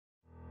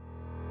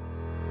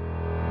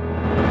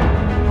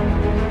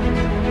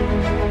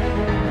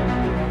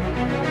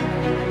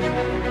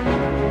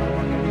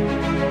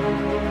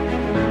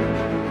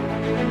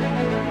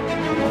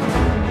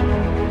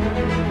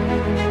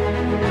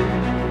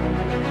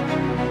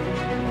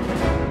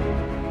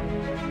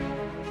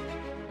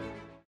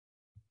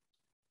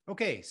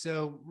Okay,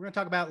 so we're going to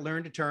talk about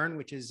Learn to Turn,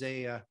 which is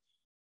a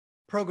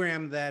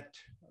program that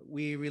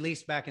we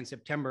released back in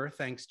September,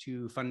 thanks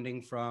to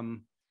funding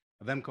from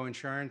Avemco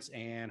Insurance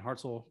and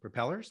Hartzell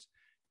Propellers.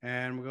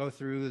 And we'll go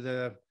through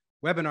the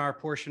webinar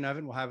portion of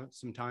it. We'll have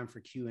some time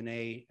for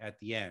Q&A at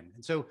the end.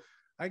 And so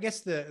I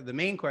guess the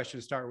main question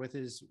to start with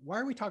is,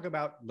 why are we talking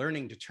about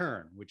learning to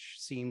turn, which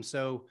seems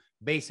so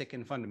basic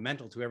and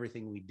fundamental to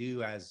everything we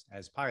do as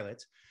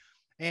pilots?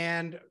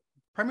 And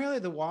primarily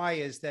the why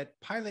is that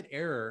pilot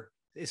error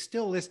is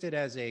still listed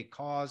as a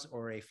cause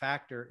or a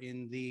factor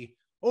in the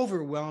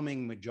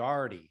overwhelming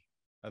majority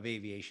of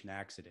aviation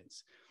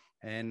accidents.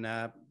 And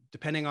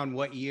depending on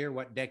what year,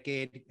 what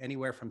decade,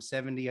 anywhere from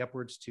 70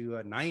 upwards to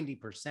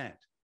 90%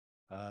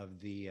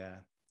 of the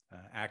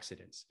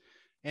accidents.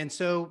 And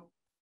so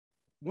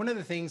one of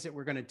the things that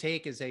we're going to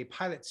take is a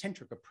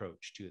pilot-centric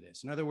approach to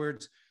this. In other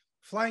words,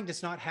 flying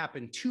does not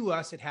happen to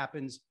us, it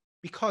happens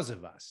because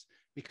of us,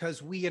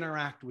 because we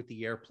interact with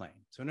the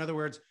airplane. So in other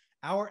words,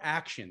 our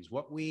actions,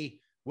 what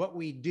we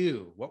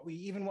do, what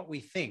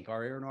we think,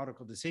 our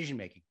aeronautical decision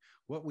making,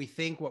 what we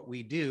think, what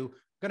we do,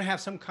 going to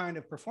have some kind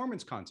of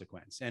performance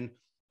consequence. And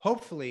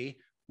hopefully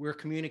we're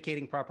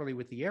communicating properly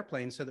with the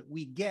airplane so that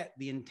we get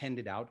the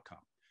intended outcome.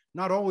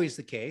 Not always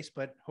the case,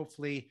 but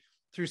hopefully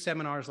through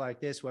seminars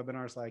like this,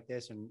 webinars like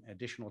this, and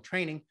additional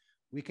training,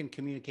 we can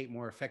communicate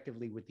more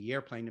effectively with the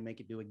airplane to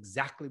make it do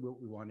exactly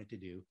what we want it to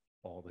do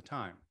all the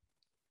time.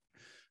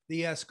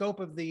 The scope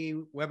of the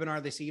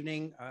webinar this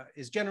evening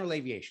is general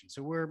aviation.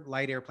 So we're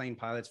light airplane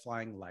pilots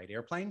flying light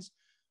airplanes,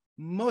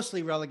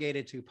 mostly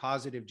relegated to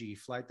positive G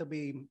flight. There'll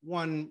be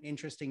one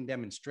interesting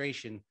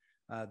demonstration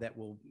that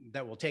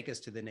will take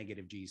us to the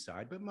negative G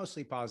side, but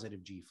mostly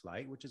positive G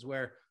flight, which is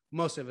where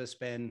most of us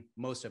spend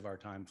most of our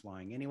time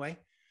flying anyway.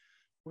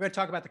 We're going to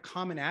talk about the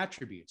common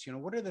attributes. You know,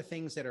 what are the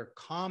things that are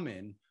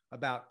common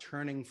about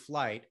turning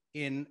flight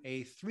in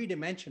a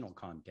three-dimensional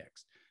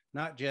context,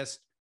 not just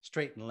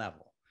straight and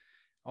level.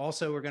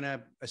 Also, we're going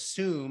to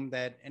assume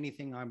that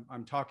anything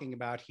I'm talking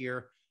about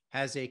here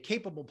has a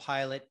capable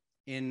pilot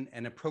in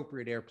an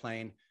appropriate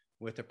airplane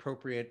with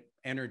appropriate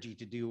energy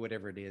to do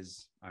whatever it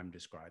is I'm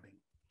describing.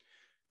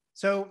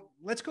 So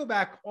let's go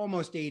back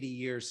almost 80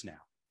 years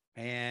now.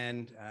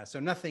 And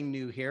so nothing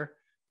new here.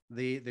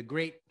 The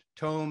great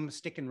tome,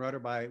 Stick and Rudder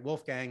by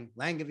Wolfgang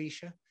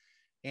Langewiesche.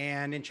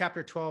 And in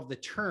chapter 12, The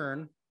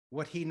Turn,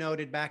 what he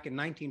noted back in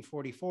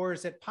 1944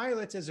 is that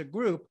pilots as a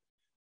group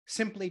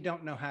simply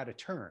don't know how to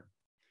turn.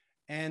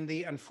 And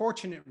the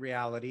unfortunate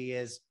reality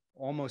is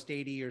almost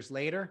 80 years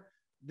later,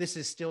 this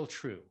is still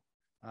true,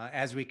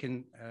 as we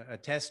can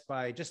attest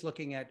by just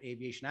looking at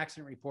aviation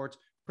accident reports,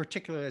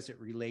 particularly as it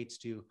relates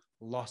to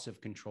loss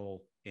of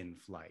control in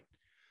flight.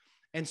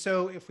 And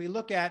so if we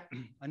look at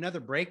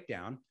another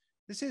breakdown,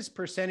 this is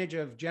percentage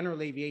of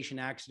general aviation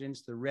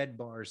accidents, the red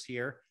bars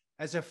here,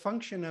 as a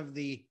function of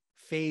the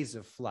phase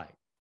of flight.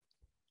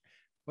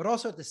 But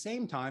also at the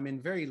same time,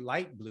 in very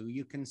light blue,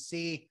 you can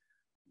see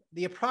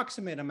the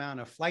approximate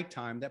amount of flight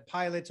time that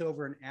pilots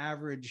over an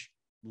average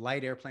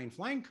light airplane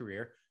flying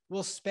career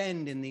will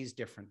spend in these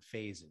different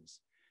phases.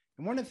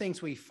 And one of the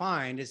things we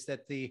find is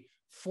that the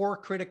four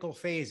critical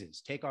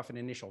phases, takeoff and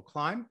initial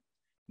climb,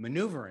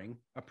 maneuvering,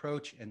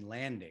 approach, and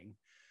landing,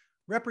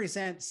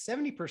 represent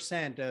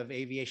 70% of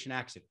aviation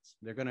accidents.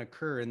 They're going to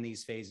occur in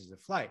these phases of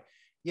flight.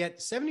 Yet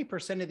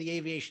 70% of the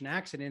aviation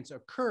accidents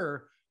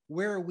occur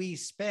where we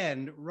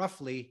spend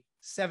roughly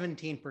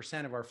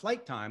 17% of our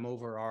flight time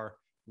over our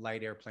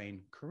light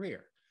airplane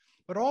career.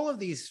 But all of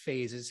these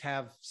phases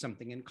have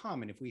something in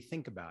common if we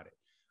think about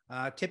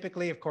it.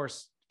 Typically, of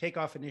course,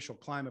 takeoff, initial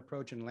climb,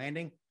 approach, and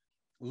landing,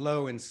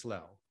 low and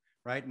slow,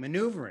 right?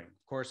 Maneuvering,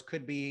 of course,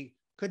 could be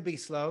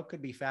slow,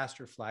 could be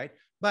faster flight,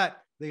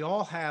 but they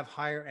all have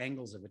higher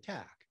angles of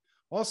attack.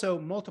 Also,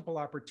 multiple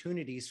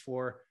opportunities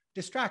for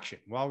distraction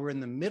while we're in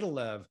the middle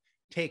of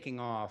taking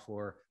off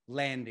or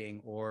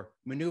landing or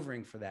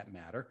maneuvering for that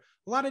matter.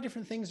 A lot of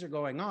different things are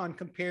going on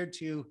compared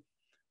to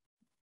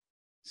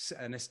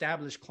an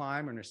established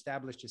climb or an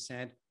established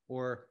descent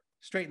or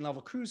straight and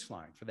level cruise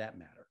flying for that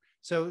matter.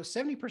 So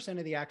 70%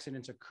 of the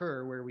accidents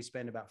occur where we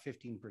spend about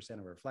 15%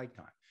 of our flight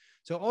time.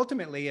 So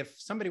ultimately, if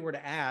somebody were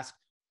to ask,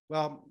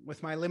 well,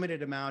 with my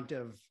limited amount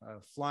of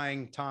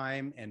flying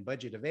time and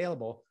budget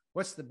available,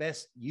 what's the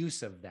best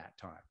use of that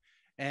time?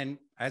 And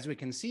as we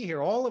can see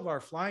here, all of our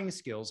flying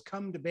skills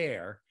come to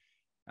bear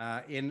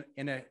in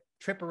a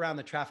trip around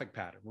the traffic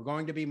pattern. We're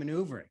going to be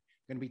maneuvering,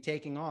 going to be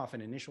taking off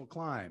an initial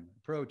climb,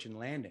 approach, and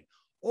landing.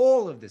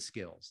 All of the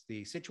skills,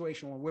 the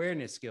situational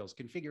awareness skills,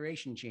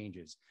 configuration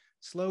changes,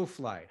 slow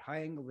flight,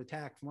 high angle of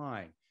attack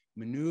flying,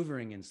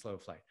 maneuvering in slow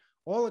flight,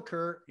 all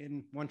occur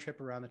in one trip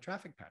around the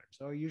traffic pattern.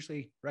 So I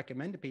usually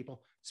recommend to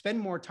people spend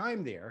more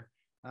time there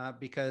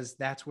because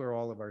that's where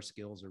all of our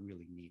skills are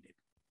really needed.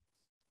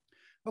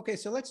 Okay,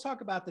 so let's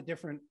talk about the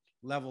different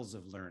levels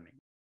of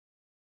learning.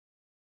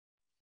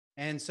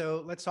 And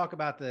so let's talk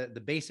about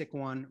the basic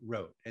one,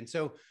 rote. And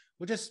so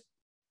we'll just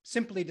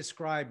simply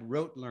describe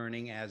rote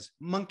learning as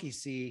monkey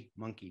see,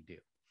 monkey do.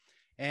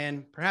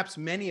 And perhaps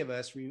many of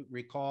us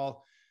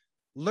recall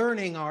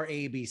learning our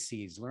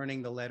ABCs,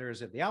 learning the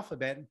letters of the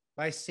alphabet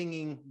by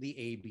singing the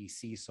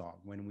ABC song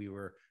when we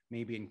were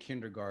maybe in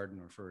kindergarten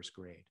or first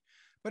grade.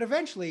 But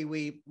eventually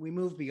we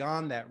moved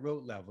beyond that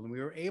rote level and we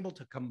were able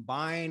to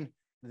combine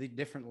the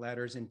different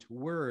letters into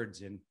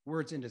words and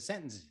words into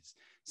sentences.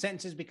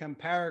 Sentences become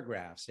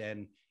paragraphs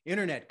and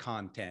internet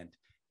content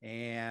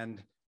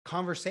and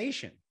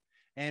conversation.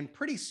 And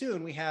pretty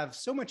soon we have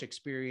so much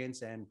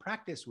experience and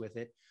practice with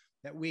it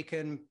that we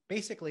can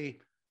basically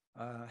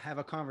have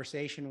a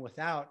conversation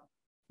without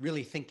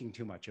really thinking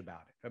too much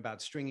about it,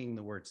 about stringing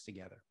the words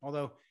together.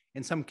 Although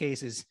in some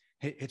cases,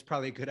 it's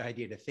probably a good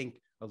idea to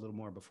think a little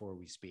more before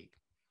we speak.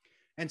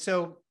 And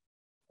so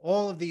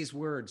all of these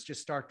words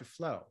just start to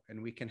flow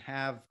and we can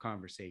have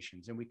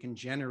conversations and we can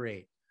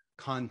generate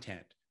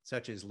content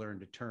such as learn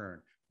to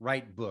turn,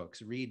 write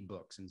books, read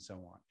books, and so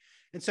on.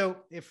 And so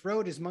if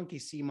rote is monkey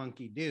see,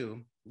 monkey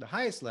do, the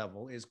highest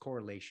level is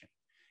correlation.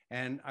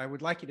 And I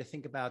would like you to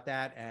think about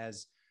that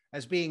as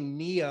being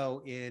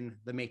Neo in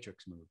the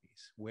Matrix movies,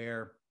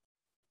 where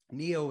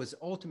Neo was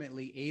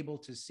ultimately able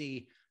to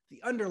see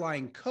the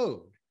underlying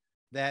code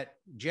that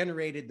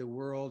generated the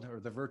world or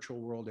the virtual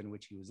world in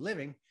which he was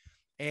living.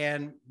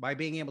 And by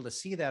being able to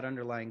see that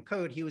underlying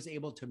code, he was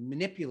able to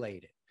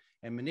manipulate it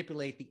and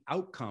manipulate the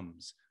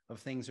outcomes of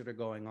things that are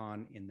going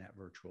on in that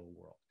virtual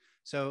world.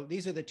 So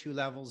these are the two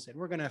levels, and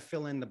we're going to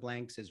fill in the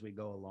blanks as we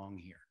go along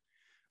here.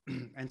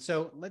 And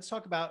so let's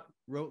talk about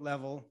rote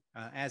level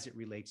as it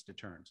relates to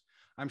turns.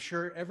 I'm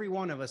sure every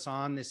one of us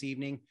on this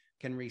evening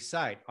can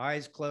recite,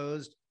 eyes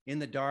closed, in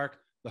the dark,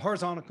 the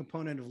horizontal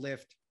component of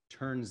lift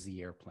turns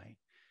the airplane,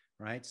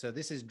 right? So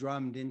this is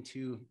drummed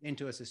into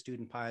us as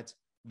student pilots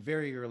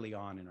very early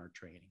on in our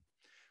training.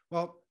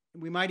 Well,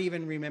 we might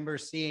even remember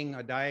seeing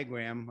a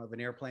diagram of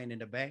an airplane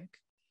in a bank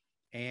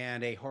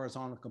and a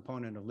horizontal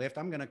component of lift.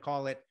 I'm going to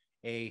call it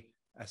a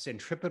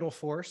centripetal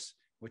force,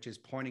 which is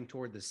pointing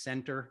toward the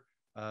center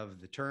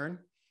of the turn.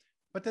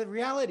 But the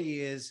reality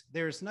is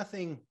there's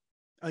nothing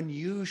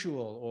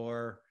unusual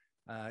or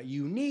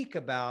unique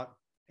about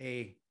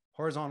a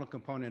horizontal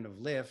component of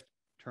lift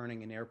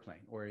turning an airplane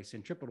or a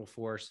centripetal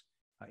force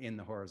in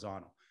the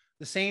horizontal.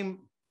 The same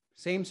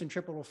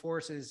centripetal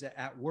force is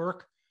at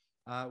work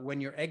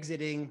when you're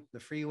exiting the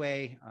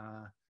freeway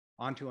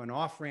onto an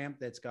off-ramp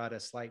that's got a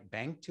slight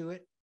bank to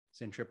it.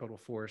 Centripetal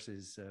force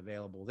is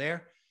available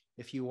there.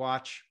 If you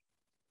watch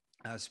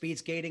speed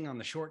skating on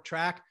the short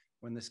track,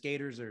 when the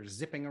skaters are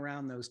zipping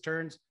around those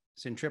turns,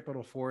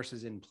 centripetal force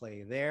is in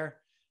play there.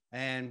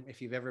 And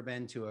if you've ever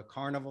been to a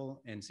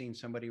carnival and seen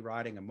somebody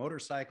riding a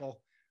motorcycle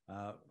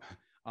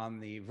on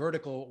the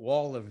vertical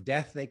wall of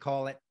death, they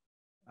call it,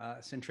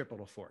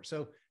 centripetal force.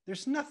 So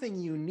there's nothing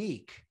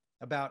unique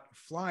about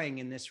flying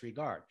in this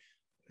regard.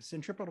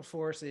 Centripetal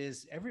force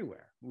is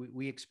everywhere.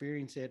 We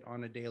experience it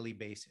on a daily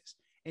basis.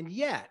 And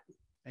yet,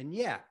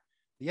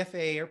 the FAA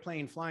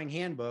Airplane Flying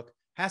Handbook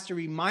has to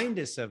remind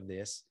us of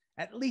this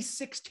at least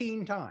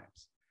 16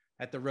 times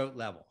at the rote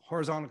level.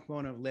 Horizontal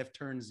component of lift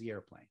turns the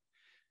airplane.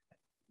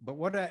 But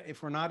what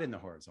if we're not in the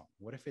horizontal?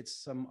 What if it's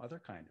some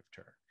other kind of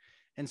turn?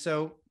 And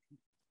so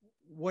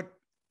what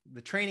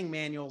the training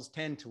manuals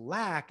tend to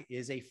lack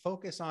is a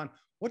focus on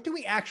what do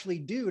we actually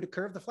do to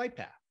curve the flight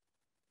path,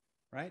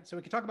 right? So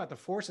we can talk about the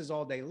forces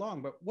all day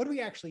long, but what do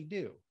we actually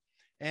do?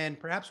 And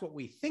perhaps what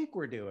we think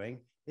we're doing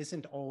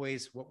isn't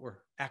always what we're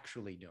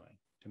actually doing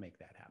to make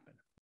that happen.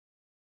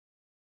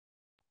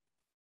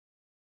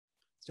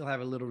 Still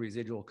have a little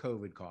residual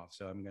COVID cough,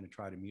 so I'm going to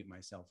try to mute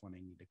myself when I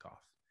need to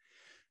cough.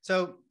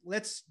 So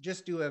let's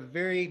just do a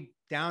very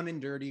down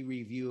and dirty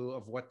review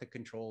of what the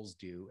controls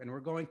do. And we're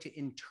going to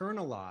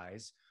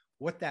internalize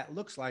what that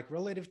looks like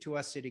relative to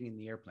us sitting in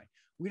the airplane.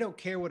 We don't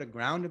care what a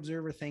ground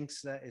observer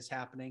thinks is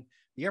happening.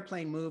 The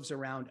airplane moves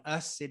around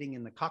us sitting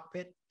in the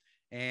cockpit.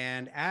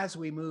 And as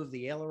we move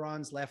the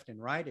ailerons left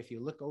and right, if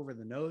you look over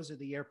the nose of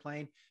the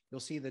airplane, you'll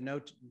see the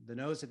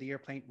nose of the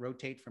airplane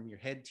rotate from your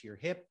head to your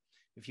hip.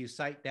 If you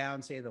sight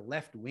down, say, the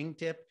left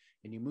wingtip,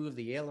 and you move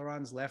the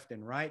ailerons left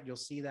and right, you'll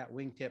see that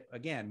wingtip,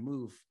 again,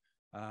 move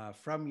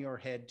from your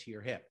head to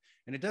your hip.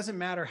 And it doesn't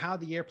matter how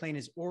the airplane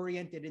is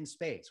oriented in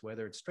space,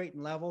 whether it's straight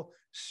and level,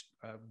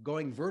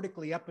 going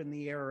vertically up in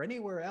the air, or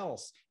anywhere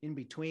else in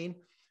between,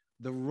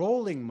 the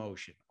rolling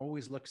motion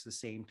always looks the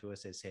same to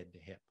us as head to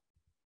hip.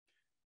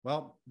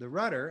 Well, the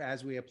rudder,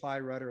 as we apply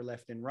rudder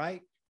left and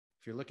right,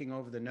 if you're looking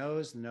over the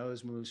nose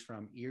moves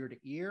from ear to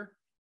ear.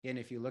 And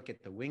if you look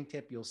at the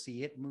wingtip, you'll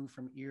see it move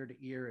from ear to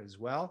ear as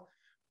well.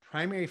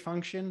 Primary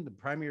function, the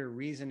primary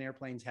reason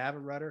airplanes have a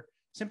rudder,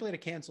 simply to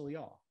cancel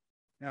yaw.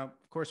 Now,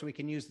 of course, we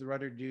can use the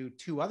rudder to do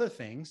two other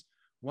things.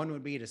 One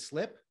would be to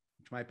slip,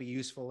 which might be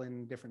useful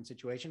in different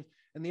situations.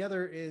 And the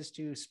other is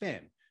to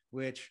spin,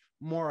 which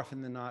more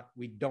often than not,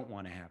 we don't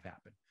want to have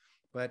happen.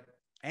 But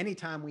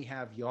anytime we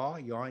have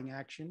yawing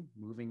action,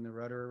 moving the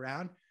rudder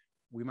around,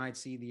 we might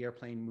see the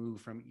airplane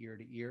move from ear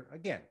to ear,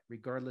 again,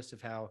 regardless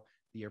of how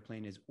the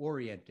airplane is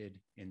oriented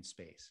in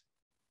space.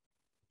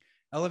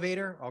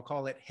 Elevator, I'll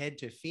call it head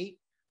to feet.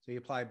 So you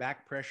apply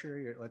back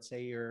pressure. Let's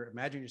say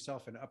imagine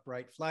yourself in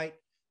upright flight,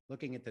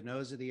 looking at the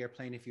nose of the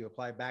airplane. If you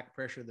apply back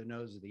pressure, the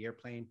nose of the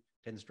airplane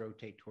tends to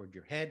rotate toward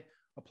your head.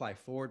 Apply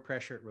forward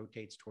pressure, it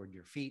rotates toward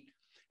your feet.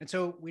 And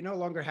so we no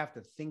longer have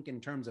to think in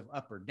terms of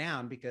up or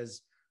down,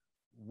 because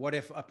what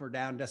if up or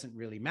down doesn't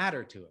really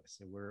matter to us?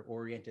 We're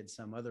oriented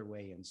some other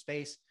way in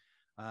space,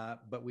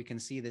 but we can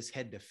see this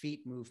head to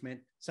feet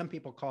movement. Some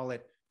people call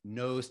it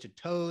nose to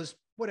toes,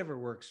 whatever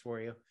works for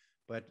you.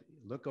 But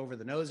look over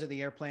the nose of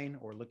the airplane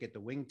or look at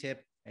the wingtip,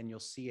 and you'll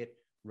see it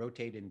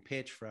rotate in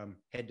pitch from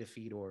head to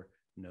feet or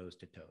nose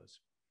to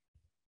toes.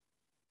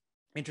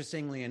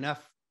 Interestingly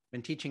enough,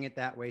 been teaching it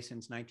that way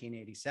since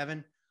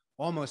 1987.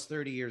 Almost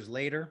 30 years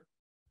later,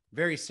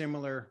 very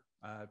similar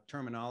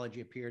terminology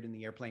appeared in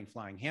the Airplane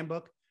Flying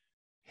Handbook.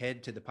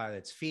 Head to the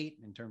pilot's feet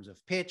in terms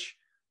of pitch,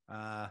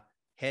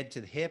 head to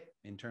the hip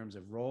in terms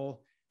of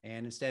roll,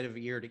 and instead of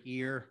ear to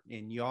ear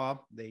in yaw,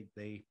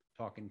 they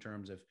talk in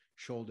terms of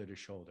shoulder to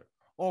shoulder.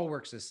 All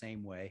works the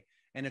same way,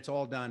 and it's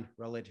all done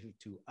relative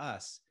to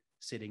us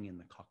sitting in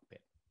the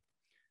cockpit.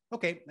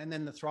 Okay, and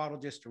then the throttle,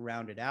 just to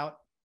round it out,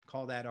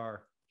 call that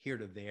our here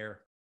to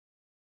there.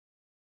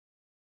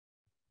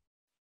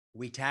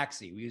 We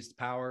taxi. We use the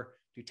power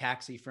to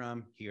taxi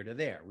from here to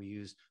there. We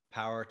use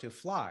power to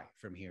fly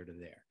from here to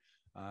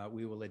there.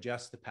 We will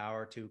adjust the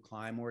power to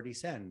climb or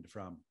descend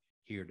from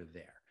here to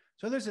there.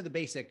 So those are the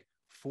basic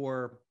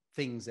 4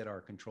 things that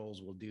our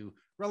controls will do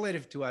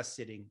relative to us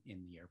sitting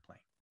in the airplane.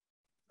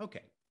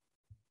 Okay.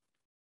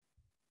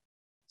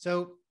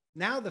 So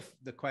now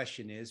the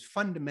question is,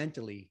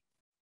 fundamentally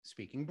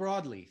speaking,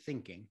 broadly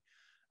thinking,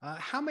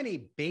 how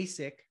many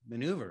basic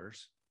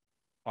maneuvers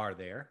are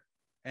there,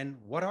 and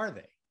what are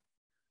they?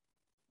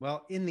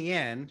 Well, in the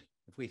end,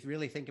 if we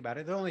really think about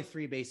it, there are only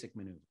 3 basic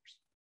maneuvers.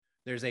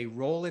 There's a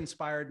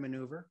roll-inspired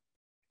maneuver,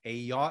 a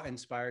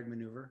yaw-inspired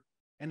maneuver,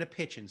 and a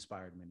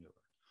pitch-inspired maneuver.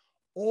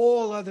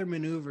 All other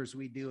maneuvers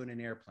we do in an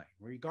airplane,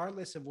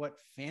 regardless of what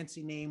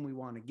fancy name we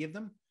want to give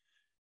them,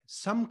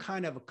 some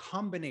kind of a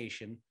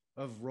combination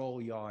of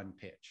roll, yaw, and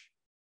pitch.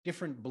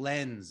 Different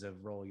blends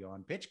of roll, yaw,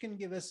 and pitch can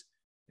give us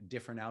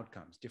different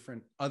outcomes,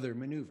 different other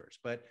maneuvers,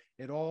 but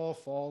it all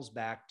falls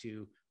back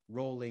to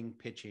rolling,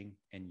 pitching,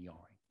 and yawing.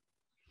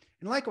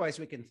 And likewise,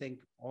 we can think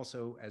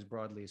also as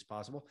broadly as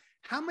possible,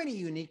 how many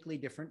uniquely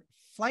different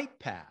flight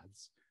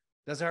paths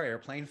does our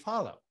airplane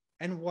follow,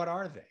 and what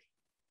are they?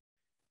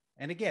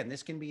 And again,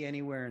 this can be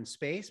anywhere in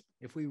space.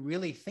 If we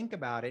really think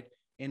about it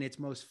in its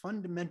most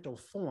fundamental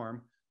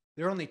form,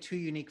 there are only 2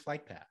 unique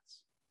flight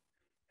paths.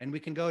 And we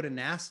can go to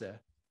NASA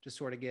to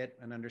sort of get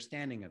an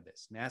understanding of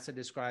this. NASA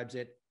describes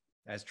it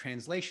as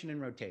translation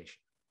and rotation.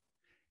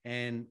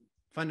 And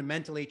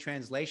fundamentally,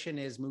 translation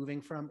is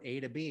moving from A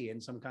to B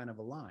in some kind of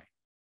a line,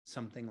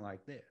 something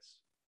like this.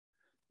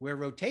 Where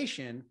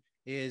rotation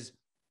is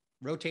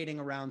rotating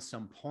around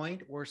some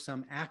point or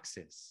some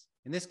axis.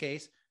 In this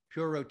case,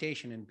 pure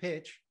rotation and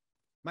pitch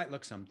might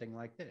look something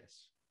like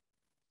this.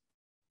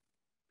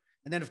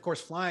 And then, of course,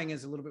 flying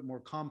is a little bit more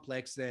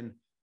complex than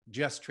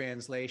just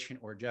translation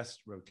or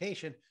just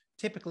rotation.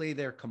 Typically,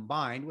 they're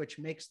combined, which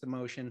makes the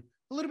motion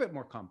a little bit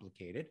more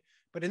complicated.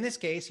 But in this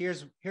case,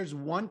 here's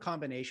one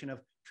combination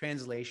of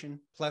translation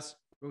plus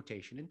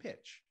rotation and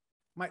pitch.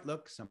 Might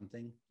look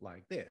something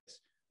like this,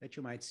 that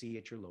you might see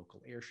at your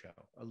local air show,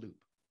 a loop.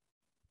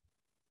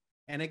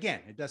 And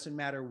again, it doesn't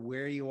matter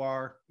where you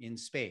are in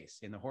space.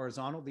 In the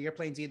horizontal, the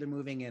airplane's either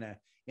moving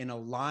in a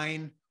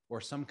line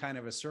or some kind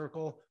of a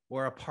circle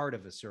or a part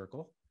of a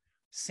circle.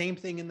 Same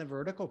thing in the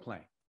vertical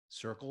plane,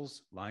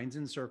 circles, lines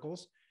and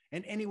circles,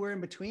 and anywhere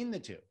in between the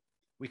two.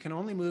 We can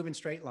only move in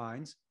straight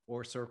lines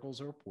or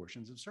circles or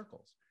portions of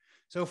circles.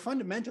 So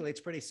fundamentally,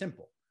 it's pretty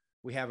simple.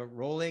 We have a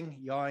rolling,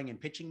 yawing, and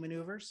pitching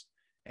maneuvers,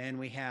 and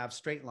we have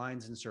straight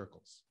lines and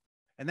circles.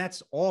 And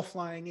that's all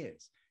flying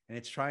is. And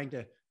it's trying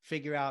to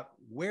figure out,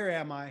 where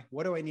am I?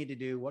 What do I need to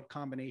do? What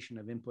combination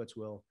of inputs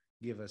will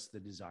give us the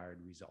desired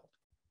result?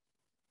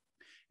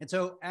 And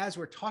so as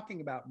we're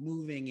talking about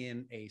moving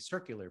in a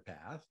circular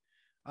path,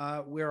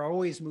 we're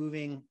always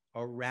moving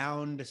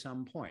around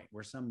some point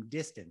or some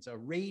distance, a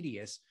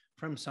radius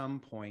from some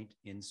point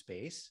in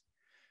space.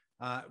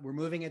 We're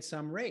moving at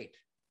some rate.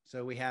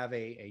 So we have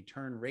a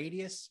turn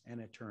radius and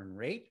a turn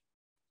rate.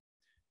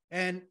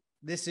 And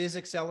this is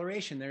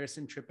acceleration. There is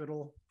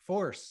centripetal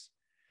force.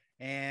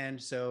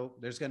 And so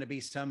there's going to be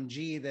some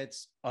G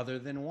that's other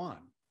than 1.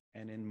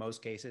 And in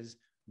most cases,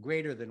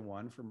 greater than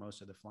 1 for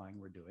most of the flying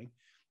we're doing.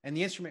 And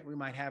the instrument we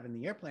might have in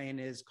the airplane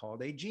is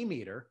called a G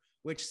meter,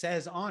 which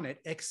says on it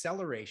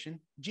acceleration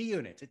G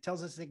units. It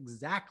tells us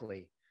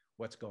exactly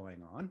what's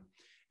going on.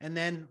 And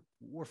then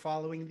we're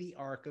following the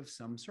arc of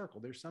some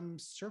circle. There's some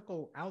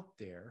circle out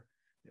there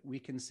that we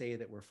can say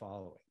that we're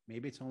following.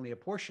 Maybe it's only a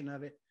portion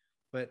of it,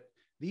 but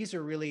these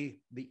are really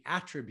the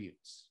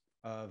attributes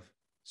of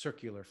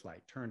circular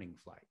flight, turning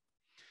flight.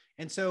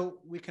 And so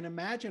we can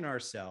imagine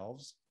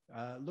ourselves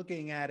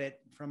looking at it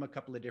from a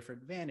couple of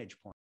different vantage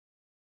points.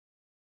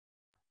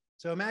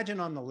 So imagine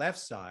on the left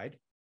side,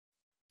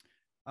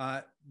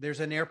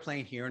 there's an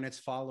airplane here and it's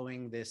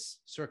following this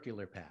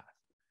circular path.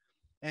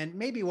 And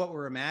maybe what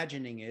we're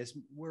imagining is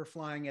we're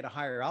flying at a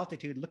higher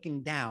altitude,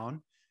 looking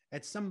down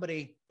at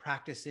somebody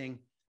practicing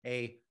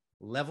a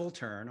level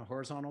turn, a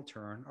horizontal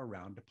turn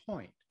around a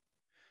point.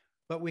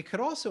 But we could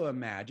also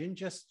imagine,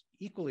 just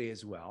equally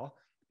as well,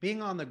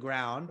 being on the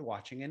ground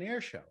watching an air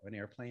show, an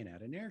airplane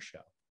at an air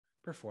show,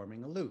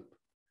 performing a loop.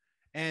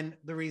 And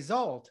the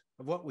result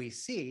of what we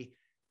see,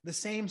 the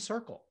same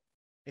circle.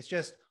 It's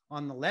just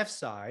on the left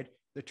side,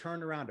 the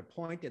turn around a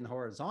point in the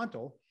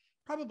horizontal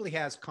probably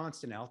has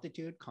constant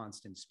altitude,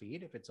 constant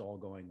speed, if it's all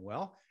going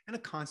well, and a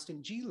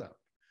constant G load.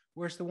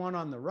 Whereas the one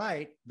on the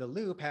right, the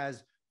loop,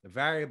 has the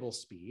variable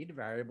speed,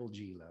 variable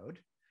G load,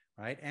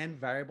 right, and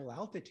variable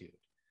altitude.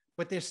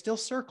 But there's still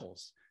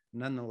circles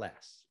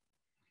nonetheless.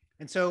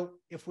 And so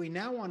if we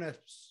now want to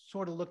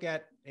sort of look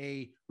at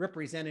a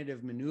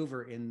representative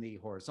maneuver in the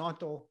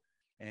horizontal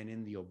and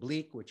in the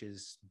oblique, which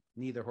is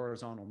neither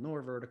horizontal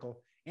nor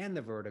vertical, and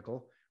the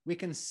vertical, we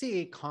can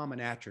see common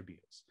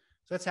attributes.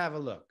 So let's have a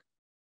look.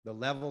 The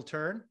level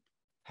turn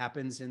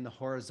happens in the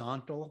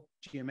horizontal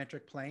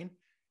geometric plane.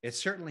 It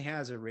certainly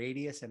has a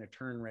radius and a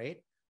turn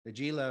rate. The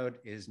G load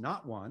is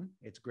not 1,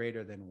 it's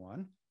greater than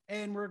 1,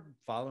 and we're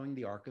following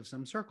the arc of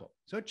some circle.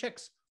 So it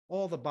checks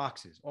all the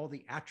boxes, all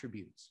the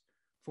attributes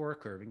for a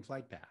curving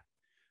flight path.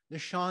 The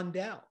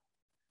chandelle,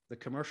 the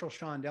commercial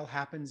chandelle,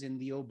 happens in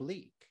the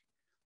oblique.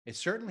 It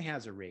certainly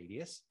has a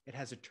radius, it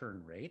has a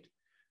turn rate.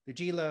 The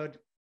G load,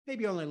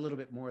 maybe only a little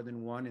bit more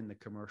than 1 in the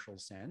commercial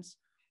sense,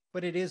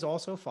 but it is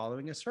also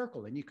following a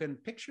circle. And you can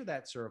picture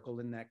that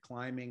circle in that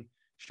climbing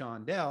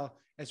chandelle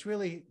as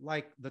really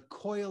like the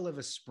coil of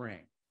a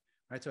spring,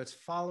 right? So it's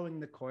following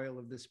the coil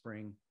of the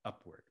spring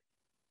upward.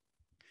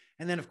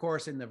 And then, of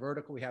course, in the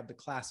vertical, we have the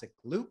classic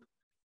loop,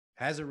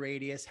 has a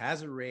radius,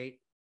 has a rate,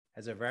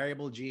 has a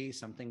variable G,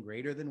 something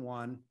greater than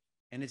 1,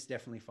 and it's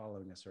definitely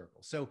following a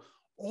circle. So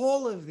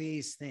all of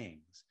these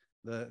things,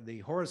 the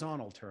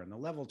horizontal turn, the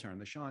level turn,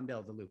 the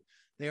chandelle, the loop,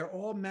 they are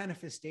all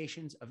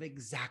manifestations of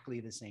exactly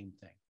the same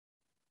thing,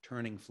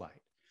 turning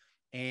flight.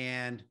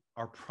 And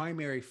our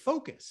primary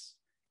focus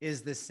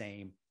is the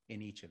same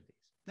in each of these.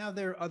 Now,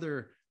 there are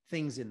other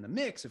things in the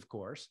mix, of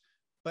course,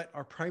 but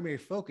our primary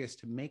focus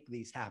to make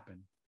these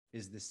happen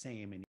is the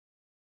same in.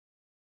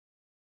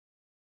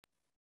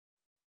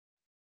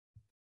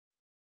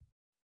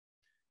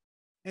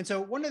 And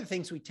so one of the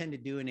things we tend to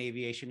do in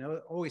aviation,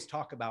 always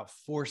talk about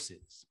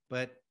forces,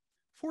 but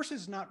force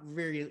is not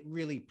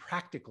really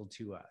practical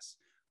to us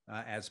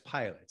as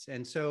pilots.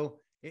 And so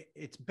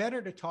it's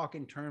better to talk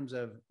in terms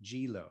of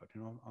G load.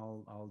 And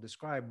I'll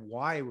describe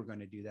why we're going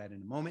to do that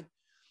in a moment.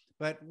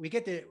 But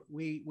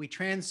we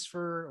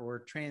transfer or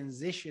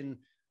transition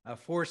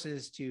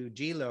forces to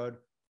G load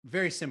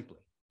very simply,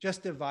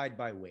 just divide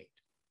by weight.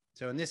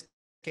 So in this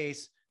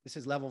case, this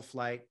is level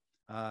flight.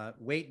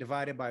 Weight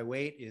divided by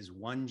weight is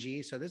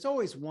 1G. So there's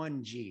always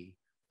 1G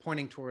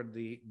pointing toward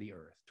the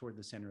Earth, toward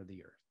the center of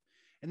the Earth.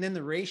 And then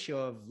the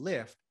ratio of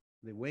lift,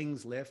 the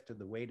wings lift to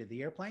the weight of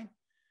the airplane,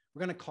 we're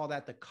going to call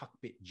that the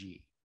cockpit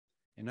G.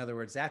 In other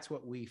words, that's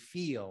what we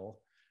feel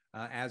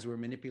as we're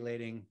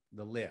manipulating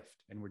the lift.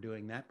 And we're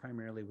doing that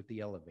primarily with the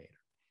elevator.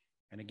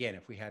 And again,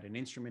 if we had an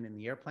instrument in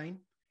the airplane,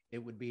 it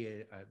would be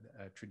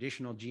a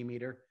traditional G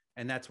meter.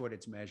 And that's what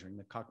it's measuring,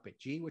 the cockpit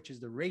G, which is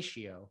the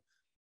ratio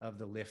of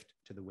the lift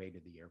to the weight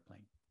of the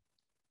airplane.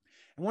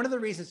 And one of the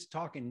reasons to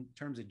talk in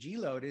terms of G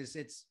load is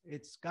it's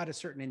got a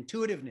certain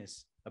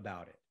intuitiveness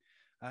about it.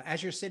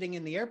 As you're sitting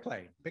in the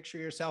airplane, picture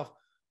yourself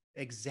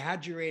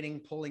exaggerating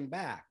pulling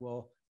back.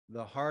 Well,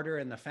 the harder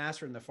and the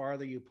faster and the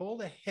farther you pull,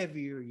 the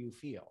heavier you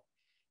feel,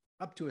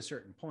 up to a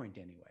certain point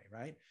anyway,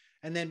 right?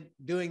 And then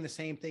doing the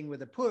same thing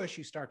with a push,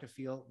 you start to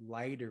feel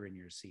lighter in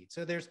your seat.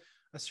 So there's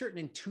a certain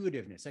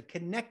intuitiveness, a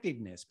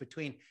connectedness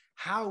between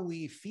how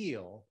we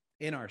feel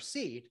in our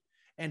seat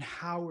and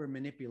how we're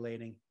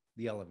manipulating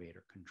the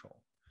elevator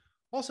control.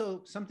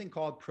 Also, something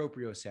called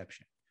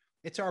proprioception.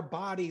 It's our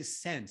body's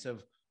sense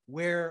of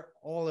where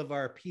all of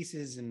our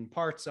pieces and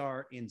parts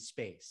are in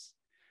space.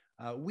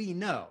 We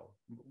know,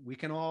 we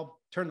can all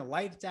turn the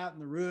lights out in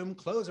the room,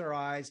 close our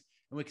eyes,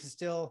 and we can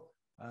still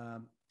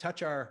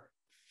touch our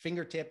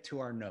fingertip to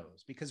our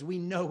nose because we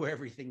know where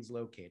everything's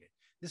located.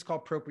 This is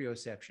called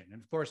proprioception.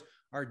 And of course,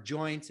 our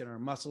joints and our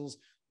muscles,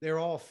 they're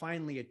all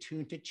finely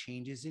attuned to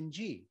changes in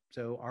G.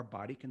 So our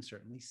body can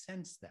certainly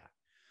sense that.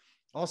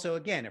 Also,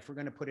 again, if we're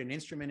going to put an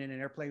instrument in an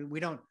airplane, we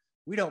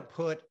don't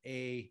put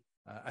a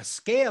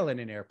scale in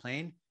an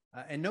airplane,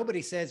 and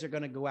nobody says they're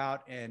going to go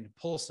out and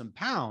pull some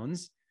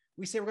pounds.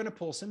 We say we're going to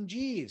pull some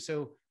G's.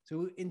 So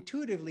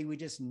intuitively, we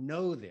just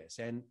know this.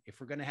 And if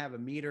we're going to have a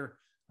meter,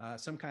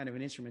 some kind of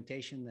an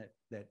instrumentation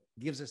that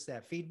gives us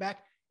that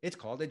feedback, it's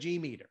called a G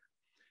meter.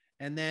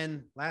 And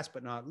then last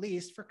but not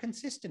least, for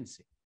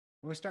consistency,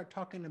 when we start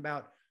talking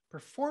about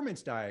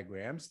performance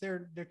diagrams,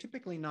 they're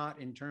typically not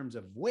in terms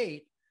of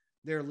weight,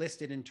 they're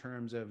listed in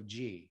terms of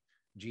G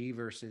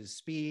versus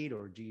speed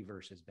or G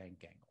versus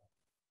bank angle.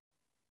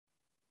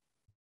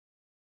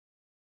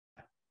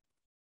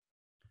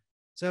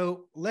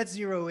 So let's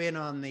zero in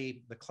on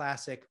the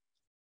classic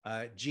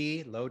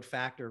G, load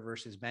factor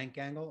versus bank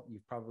angle.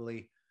 You've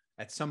probably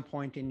at some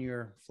point in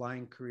your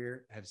flying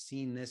career have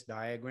seen this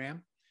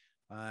diagram.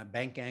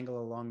 Bank angle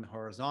along the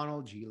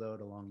horizontal, G load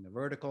along the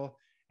vertical,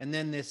 and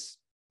then this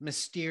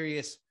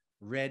mysterious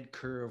red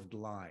curved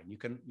line. You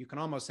can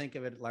almost think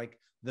of it like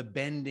the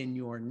bend in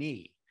your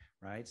knee,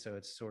 right? So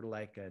it's sort of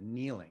like a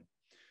kneeling.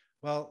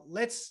 Well,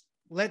 let's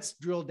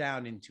drill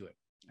down into it,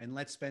 and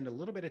let's spend a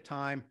little bit of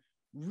time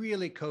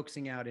really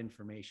coaxing out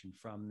information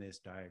from this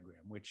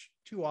diagram, which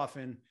too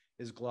often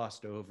is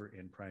glossed over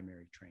in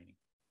primary training.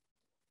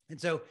 And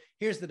so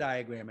here's the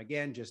diagram.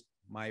 Again, just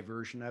my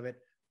version of it.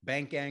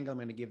 Bank angle, I'm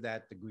going to give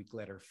that the Greek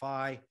letter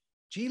phi.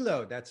 G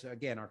load, that's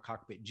again our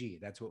cockpit G.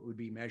 That's what we'd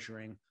be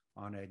measuring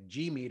on a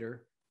G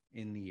meter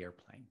in the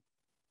airplane.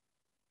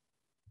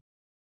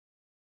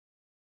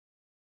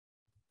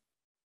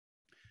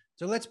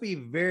 So let's be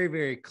very,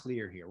 very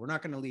clear here. We're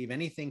not going to leave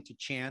anything to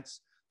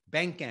chance.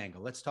 Bank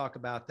angle, let's talk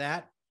about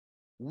that.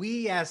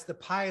 We, as the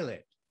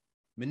pilot,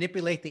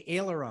 manipulate the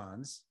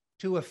ailerons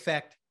to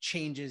affect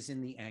changes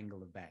in the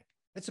angle of bank.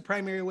 That's the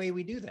primary way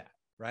we do that,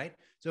 right?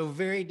 So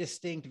very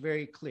distinct,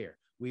 very clear.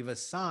 We've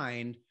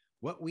assigned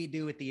what we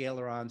do with the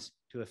ailerons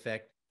to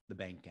affect the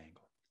bank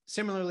angle.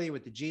 Similarly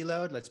with the G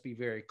load, let's be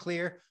very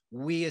clear.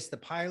 We, as the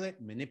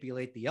pilot,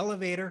 manipulate the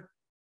elevator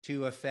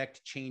to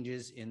affect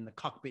changes in the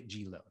cockpit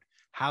G load,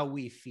 how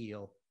we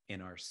feel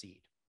in our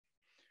seat.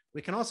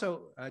 We can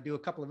also do a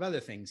couple of other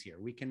things here.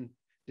 We can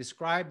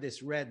describe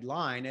this red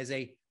line as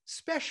a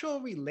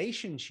special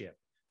relationship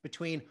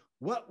between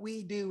what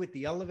we do with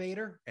the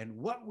elevator and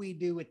what we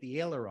do with the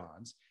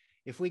ailerons.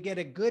 If we get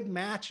a good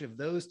match of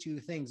those two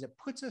things that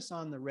puts us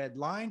on the red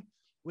line,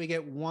 we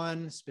get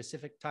one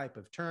specific type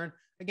of turn.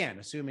 Again,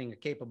 assuming a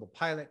capable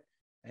pilot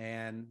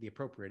and the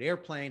appropriate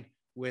airplane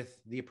with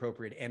the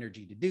appropriate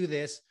energy to do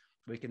this,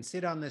 we can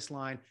sit on this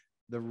line.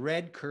 The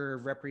red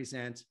curve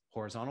represents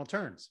horizontal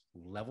turns,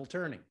 level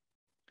turning.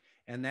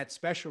 And that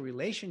special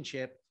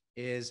relationship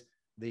is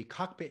the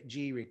cockpit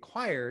G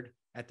required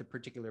at the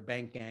particular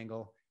bank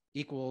angle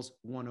equals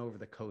 1 over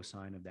the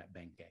cosine of that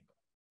bank angle.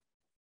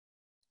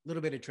 A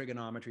little bit of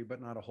trigonometry,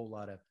 but not a whole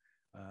lot of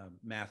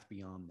math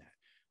beyond that.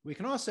 We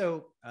can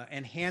also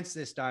enhance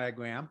this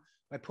diagram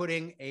by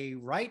putting a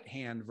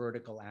right-hand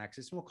vertical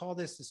axis. We'll call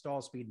this the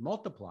stall speed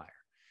multiplier.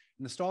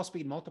 And the stall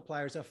speed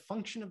multiplier is a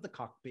function of the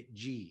cockpit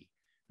G.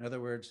 In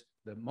other words,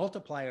 the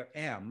multiplier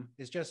M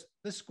is just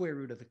the square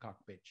root of the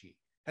cockpit G.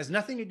 Has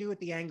nothing to do with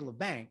the angle of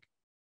bank.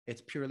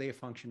 It's purely a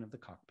function of the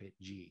cockpit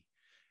G.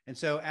 And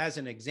so as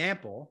an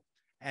example,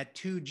 at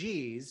 2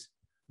 Gs,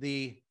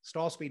 the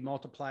stall speed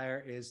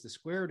multiplier is the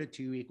square root of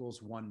 2 equals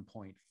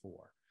 1.4.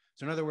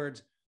 So in other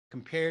words,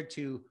 compared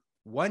to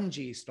 1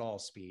 G stall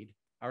speed,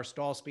 our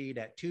stall speed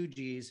at 2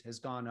 Gs has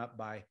gone up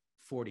by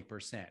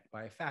 40%,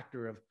 by a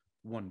factor of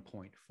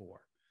 1.4.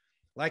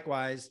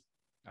 Likewise,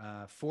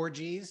 4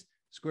 Gs,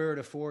 square root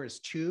of 4 is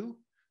 2.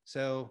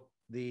 So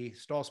the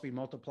stall speed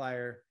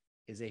multiplier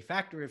is a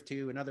factor of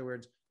 2. In other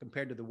words,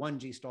 compared to the 1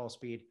 G stall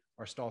speed,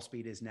 our stall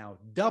speed is now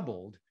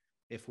doubled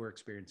if we're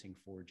experiencing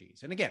 4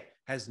 Gs. And again,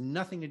 has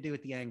nothing to do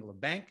with the angle of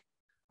bank.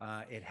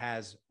 It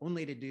has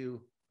only to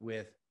do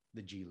with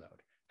the G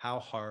load, how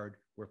hard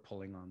we're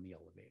pulling on the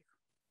elevator.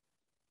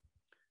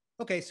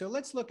 Okay, so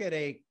let's look at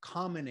a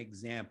common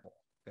example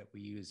that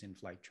we use in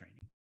flight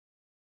training.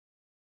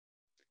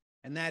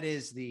 And that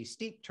is the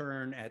steep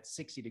turn at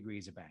 60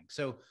 degrees of bank.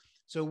 So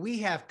we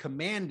have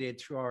commanded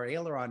through our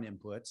aileron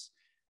inputs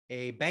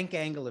a bank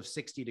angle of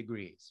 60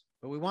 degrees,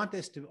 but we want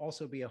this to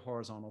also be a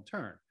horizontal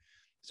turn.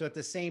 So at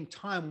the same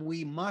time,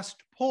 we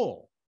must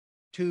pull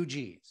 2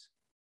 Gs.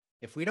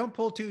 If we don't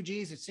pull 2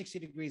 Gs at 60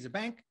 degrees of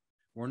bank,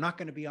 we're not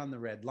going to be on the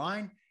red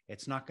line.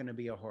 It's not going to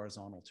be a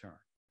horizontal turn.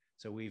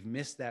 So we've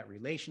missed that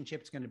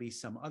relationship. It's going to be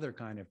some other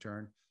kind of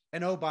turn.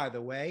 And oh, by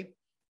the way,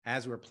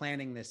 as we're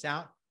planning this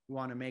out, we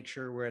want to make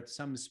sure we're at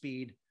some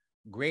speed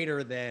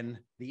greater than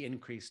the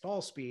increased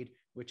stall speed,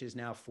 which is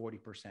now 40%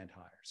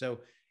 higher.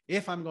 So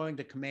if I'm going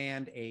to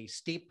command a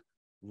steep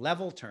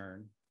level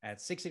turn at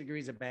 60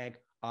 degrees of bank,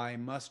 I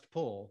must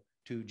pull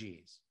 2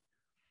 Gs.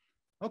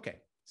 Okay,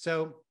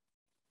 so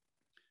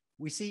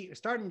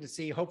starting to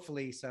see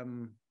hopefully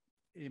some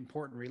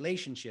important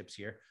relationships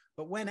here,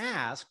 but when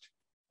asked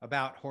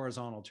about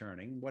horizontal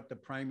turning, what the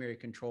primary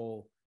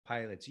control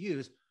pilots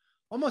use,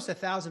 almost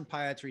 1,000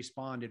 pilots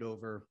responded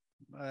over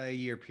a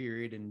year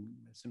period and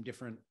some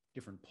different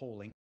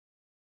polling.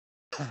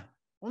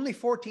 Only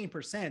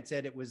 14%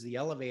 said it was the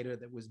elevator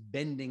that was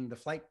bending the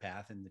flight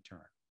path in the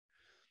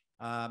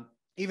turn.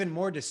 Even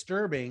more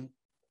disturbing,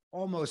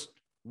 almost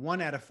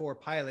 1 out of 4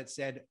 pilots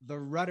said the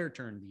rudder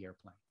turned the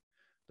airplane.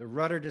 The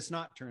rudder does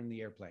not turn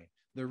the airplane.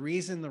 The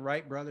reason the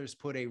Wright brothers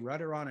put a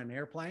rudder on an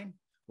airplane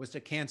was to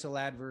cancel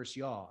adverse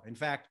yaw. In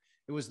fact,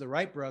 it was the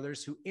Wright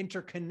brothers who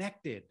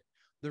interconnected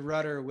the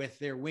rudder with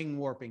their wing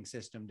warping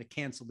system to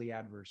cancel the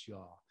adverse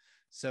yaw.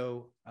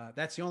 So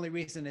that's the only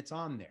reason it's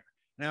on there.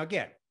 Now,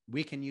 again,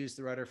 we can use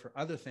the rudder for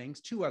other things,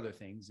 2 other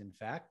things, in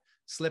fact,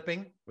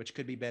 slipping, which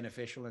could be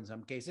beneficial in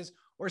some cases,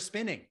 or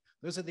spinning.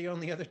 Those are the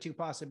only other 2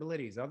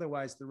 possibilities.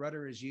 Otherwise, the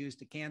rudder is used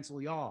to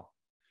cancel yaw.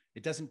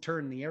 It doesn't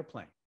turn the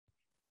airplane.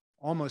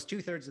 Almost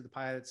 2/3 of the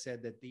pilots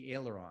said that the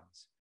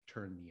ailerons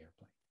turn the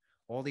airplane.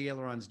 All the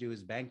ailerons do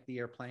is bank the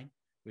airplane.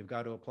 We've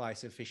got to apply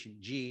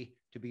sufficient G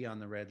to be on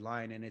the red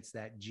line, and it's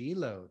that G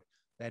load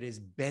that is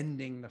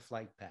bending the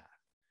flight path.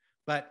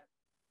 But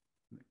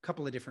a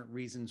couple of different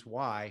reasons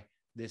why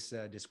this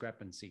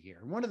discrepancy here.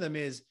 One of them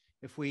is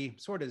if we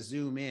sort of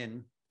zoom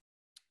in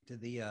to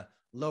the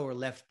lower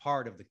left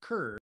part of the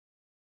curve,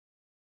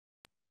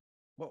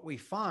 what we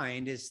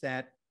find is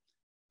that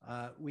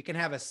we can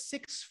have a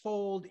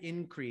 6-fold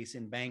increase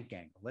in bank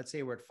angle. Let's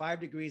say we're at 5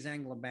 degrees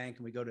angle of bank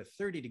and we go to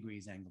 30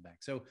 degrees angle of bank.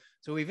 So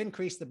we've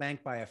increased the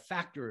bank by a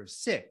factor of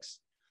 6.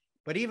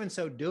 But even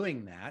so,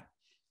 doing that,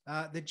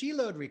 the G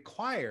load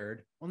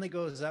required only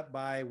goes up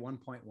by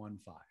 1.15.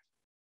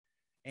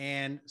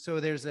 And so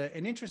there's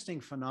an interesting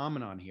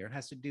phenomenon here. It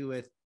has to do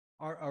with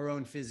our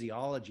own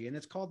physiology, and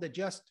it's called the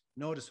just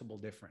noticeable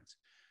difference.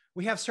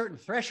 We have certain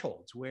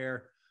thresholds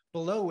where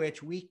below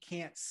which we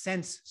can't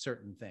sense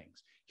certain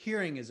things.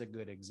 Hearing is a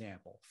good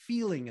example.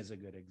 Feeling is a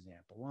good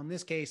example. Well, in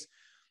this case,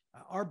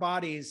 our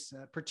bodies,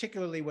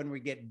 particularly when we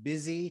get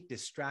busy,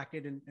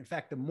 distracted, and in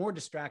fact, the more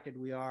distracted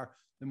we are,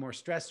 the more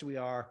stressed we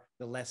are,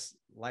 the less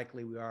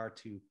likely we are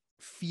to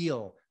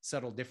feel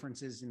subtle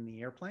differences in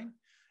the airplane.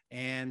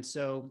 And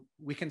so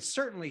we can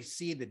certainly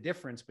see the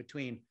difference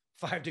between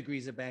 5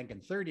 degrees of bank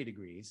and 30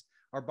 degrees.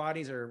 Our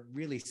bodies are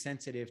really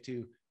sensitive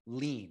to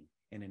lean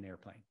in an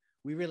airplane.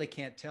 We really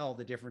can't tell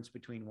the difference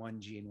between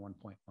 1G and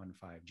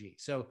 1.15G.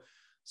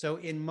 So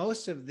in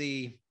most of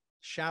the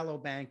shallow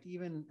banked,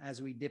 even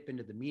as we dip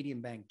into the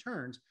medium bank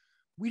turns,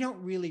 we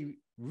don't really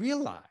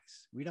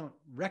realize, we don't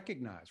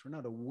recognize, we're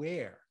not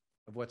aware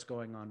of what's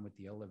going on with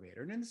the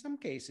elevator. And in some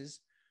cases,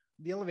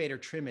 the elevator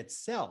trim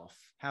itself,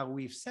 how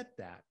we've set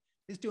that,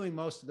 is doing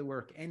most of the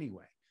work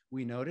anyway.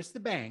 We notice the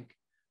bank,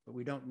 but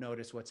we don't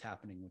notice what's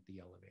happening with the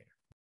elevator.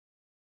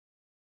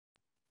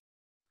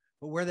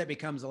 But where that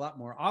becomes a lot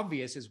more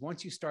obvious is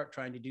once you start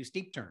trying to do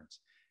steep turns.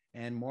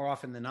 And more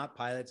often than not,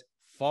 pilots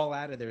fall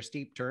out of their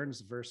steep turns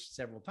the first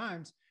several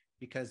times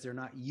because they're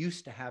not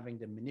used to having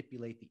to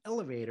manipulate the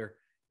elevator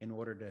in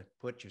order to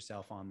put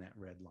yourself on that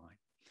red line.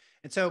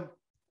 And so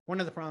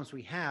one of the problems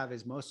we have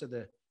is most of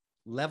the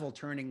level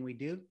turning we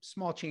do,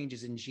 small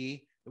changes in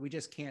G that we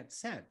just can't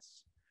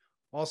sense.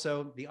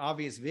 Also, the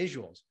obvious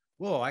visuals.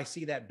 Whoa, I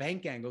see that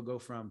bank angle go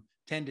from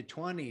 10 to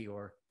 20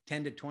 or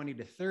 10 to 20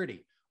 to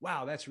 30.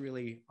 Wow, that's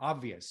really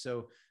obvious.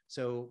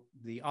 So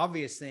the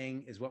obvious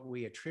thing is what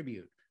we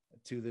attribute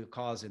to the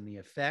cause and the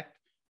effect,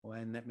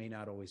 when that may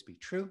not always be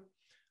true.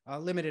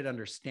 Limited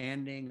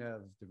understanding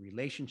of the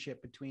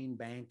relationship between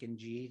bank and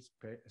G,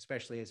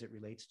 especially as it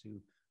relates to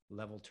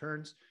level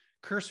turns.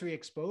 Cursory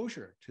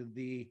exposure to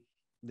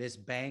this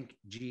bank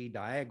G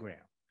diagram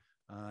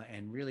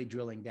and really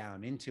drilling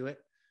down into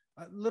it.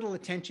 Little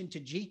attention to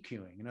G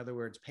queuing. In other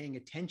words, paying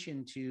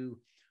attention to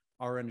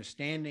our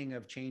understanding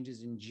of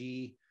changes in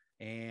G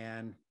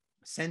and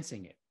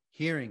sensing it,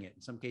 hearing it.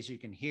 In some cases you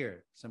can hear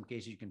it, in some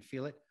cases you can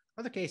feel it.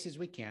 Other cases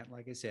we can't.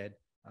 Like I said,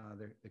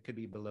 there could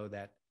be below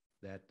that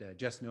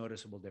just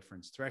noticeable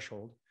difference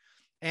threshold.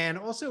 And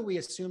also we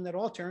assume that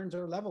all turns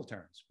are level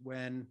turns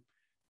when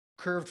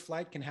curved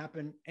flight can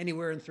happen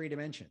anywhere in 3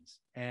 dimensions,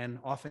 and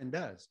often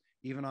does,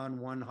 even on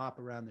one hop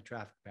around the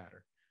traffic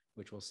pattern,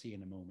 which we'll see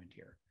in a moment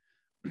here.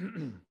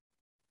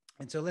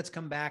 And so let's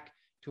come back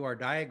to our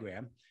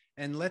diagram,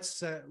 and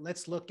let's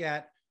look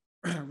at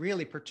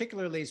really,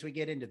 particularly as we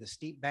get into the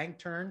steep bank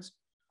turns,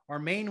 our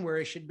main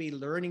worry should be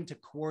learning to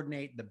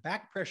coordinate the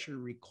back pressure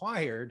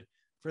required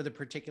for the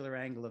particular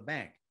angle of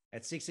bank.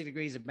 At 60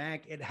 degrees of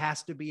bank, it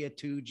has to be a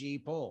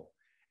 2G pull,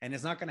 and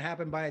it's not going to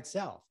happen by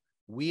itself.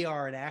 We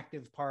are an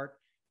active part,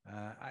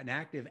 an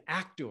active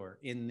actor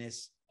in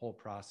this whole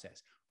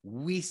process.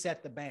 We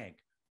set the bank,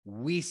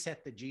 we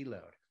set the G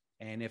load.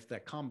 And if the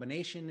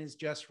combination is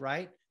just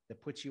right,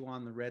 that puts you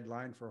on the red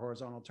line for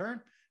horizontal turn,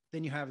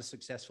 then you have a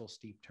successful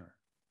steep turn.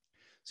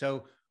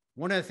 So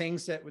one of the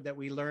things that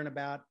we learn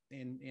about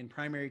in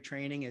primary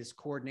training is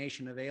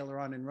coordination of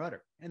aileron and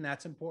rudder, and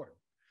that's important.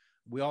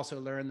 We also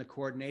learn the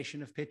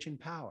coordination of pitch and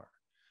power,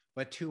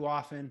 but too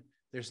often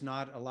there's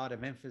not a lot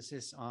of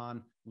emphasis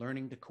on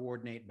learning to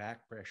coordinate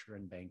back pressure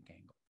and bank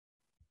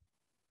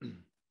angle.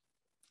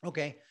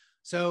 Okay,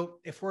 so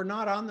if we're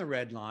not on the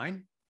red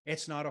line,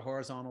 it's not a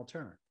horizontal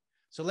turn.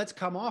 So let's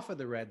come off of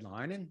the red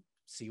line and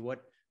see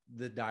what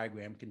the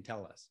diagram can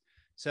tell us.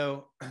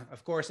 So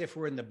of course, if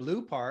we're in the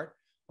blue part,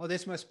 well,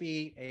 this must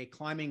be a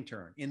climbing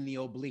turn in the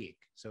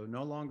oblique. So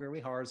no longer are we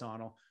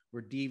horizontal,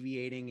 we're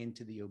deviating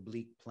into the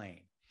oblique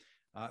plane.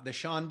 The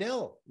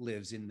chandelle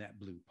lives in that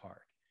blue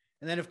part.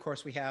 And then of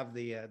course we have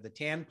the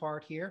tan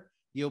part here,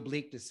 the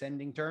oblique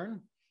descending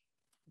turn.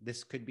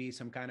 This could be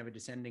some kind of a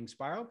descending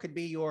spiral, could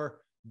be your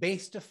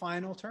base to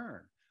final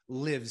turn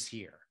lives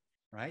here,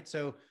 right?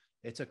 So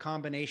it's a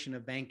combination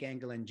of bank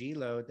angle and G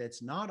load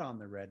that's not on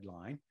the red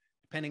line.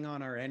 Depending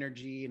on our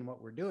energy and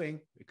what we're doing,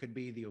 it could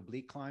be the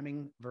oblique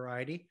climbing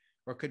variety,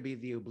 or it could be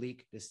the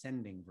oblique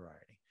descending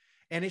variety.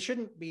 And it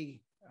shouldn't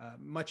be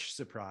much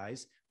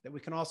surprise that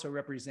we can also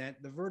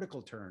represent the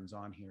vertical turns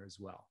on here as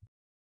well.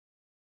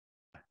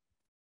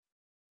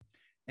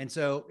 And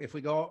so if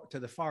we go to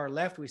the far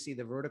left, we see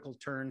the vertical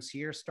turns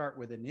here start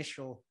with an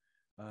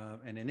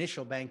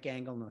initial bank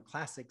angle in the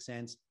classic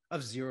sense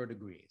of 0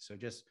 degrees. So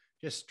just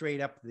just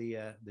straight up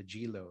the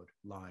G load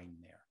line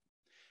there.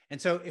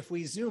 And so if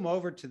we zoom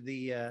over to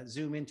the,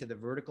 zoom into the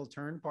vertical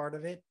turn part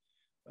of it,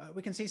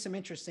 we can see some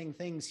interesting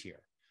things here.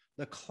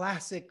 The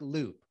classic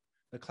loop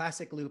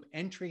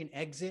entry and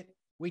exit,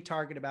 we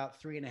target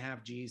about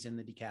 3.5 Gs in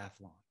the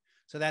decathlon.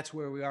 So that's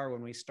where we are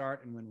when we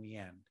start and when we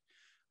end.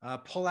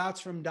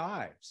 Pullouts from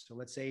dives. So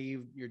let's say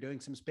you're doing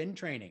some spin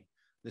training.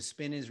 The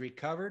spin is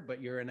recovered,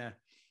 but you're in a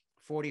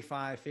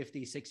 45,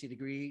 50, 60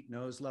 degree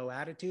nose low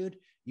attitude.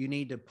 You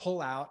need to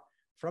pull out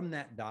from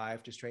that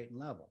dive to straighten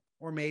level.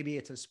 Or maybe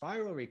it's a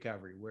spiral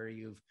recovery where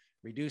you've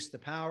reduced the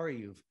power,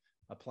 you've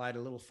applied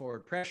a little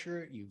forward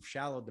pressure, you've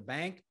shallowed the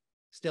bank,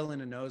 still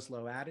in a nose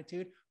low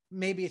attitude.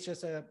 Maybe it's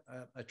just a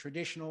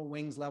traditional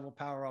wings level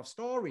power off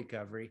stall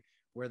recovery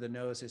where the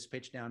nose is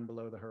pitched down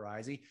below the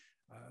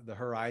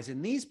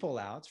horizon. These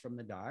pullouts from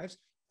the dives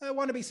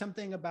want to be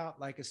something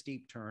about like a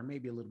steep turn,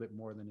 maybe a little bit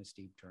more than a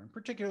steep turn,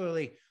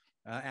 particularly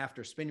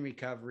after spin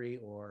recovery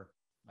or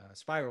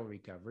spiral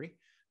recovery,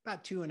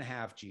 about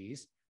 2.5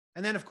 Gs.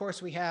 And then, of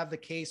course, we have the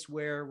case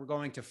where we're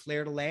going to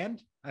flare to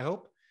land, I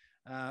hope.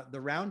 The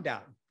round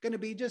out, going to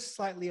be just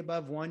slightly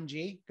above 1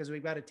 G because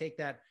we've got to take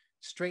that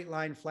straight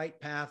line flight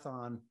path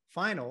on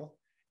final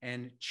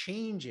and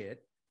change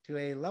it to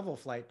a level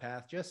flight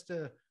path, just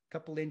a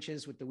couple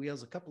inches with the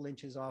wheels, a couple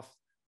inches off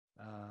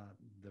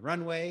the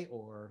runway,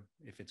 or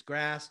if it's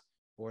grass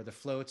or the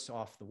floats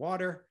off the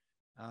water.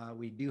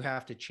 We do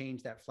have to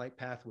change that flight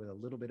path with a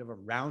little bit of a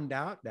round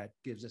out. That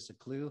gives us a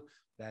clue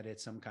that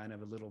it's some kind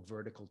of a little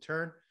vertical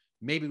turn.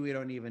 Maybe we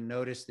don't even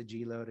notice the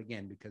G load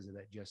again because of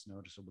that just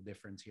noticeable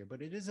difference here,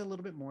 but it is a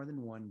little bit more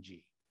than 1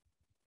 G.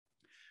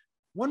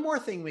 One more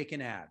thing we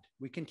can add,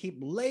 we can keep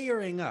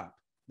layering up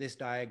this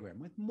diagram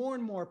with more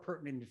and more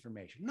pertinent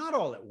information, not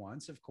all at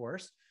once, of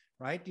course,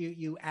 right?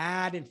 You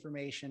add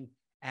information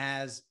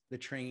as the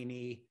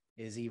trainee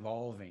is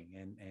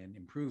evolving and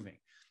improving.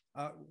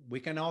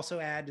 We can also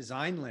add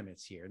design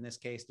limits here. In this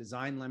case,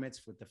 design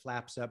limits with the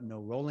flaps up,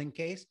 no rolling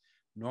case.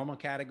 Normal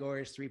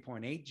category is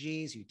 3.8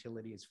 Gs,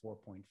 utility is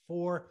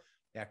 4.4,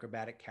 the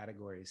acrobatic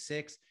category is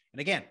 6.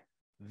 And again,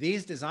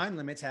 these design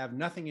limits have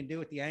nothing to do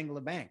with the angle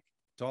of bank.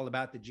 It's all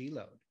about the G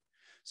load.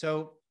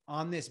 So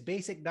on this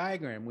basic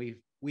diagram,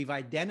 we've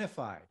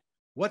identified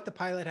what the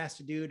pilot has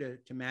to do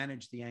to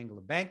manage the angle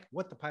of bank,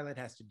 what the pilot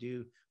has to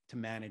do to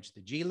manage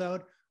the G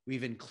load.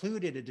 We've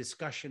included a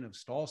discussion of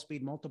stall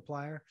speed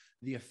multiplier,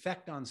 the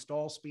effect on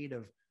stall speed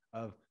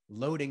of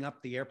loading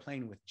up the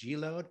airplane with G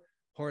load.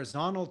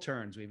 Horizontal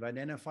turns, we've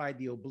identified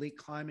the oblique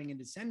climbing and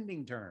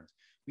descending turns.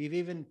 We've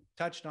even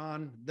touched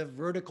on the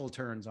vertical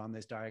turns on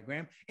this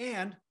diagram,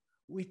 and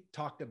we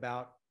talked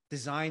about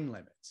design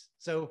limits.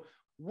 So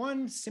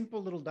one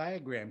simple little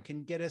diagram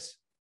can get us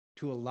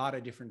to a lot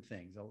of different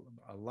things,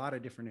 a lot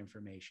of different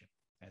information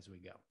as we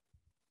go.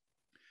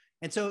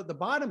 And so the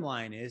bottom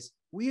line is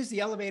we use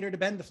the elevator to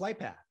bend the flight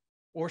path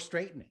or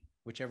straighten it,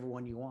 whichever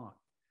one you want.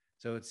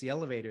 So it's the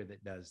elevator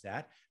that does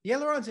that. The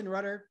ailerons and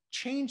rudder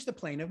change the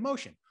plane of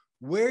motion.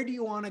 Where do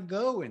you want to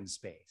go in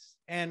space?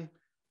 And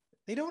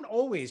they don't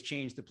always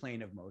change the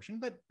plane of motion,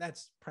 but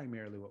that's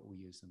primarily what we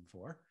use them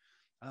for.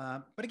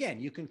 But again,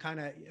 you can kind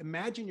of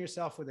imagine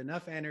yourself with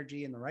enough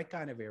energy in the right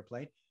kind of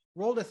airplane,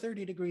 roll to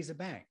 30 degrees of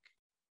bank.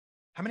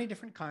 How many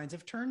different kinds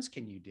of turns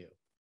can you do?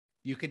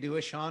 You could do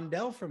a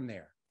chandelle from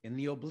there in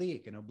the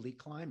oblique and oblique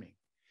climbing.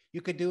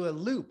 You could do a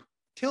loop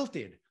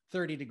tilted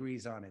 30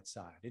 degrees on its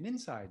side, an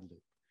inside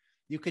loop.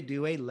 You could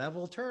do a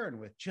level turn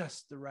with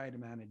just the right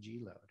amount of G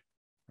load.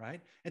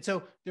 Right? And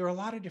so there are a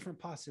lot of different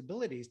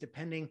possibilities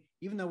depending,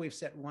 even though we've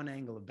set one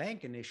angle of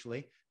bank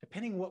initially,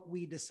 depending what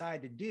we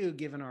decide to do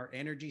given our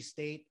energy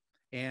state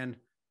and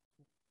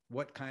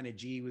what kind of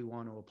G we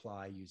want to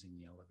apply using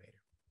the elevator.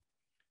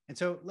 And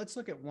so let's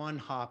look at one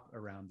hop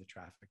around the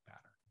traffic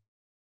pattern.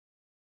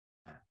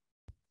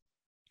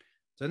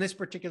 So in this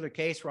particular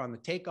case, we're on the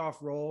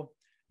takeoff roll.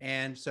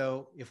 And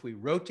so if we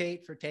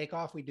rotate for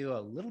takeoff, we do a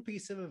little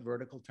piece of a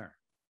vertical turn.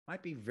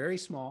 Might be very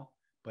small,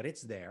 but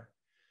it's there.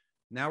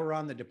 Now we're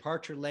on the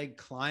departure leg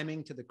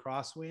climbing to the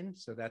crosswind.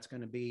 So that's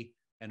going to be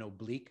an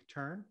oblique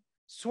turn,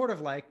 sort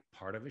of like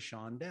part of a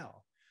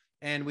chandelle.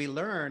 And we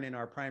learn in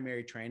our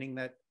primary training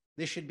that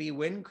this should be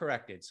wind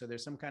corrected. So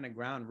there's some kind of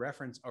ground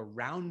reference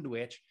around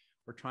which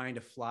we're trying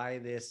to fly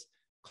this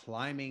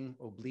climbing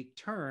oblique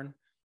turn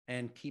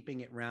and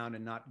keeping it round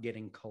and not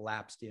getting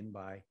collapsed in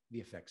by the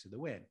effects of the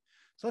wind.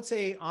 So let's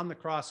say on the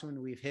crosswind,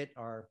 we've hit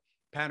our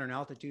pattern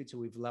altitude. So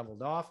we've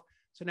leveled off.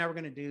 So now we're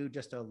going to do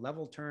just a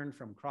level turn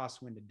from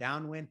crosswind to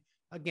downwind.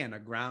 Again, a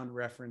ground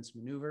reference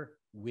maneuver,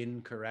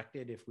 wind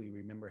corrected if we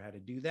remember how to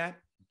do that.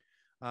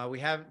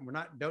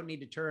 Don't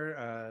need to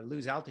turn,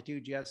 lose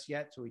altitude just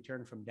yet. So we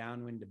turn from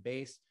downwind to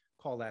base,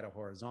 call that a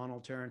horizontal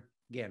turn.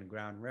 Again,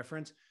 ground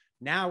reference.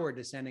 Now we're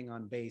descending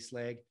on base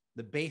leg,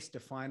 the base to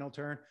final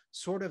turn,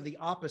 sort of the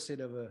opposite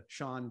of a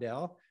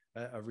chandelle,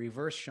 a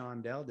reverse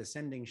chandelle,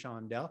 descending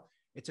chandelle.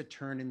 It's a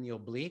turn in the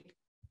oblique,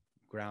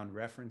 ground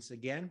reference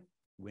again.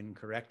 Wind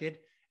corrected.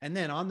 And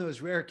then on those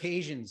rare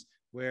occasions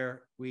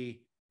where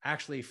we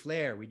actually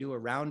flare, we do a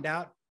round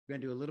out, we're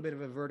going to do a little bit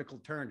of a vertical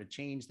turn to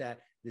change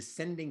that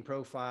descending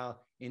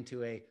profile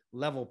into a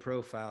level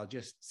profile,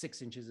 just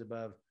 6 inches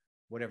above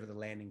whatever the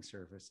landing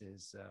surface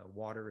is,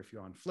 water if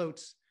you're on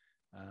floats,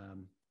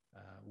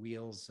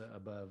 wheels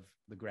above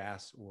the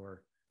grass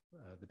or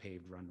the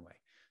paved runway.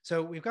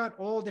 So we've got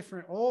all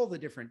the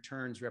different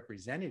turns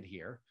represented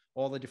here,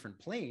 all the different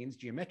planes,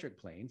 geometric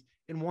planes,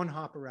 in one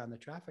hop around the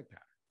traffic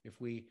pattern. If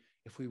we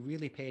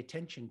really pay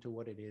attention to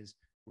what it is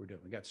we're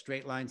doing. We've got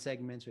straight line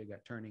segments, we've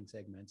got turning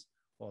segments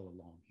all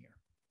along here.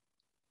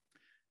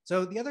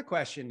 So the other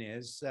question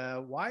is,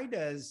 why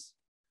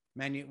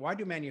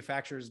do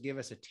manufacturers give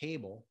us a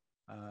table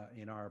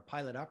in our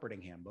pilot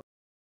operating handbook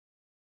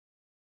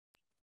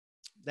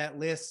that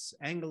lists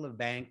angle of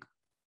bank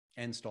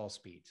and stall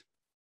speeds?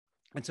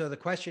 And so the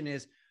question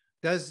is,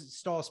 does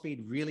stall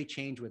speed really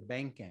change with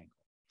bank angle?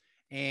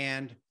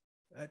 And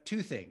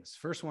two things.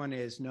 First one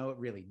is, no, it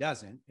really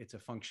doesn't. It's a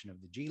function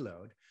of the G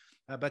load.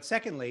 But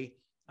secondly,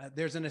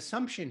 there's an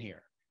assumption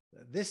here.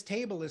 This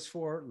table is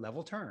for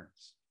level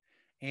turns.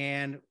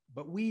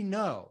 But we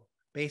know,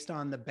 based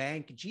on the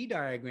bank G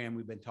diagram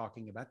we've been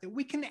talking about, that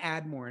we can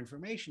add more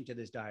information to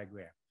this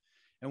diagram.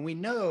 And we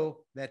know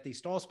that the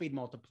stall speed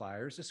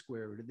multiplier is the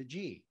square root of the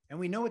G. And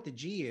we know what the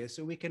G is,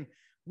 so we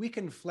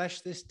can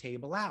flesh this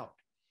table out.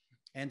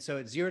 And so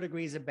at 0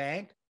 degrees of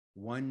bank,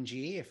 1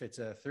 G. If it's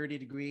a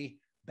 30-degree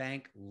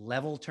bank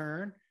level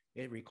turn,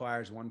 it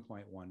requires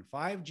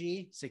 1.15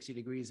 G. 60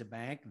 degrees of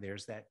bank,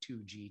 there's that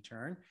 2 G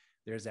turn.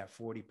 There's that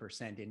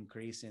 40%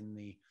 increase in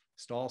the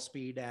stall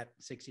speed at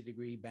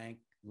 60-degree bank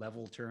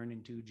level turn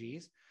in 2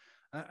 Gs.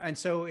 And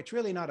so it's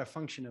really not a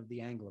function of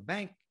the angle of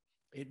bank.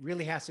 It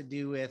really has to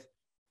do with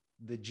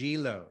the G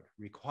load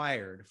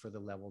required for the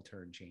level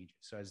turn changes.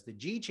 So as the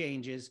G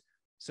changes,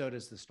 so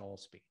does the stall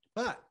speed.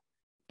 But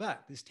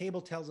this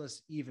table tells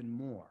us even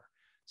more.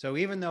 So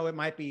even though it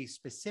might be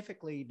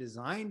specifically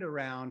designed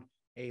around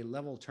a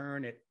level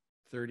turn at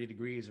 30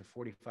 degrees or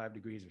 45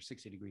 degrees or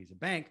 60 degrees of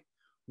bank,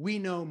 we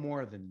know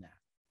more than that.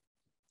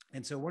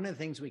 And so one of the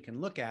things we can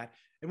look at,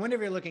 and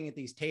whenever you're looking at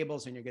these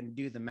tables and you're going to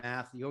do the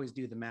math, you always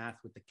do the math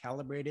with the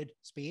calibrated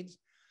speeds.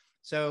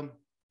 So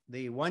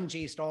the 1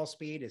 G stall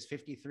speed is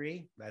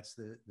 53. That's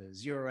the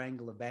 0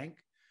 angle of bank.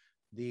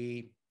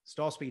 The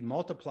stall speed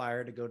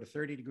multiplier to go to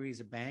 30 degrees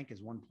of bank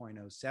is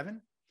 1.07.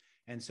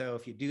 And so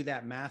if you do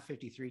that math,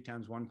 53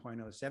 times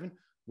 1.07,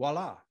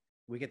 voila,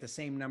 we get the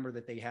same number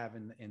that they have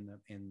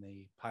in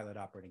the pilot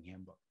operating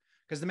handbook.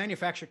 Because the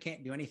manufacturer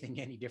can't do anything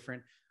any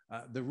different.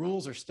 The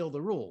rules are still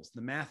the rules.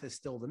 The math is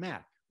still the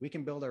math. We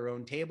can build our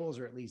own tables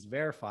or at least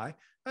verify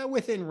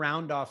within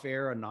round off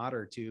error, a knot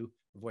or two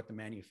of what the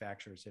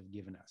manufacturers have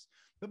given us.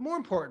 But more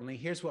importantly,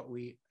 here's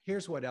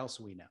what else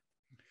we know.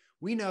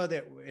 We know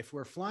that if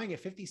we're flying at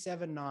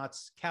 57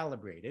 knots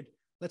calibrated,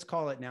 let's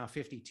call it now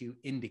 52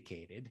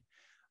 indicated.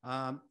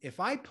 If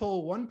I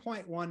pull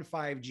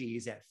 1.15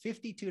 Gs at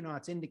 52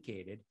 knots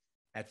indicated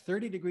at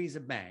 30 degrees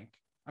of bank,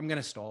 I'm going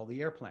to stall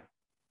the airplane.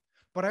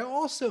 But I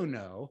also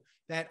know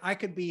that I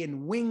could be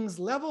in wings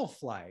level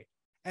flight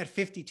at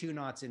 52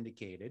 knots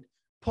indicated,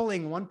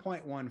 pulling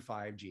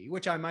 1.15 G,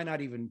 which I might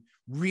not even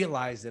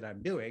realize that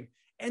I'm doing,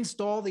 and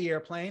stall the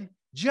airplane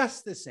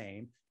just the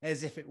same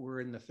as if it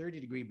were in the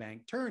 30-degree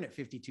bank turn at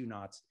 52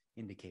 knots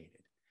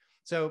indicated.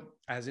 So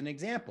as an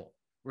example,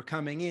 we're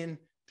coming in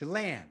to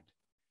land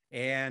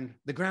and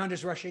the ground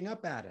is rushing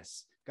up at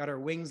us. Got our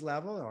wings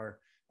level, or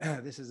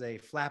this is a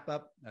flaps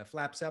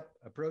up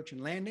approach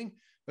and landing,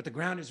 but the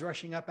ground is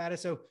rushing up at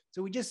us. So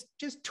we just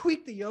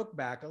tweak the yoke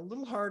back a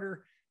little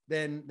harder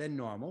than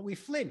normal. We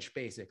flinch,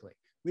 basically.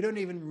 We don't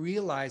even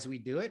realize we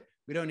do it.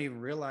 We don't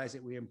even realize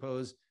that we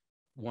impose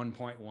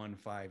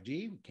 1.15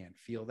 G. We can't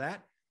feel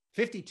that.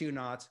 52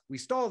 knots, we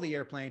stall the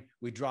airplane,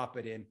 we drop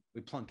it in,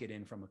 we plunk it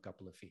in from a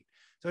couple of feet.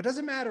 So it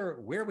doesn't matter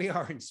where we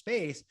are in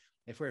space.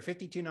 If we're at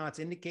 52 knots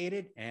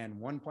indicated and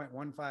 1.15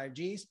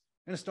 Gs,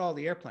 I'm going to stall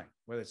the airplane,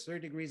 whether it's 30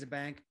 degrees of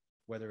bank,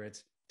 whether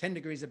it's 10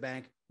 degrees of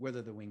bank,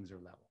 whether the wings are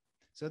level.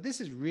 So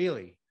this is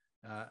really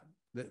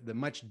the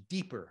much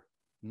deeper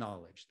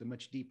knowledge, the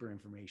much deeper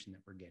information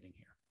that we're getting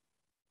here.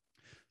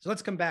 So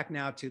let's come back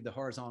now to the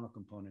horizontal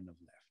component of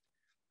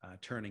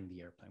lift, turning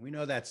the airplane. We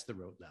know that's the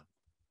rote level.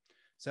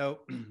 So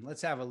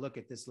let's have a look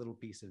at this little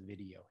piece of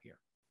video here.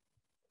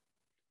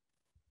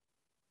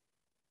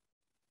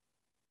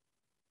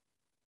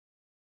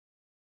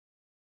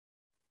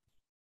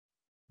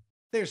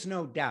 There's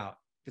no doubt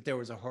that there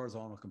was a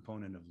horizontal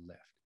component of lift,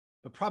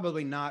 but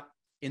probably not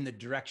in the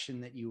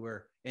direction that you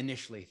were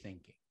initially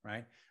thinking,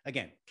 right?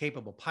 Again,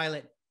 capable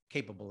pilot,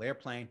 capable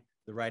airplane,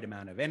 the right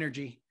amount of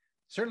energy.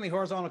 Certainly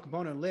horizontal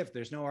component of lift,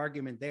 there's no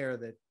argument there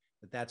that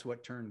that's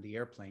what turned the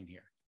airplane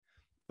here.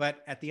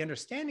 But at the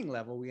understanding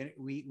level,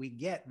 we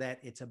get that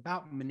it's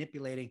about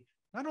manipulating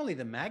not only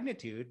the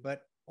magnitude,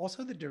 but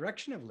also the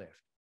direction of lift.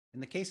 In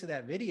the case of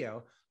that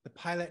video, the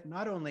pilot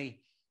not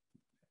only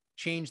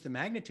changed the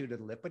magnitude of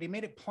the lift, but he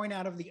made it point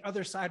out of the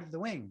other side of the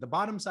wing, the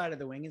bottom side of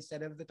the wing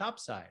instead of the top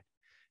side,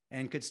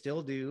 and could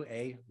still do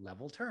a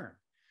level turn.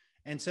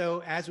 And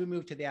so as we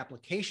move to the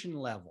application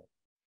level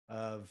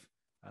of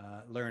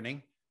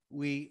learning,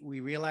 we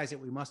realize that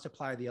we must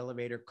apply the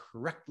elevator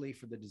correctly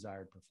for the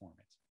desired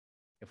performance.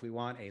 If we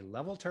want a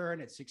level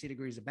turn at 60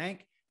 degrees of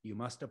bank, you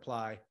must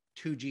apply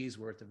 2 G's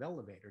worth of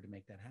elevator to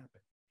make that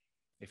happen.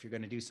 If you're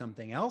going to do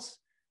something else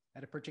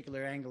at a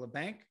particular angle of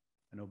bank,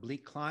 an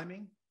oblique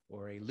climbing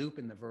or a loop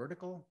in the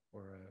vertical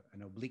or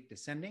an oblique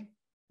descending,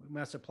 we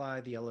must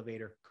apply the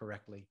elevator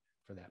correctly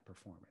for that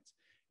performance.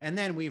 And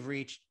then we've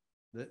reached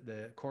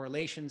the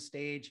correlation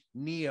stage,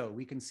 NEO.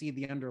 We can see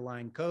the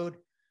underlying code.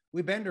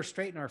 We bend or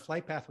straighten our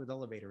flight path with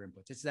elevator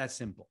inputs. It's that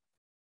simple.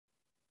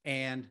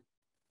 And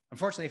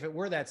unfortunately, if it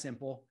were that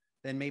simple,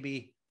 then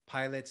maybe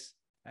pilots,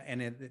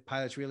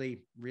 pilots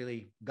really,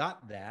 really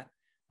got that,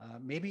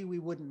 maybe we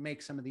wouldn't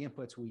make some of the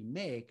inputs we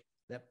make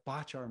that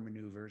botch our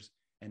maneuvers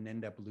and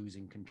end up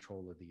losing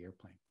control of the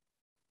airplane.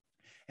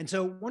 And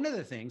so one of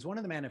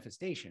the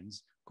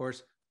manifestations, of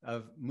course,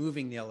 of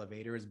moving the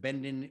elevator is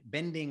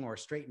bending or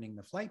straightening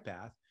the flight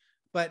path,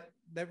 but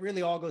that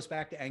really all goes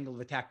back to angle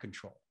of attack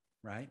control,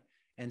 right?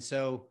 And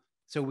so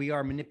we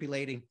are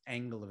manipulating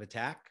angle of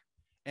attack,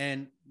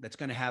 and that's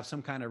going to have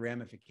some kind of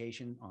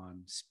ramification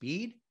on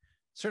speed,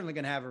 certainly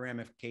going to have a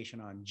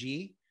ramification on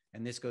G,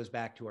 and this goes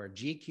back to our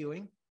G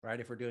queuing, right?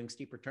 If we're doing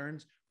steep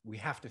returns, we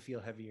have to feel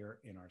heavier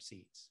in our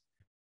seats.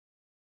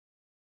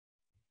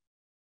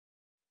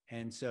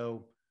 And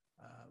so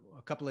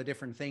a couple of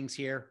different things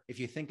here. If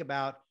you think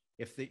about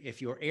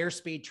if your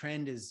airspeed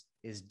trend is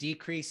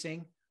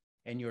decreasing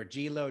and your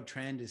G load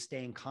trend is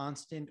staying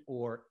constant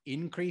or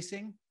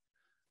increasing,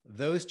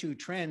 those two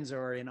trends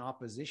are in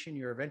opposition.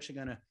 You're eventually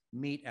going to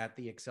meet at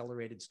the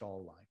accelerated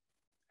stall line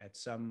at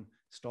some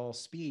stall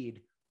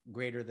speed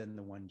greater than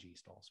the 1G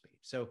stall speed.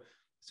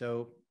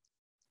 So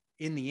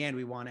in the end,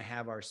 we want to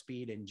have our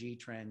speed and G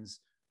trends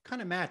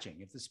kind of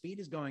matching. If the speed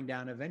is going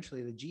down,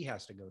 eventually the G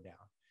has to go down.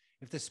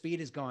 If the speed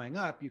is going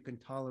up, you can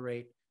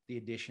tolerate the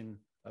addition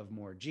of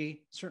more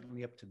G,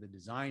 certainly up to the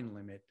design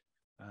limit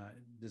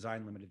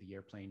of the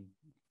airplane,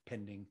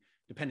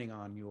 depending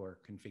on your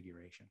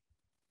configuration.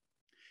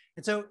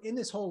 And so in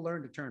this whole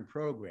Learn to Turn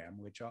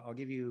program, which I'll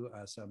give you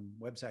some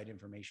website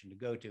information to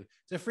go to,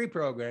 it's a free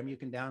program. You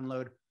can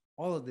download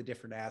all of the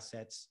different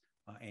assets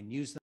and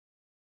use them.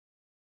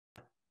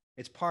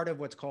 It's part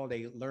of what's called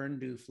a Learn,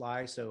 Do,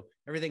 Fly. So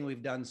everything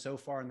we've done so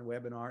far in the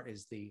webinar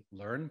is the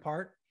learn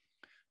part.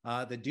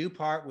 The do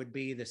part would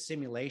be the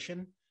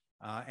simulation.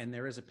 And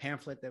there is a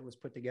pamphlet that was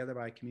put together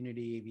by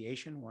Community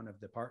Aviation, one of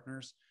the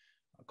partners,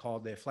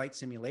 called the Flight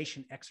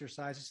Simulation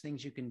Exercises,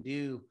 things you can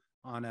do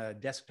on a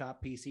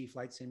desktop PC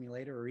flight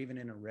simulator, or even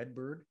in a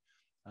Redbird,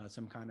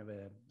 some kind of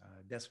a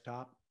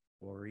desktop,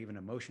 or even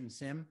a motion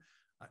sim.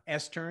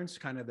 S-turns,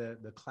 kind of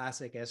the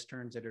classic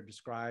S-turns that are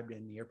described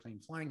in the Airplane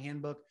Flying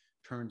Handbook,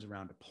 turns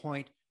around a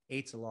point,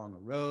 8s along a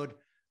road,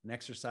 an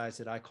exercise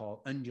that I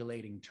call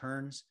undulating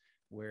turns,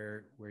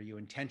 where you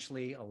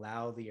intentionally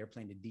allow the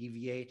airplane to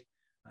deviate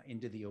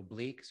into the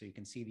oblique. So you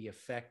can see the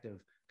effect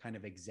of kind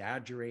of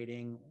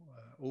exaggerating,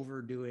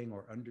 overdoing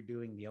or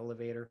underdoing the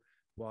elevator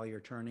while you're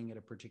turning at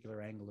a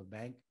particular angle of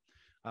bank.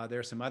 There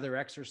are some other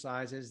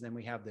exercises. Then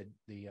we have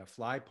the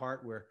fly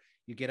part, where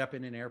you get up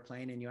in an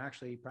airplane and you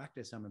actually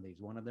practice some of these.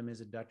 One of them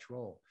is a Dutch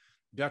roll.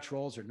 Dutch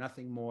rolls are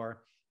nothing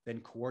more than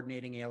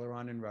coordinating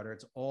aileron and rudder.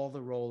 It's all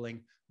the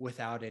rolling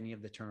without any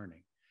of the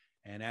turning.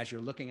 And as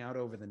you're looking out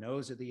over the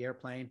nose of the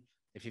airplane,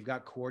 if you've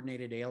got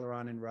coordinated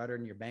aileron and rudder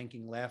and you're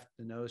banking left,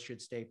 the nose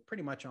should stay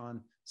pretty much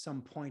on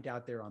some point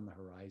out there on the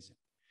horizon.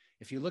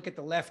 If you look at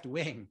the left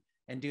wing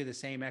and do the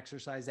same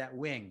exercise, that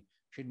wing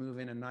should move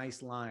in a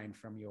nice line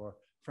from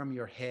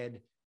your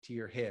head to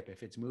your hip.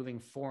 If it's moving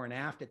fore and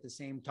aft at the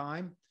same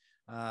time,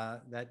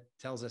 that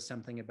tells us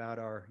something about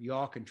our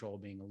yaw control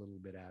being a little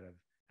bit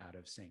out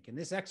of sync. In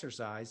this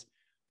exercise,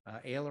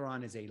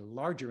 aileron is a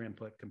larger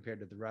input compared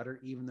to the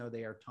rudder, even though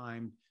they are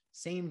timed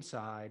same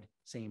side,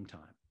 same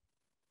time.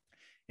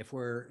 If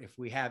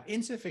we have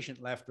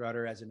insufficient left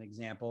rudder, as an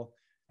example,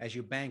 as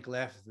you bank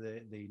left,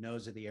 the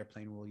nose of the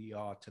airplane will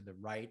yaw to the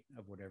right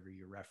of whatever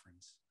your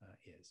reference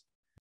is.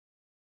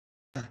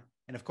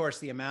 And of course,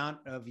 the amount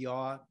of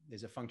yaw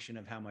is a function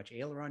of how much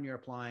aileron you're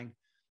applying,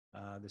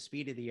 the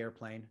speed of the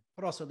airplane,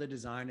 but also the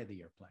design of the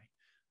airplane.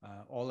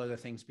 All other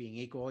things being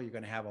equal, you're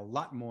going to have a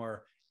lot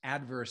more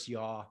adverse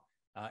yaw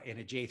in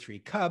a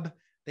J3 Cub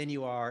than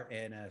you are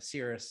in a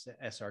Cirrus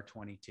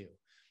SR22.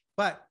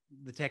 But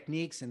the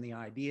techniques and the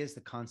ideas,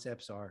 the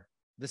concepts are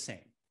the same.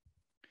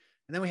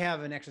 And then we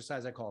have an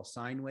exercise I call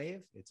sine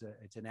wave.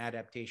 It's an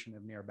adaptation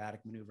of an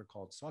aerobatic maneuver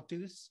called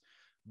sautus.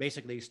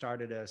 Basically, you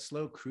started a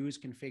slow cruise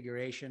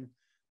configuration,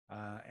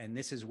 and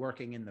this is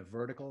working in the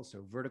vertical,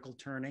 so vertical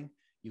turning.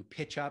 You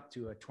pitch up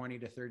to a 20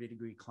 to 30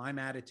 degree climb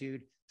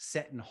attitude,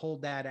 set and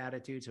hold that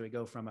attitude. So we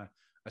go from a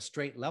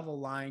straight level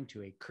line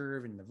to a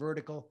curve in the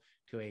vertical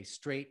to a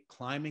straight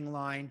climbing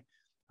line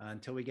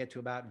until we get to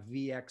about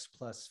VX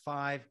plus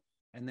 5,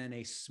 and then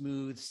a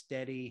smooth,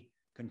 steady,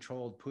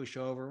 controlled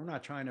pushover. We're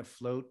not trying to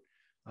float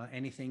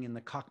anything in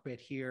the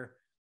cockpit here.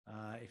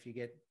 If you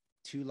get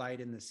too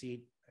light in the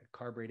seat,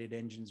 carbureted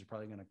engines are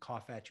probably going to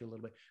cough at you a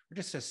little bit. We're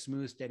just a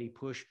smooth, steady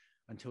push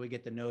until we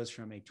get the nose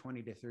from a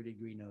 20 to 30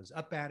 degree nose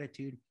up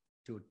attitude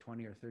to a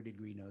 20 or 30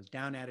 degree nose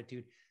down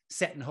attitude,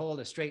 set and hold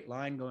a straight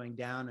line going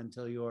down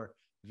until your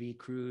V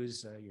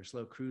cruise, your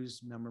slow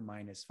cruise number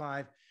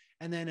 -5,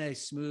 and then a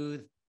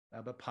smooth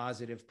but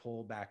positive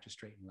pull back to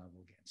straight and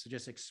level again. So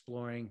just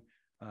exploring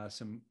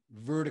some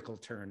vertical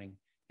turning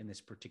in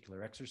this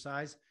particular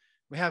exercise.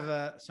 We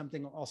have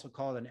something also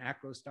called an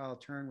acro style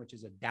turn, which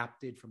is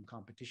adapted from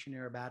competition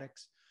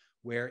aerobatics,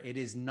 where it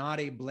is not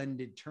a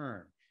blended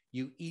turn.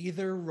 You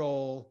either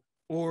roll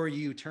or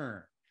you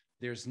turn.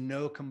 There's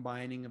no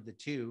combining of the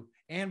two.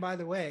 And by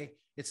the way,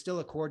 it's still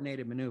a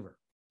coordinated maneuver.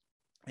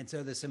 And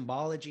so the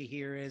symbology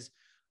here is,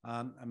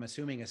 I'm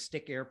assuming a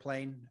stick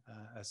airplane,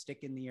 a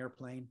stick in the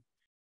airplane.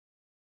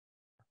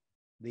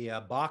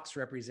 The box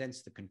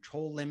represents the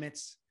control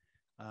limits,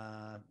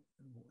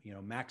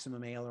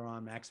 maximum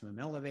aileron, maximum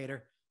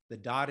elevator. The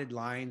dotted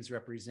lines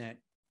represent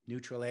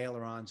neutral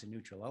ailerons and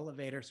neutral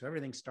elevator. So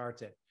everything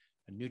starts at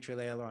a neutral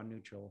aileron,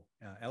 neutral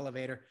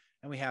elevator,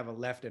 and we have a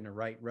left and a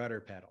right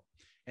rudder pedal.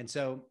 And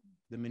so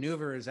the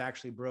maneuver is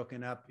actually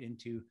broken up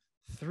into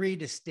 3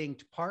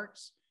 distinct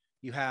parts.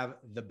 You have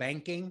the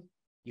banking,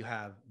 you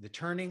have the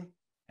turning,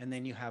 and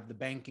then you have the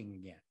banking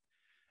again.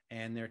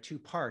 And there are 2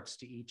 parts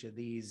to each of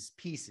these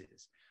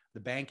pieces. The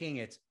banking,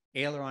 it's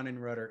aileron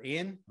and rudder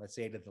in, let's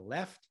say to the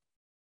left,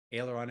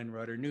 aileron and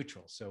rudder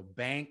neutral. So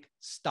bank,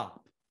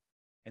 stop.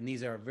 And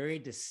these are very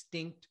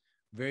distinct,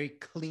 very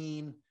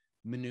clean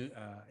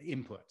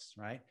inputs,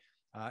 right?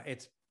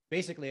 It's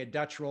basically a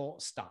Dutch roll,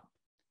 stop.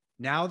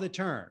 Now the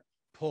turn,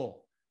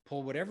 pull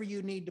whatever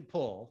you need to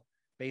pull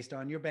based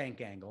on your bank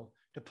angle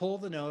to pull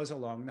the nose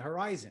along the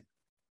horizon.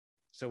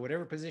 So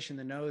whatever position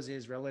the nose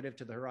is relative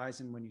to the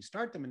horizon when you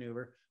start the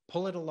maneuver,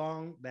 pull it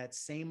along that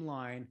same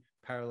line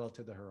parallel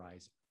to the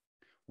horizon.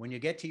 When you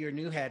get to your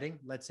new heading,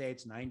 let's say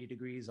it's 90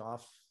 degrees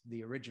off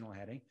the original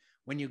heading.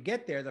 When you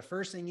get there, the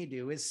first thing you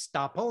do is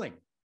stop pulling,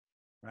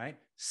 right?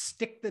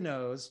 Stick the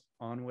nose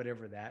on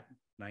whatever that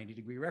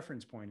 90-degree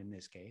reference point in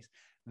this case.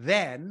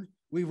 Then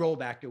we roll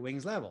back to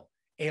wings level.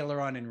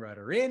 Aileron and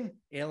rudder in,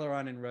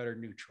 aileron and rudder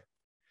neutral.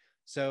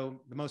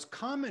 So the most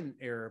common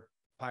error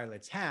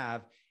pilots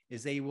have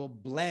is they will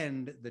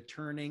blend the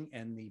turning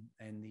and the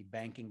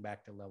banking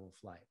back to level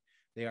flight.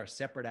 They are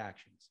separate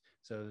actions.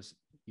 So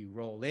you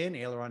roll in,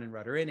 aileron and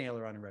rudder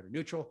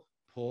neutral,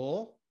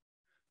 pull,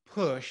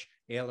 push,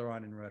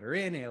 aileron and rudder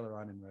in,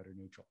 aileron and rudder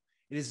neutral.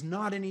 It is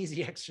not an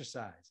easy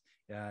exercise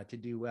to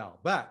do well.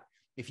 But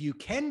if you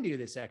can do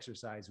this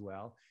exercise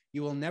well,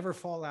 you will never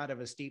fall out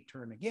of a steep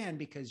turn again,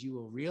 because you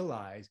will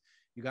realize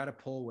you got to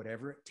pull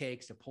whatever it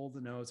takes to pull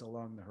the nose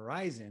along the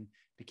horizon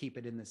to keep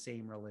it in the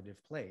same relative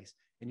place.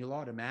 And you'll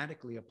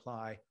automatically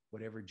apply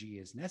whatever G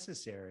is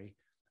necessary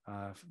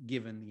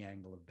given the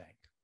angle of bank.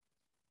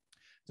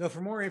 So for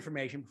more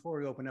information, before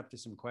we open up to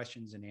some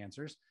questions and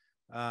answers,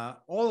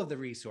 all of the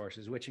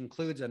resources, which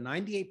includes a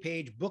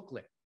 98-page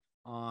booklet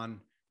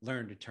on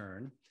Learn to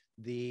Turn,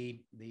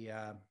 the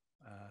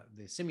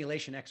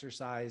simulation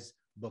exercise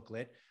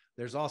booklet.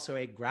 There's also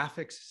a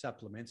graphics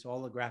supplement. So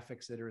all the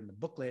graphics that are in the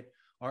booklet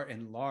are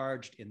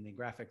enlarged in the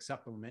graphic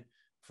supplement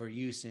for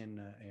use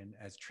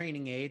as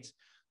training aids.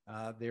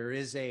 There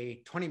is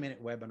a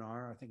 20-minute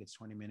webinar. I think it's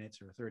 20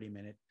 minutes or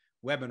 30-minute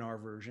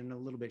webinar version, a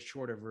little bit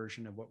shorter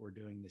version of what we're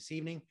doing this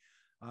evening.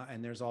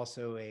 And there's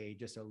also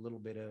just a little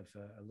bit of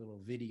a little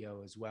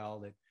video as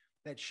well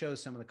that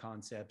shows some of the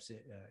concepts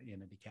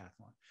in a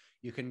decathlon.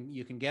 You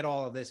can get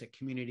all of this at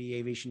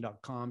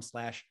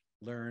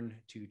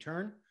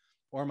communityaviation.com/learn-to-turn,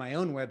 or my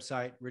own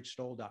website,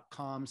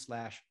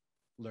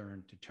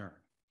 richstoll.com/learn-to-turn.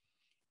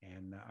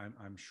 And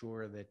I'm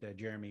sure that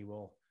Jeremy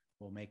will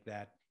make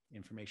that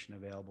information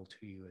available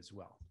to you as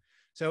well.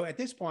 So at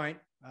this point,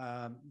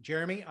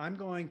 Jeremy, I'm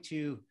going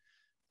to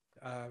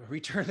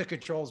return the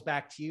controls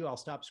back to you. I'll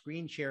stop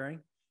screen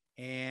sharing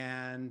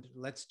and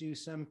let's do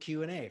some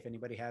Q&A. If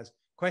anybody has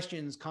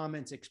questions,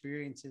 comments,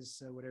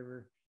 experiences,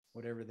 whatever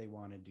they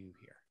want to do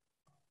here.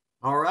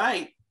 All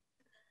right.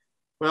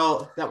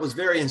 Well, that was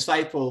very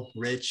insightful,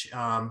 Rich.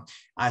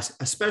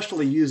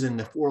 Especially using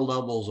the 4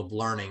 levels of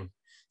learning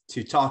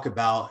to talk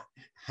about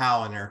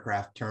how an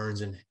aircraft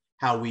turns and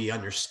how we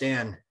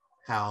understand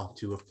how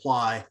to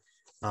apply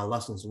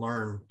lessons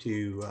learned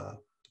to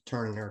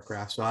turn an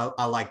aircraft. So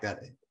I like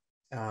that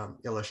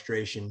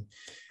illustration.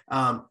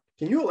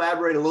 Can you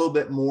elaborate a little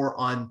bit more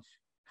on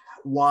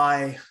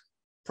why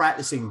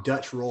practicing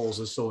Dutch rolls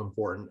is so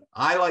important?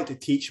 I like to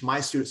teach my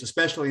students,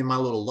 especially in my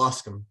little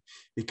Luscombe,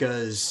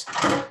 because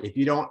if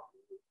you don't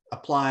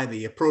apply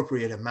the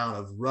appropriate amount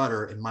of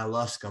rudder in my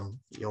Luscombe,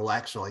 you'll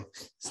actually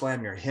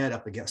slam your head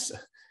up against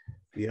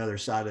the other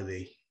side of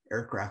the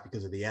aircraft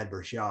because of the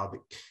adverse yaw. But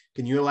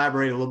can you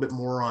elaborate a little bit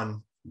more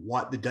on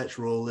what the Dutch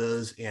roll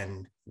is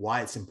and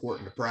why it's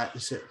important to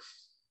practice it?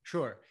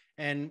 Sure.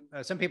 And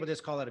some people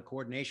just call it a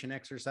coordination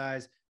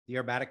exercise. The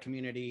aerobatic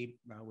community,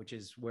 which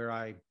is where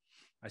I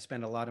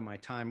spend a lot of my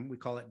time, we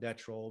call it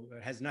Dutch roll.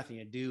 It has nothing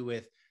to do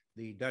with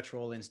the Dutch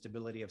roll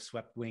instability of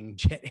swept wing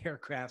jet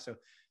aircraft. So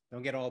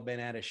don't get all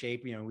bent out of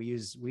shape. You know, we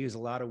use a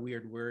lot of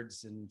weird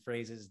words and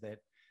phrases that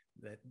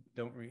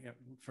don't,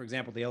 for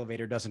example, the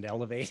elevator doesn't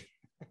elevate,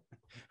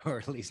 or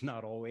at least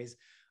not always.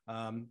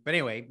 But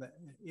anyway,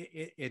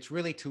 it's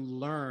really to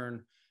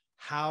learn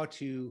how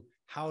to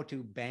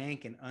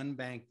bank and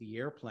unbank the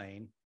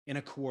airplane in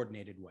a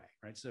coordinated way,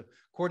 right? So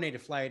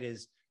coordinated flight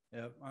is,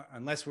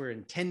 unless we're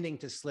intending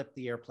to slip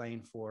the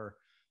airplane for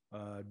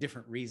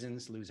different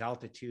reasons, lose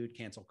altitude,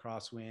 cancel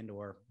crosswind,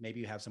 or maybe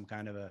you have some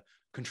kind of a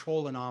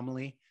control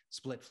anomaly,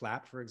 split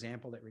flap, for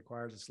example, that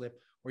requires a slip,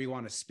 or you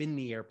want to spin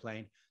the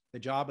airplane. The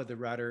job of the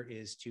rudder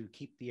is to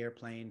keep the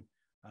airplane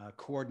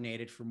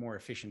coordinated for more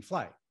efficient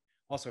flight.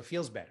 Also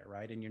feels better,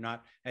 right? And you're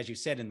not, as you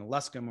said, in the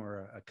Luscombe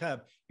or a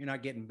Cub, you're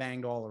not getting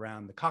banged all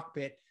around the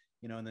cockpit,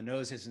 and the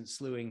nose isn't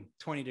slewing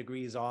 20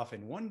 degrees off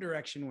in one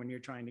direction when you're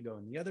trying to go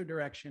in the other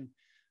direction.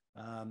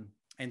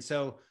 And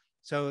so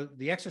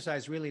the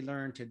exercise really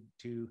learned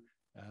to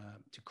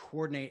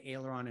coordinate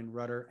aileron and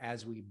rudder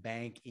as we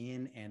bank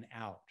in and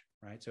out,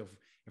 right? So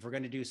if we're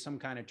going to do some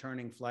kind of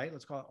turning flight,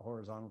 let's call it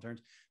horizontal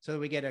turns, so that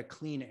we get a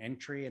clean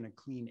entry and a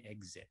clean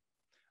exit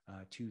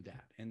to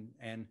that.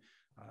 And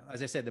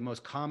as I said, the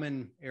most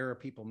common error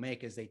people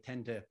make is they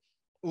tend to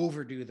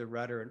overdo the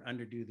rudder and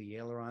underdo the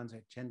ailerons.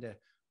 I tend to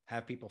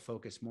have people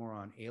focus more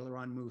on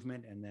aileron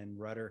movement and then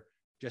rudder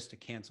just to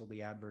cancel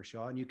the adverse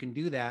yaw. And you can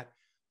do that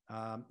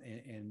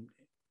in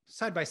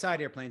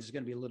side-by-side airplanes is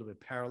going to be a little bit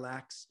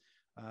parallax.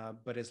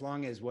 But as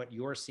long as what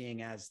you're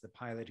seeing as the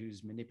pilot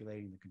who's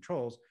manipulating the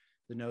controls,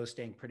 the nose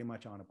staying pretty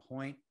much on a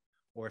point,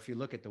 or if you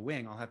look at the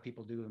wing, I'll have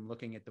people do them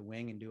looking at the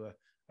wing and do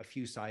a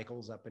few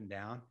cycles up and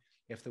down.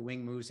 If the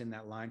wing moves in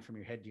that line from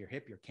your head to your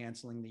hip, you're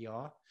canceling the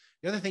yaw.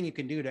 The other thing you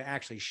can do to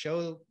actually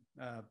show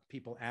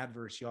people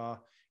adverse yaw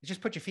is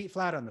just put your feet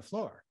flat on the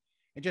floor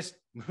and just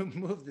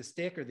move the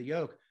stick or the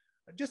yoke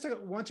just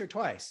once or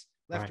twice,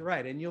 left to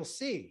right, and you'll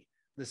see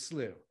the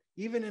slew,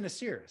 even in a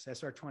Cirrus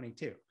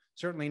SR-22.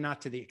 Certainly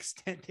not to the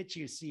extent that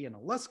you see in a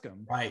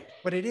Luscombe, right?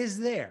 But it is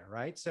there,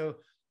 right? So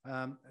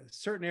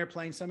some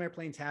airplanes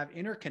have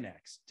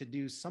interconnects to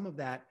do some of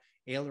that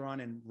aileron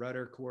and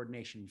rudder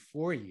coordination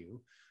for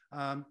you.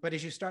 But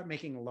as you start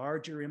making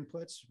larger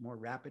inputs, more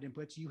rapid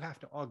inputs, you have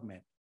to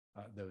augment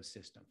those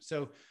systems.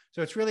 So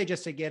it's really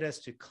just to get us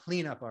to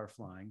clean up our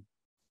flying,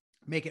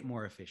 make it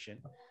more efficient,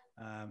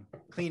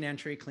 clean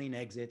entry, clean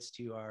exits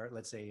to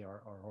let's say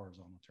our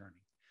horizontal turning.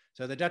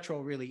 So the Dutch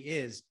roll really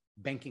is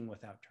banking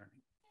without turning.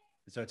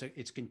 So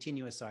it's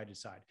continuous side to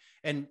side.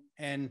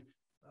 And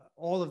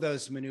all of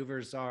those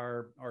maneuvers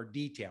are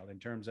detailed in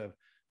terms of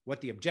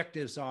what the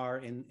objectives are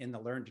in the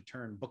Learn to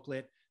Turn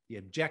booklet, the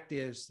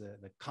objectives,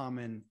 the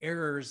common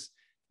errors,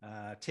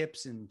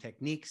 tips and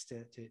techniques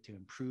to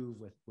improve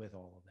with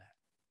all of that.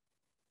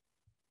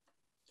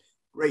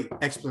 Great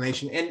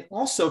explanation. And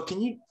also,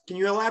 can you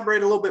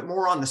elaborate a little bit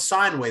more on the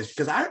sine waves?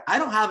 Because I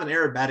don't have an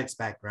aerobatics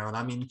background.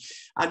 I mean,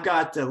 I've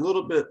got a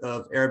little bit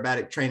of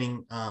aerobatic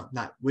training.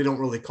 We don't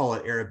really call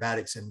it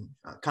aerobatics in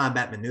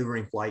combat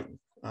maneuvering flight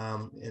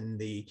in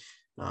the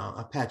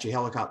Apache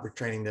helicopter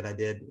training that I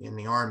did in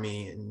the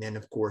Army. And then,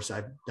 of course,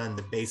 I've done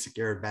the basic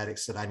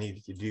aerobatics that I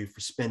needed to do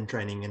for spin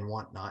training and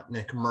whatnot, and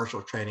then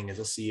commercial training as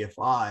a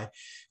CFI.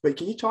 But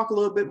can you talk a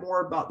little bit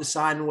more about the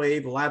sine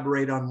wave,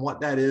 elaborate on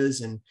what that is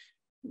and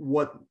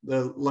what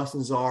the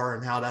lessons are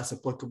and how that's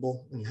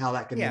applicable and how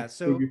that can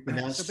so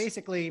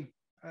basically,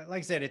 like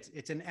I said,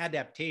 it's an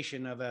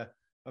adaptation of an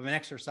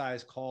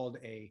exercise called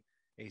a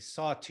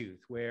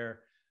sawtooth,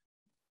 where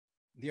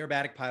the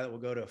aerobatic pilot will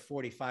go to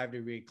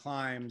 45-degree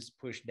climbs,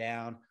 push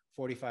down,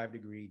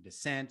 45-degree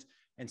descent.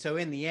 And so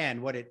in the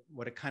end, what it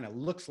kind of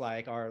looks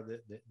like are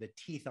the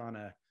teeth on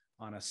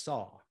a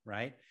saw,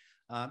 right?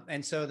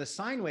 And so the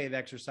sine wave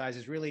exercise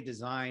is really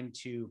designed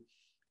to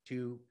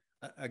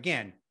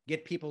again,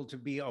 get people to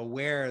be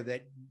aware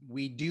that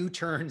we do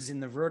turns in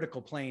the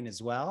vertical plane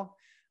as well,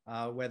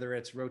 whether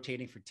it's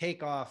rotating for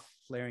takeoff,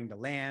 flaring to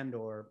land,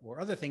 or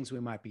other things we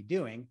might be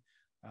doing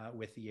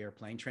with the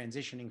airplane,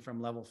 transitioning from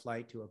level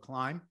flight to a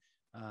climb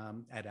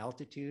at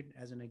altitude,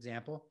 as an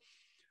example.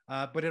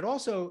 But it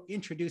also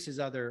introduces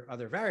other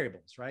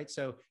variables, right?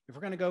 So if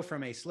we're going to go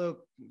from a slow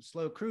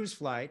cruise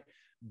flight,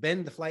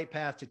 bend the flight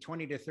path to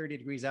 20 to 30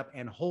 degrees up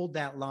and hold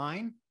that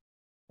line,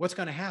 what's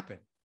going to happen?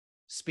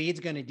 Speed's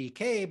going to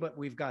decay, but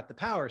we've got the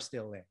power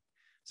still in.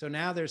 So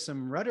now there's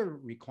some rudder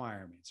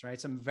requirements, right?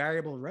 Some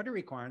variable rudder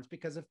requirements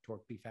because of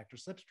torque, P factor,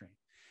 slipstream.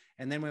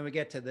 And then when we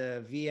get to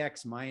the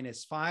VX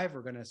 -5,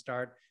 we're going to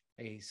start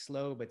a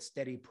slow but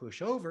steady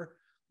push over.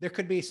 There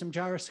could be some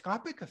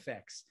gyroscopic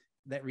effects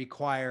that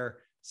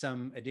require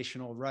some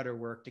additional rudder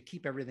work to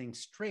keep everything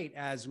straight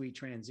as we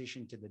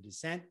transition to the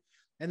descent.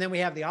 And then we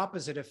have the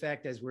opposite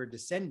effect as we're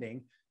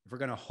descending. If we're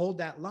going to hold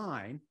that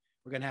line,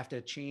 we're going to have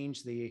to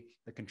change the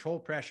control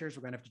pressures.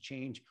 We're going to have to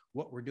change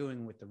what we're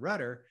doing with the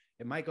rudder.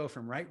 It might go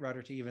from right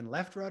rudder to even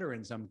left rudder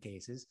in some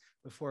cases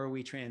before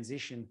we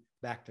transition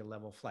back to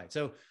level flight.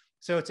 So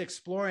it's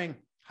exploring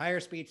higher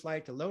speed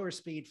flight to lower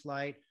speed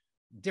flight,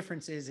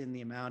 differences in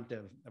the amount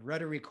of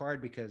rudder required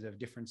because of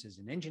differences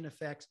in engine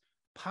effects,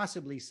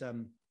 possibly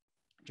some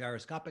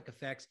gyroscopic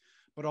effects,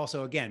 but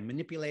also, again,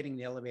 manipulating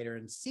the elevator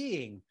and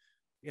seeing,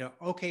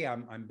 okay,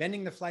 I'm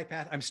bending the flight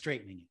path, I'm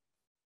straightening it.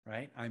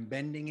 Right? I'm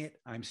bending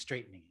it, I'm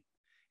straightening it,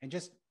 and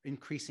just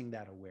increasing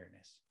that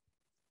awareness.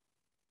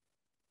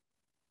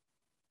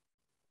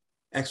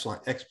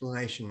 Excellent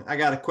explanation. I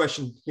got a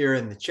question here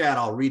in the chat.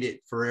 I'll read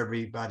it for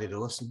everybody to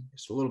listen.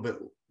 It's a little bit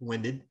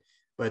winded,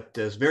 but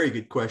it's a very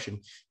good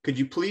question. Could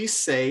you please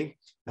say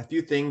a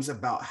few things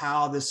about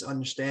how this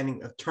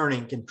understanding of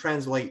turning can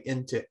translate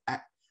into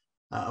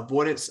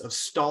avoidance of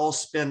stall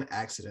spin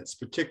accidents,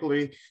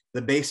 particularly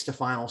the base to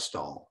final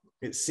stall?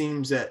 It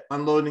seems that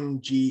unloading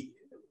G's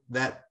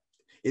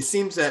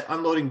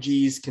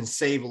can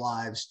save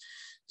lives.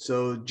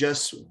 So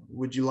just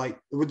would you like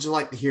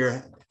to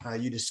hear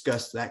you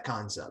discuss that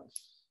concept?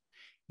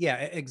 Yeah,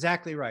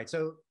 exactly right.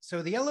 So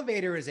the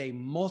elevator is a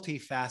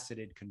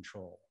multifaceted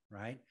control,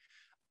 right?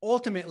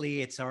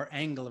 Ultimately, it's our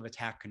angle of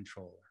attack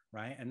controller,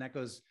 right? And that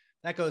goes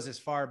as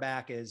far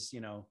back as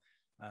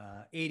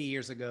 80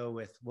 years ago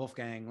with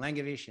Wolfgang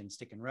Langewisch and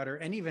stick and rudder,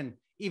 and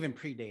even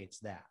predates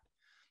that.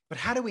 But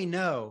how do we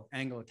know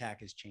angle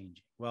attack is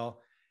changing?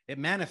 Well, it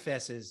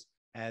manifests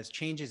as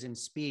changes in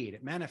speed.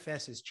 It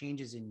manifests as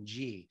changes in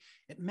G.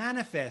 It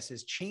manifests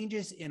as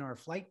changes in our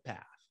flight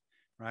path,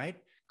 right?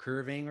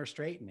 Curving or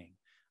straightening,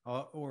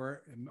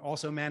 or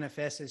also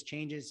manifests as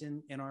changes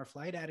in our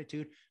flight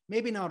attitude.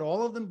 Maybe not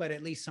all of them, but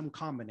at least some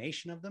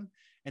combination of them.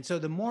 And so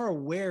the more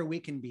aware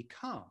we can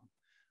become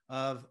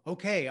of,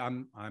 okay,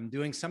 I'm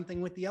doing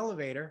something with the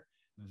elevator,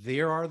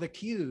 there are the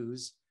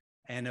cues.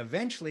 And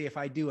eventually, if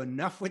I do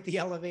enough with the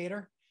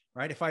elevator,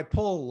 right? If I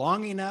pull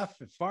long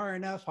enough, far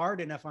enough, hard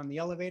enough on the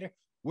elevator,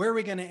 where are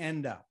we going to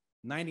end up?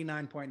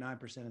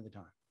 99.9% of the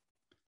time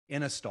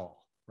in a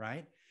stall,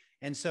 right?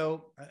 And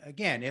so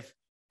again,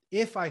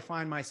 if I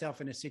find myself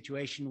in a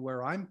situation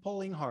where I'm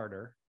pulling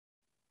harder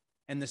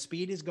and the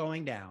speed is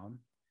going down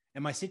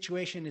and my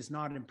situation is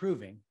not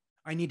improving,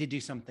 I need to do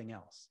something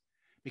else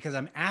because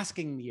I'm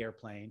asking the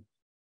airplane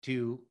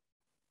to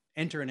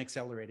enter an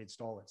accelerated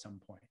stall at some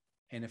point.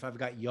 And if I've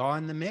got yaw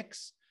in the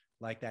mix,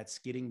 like that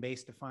skidding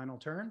base to final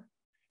turn,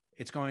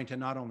 it's going to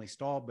not only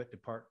stall, but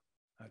depart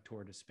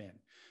toward a spin.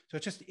 So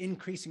it's just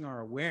increasing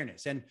our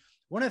awareness. And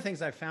one of the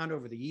things I've found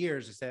over the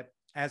years is that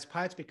as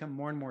pilots become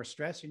more and more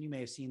stressed, and you may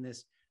have seen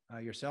this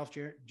yourself,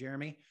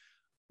 Jeremy,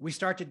 we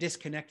start to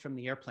disconnect from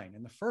the airplane.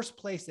 And the first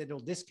place that it'll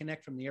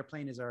disconnect from the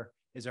airplane is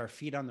our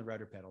feet on the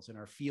rudder pedals and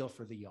our feel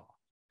for the yaw.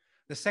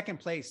 The second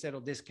place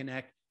that'll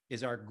disconnect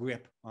is our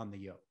grip on the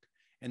yoke.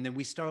 And then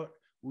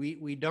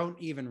we don't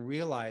even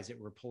realize that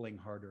we're pulling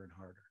harder and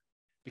harder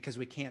because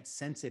we can't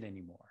sense it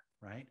anymore,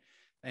 right?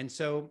 And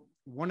so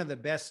one of the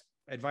best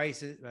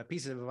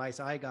pieces of advice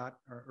I got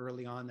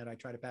early on that I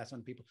try to pass on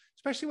to people,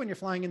 especially when you're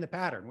flying in the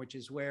pattern, which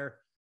is where,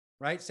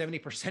 right,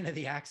 70% of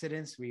the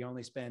accidents, we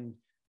only spend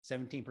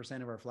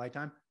 17% of our flight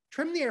time.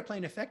 Trim the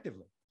airplane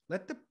effectively.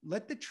 Let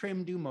the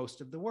trim do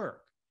most of the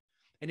work.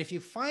 And if you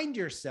find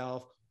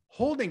yourself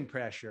holding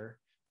pressure,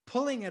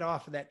 pulling it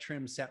off of that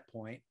trim set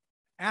point,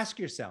 ask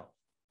yourself,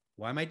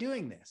 why am I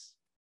doing this?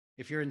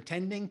 If you're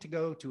intending to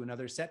go to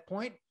another set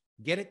point,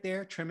 get it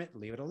there, trim it,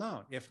 leave it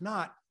alone. If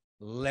not,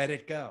 let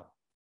it go.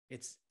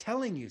 It's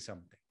telling you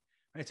something,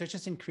 right? So it's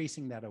just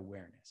increasing that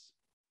awareness.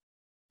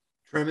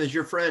 Trim is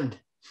your friend.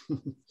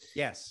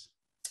 Yes.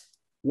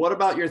 What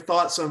about your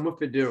thoughts on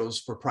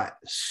whiffadills for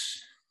practice?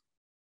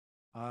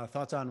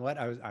 Thoughts on what?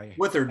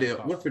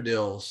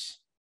 Whiffadills.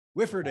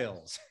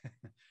 Whiffadills.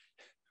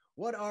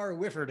 What are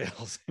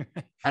whiffadills?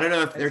 I don't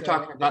know if they're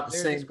talking about the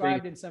same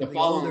thing.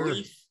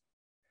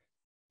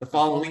 The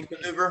fallen leaf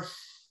maneuver,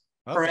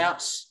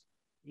 perhaps.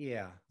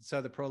 Yeah.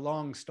 So the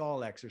prolonged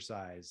stall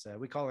exercise,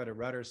 we call it a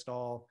rudder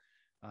stall,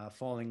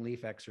 falling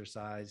leaf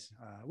exercise.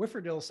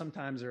 Whiffadills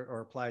sometimes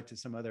are applied to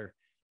some other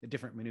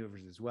different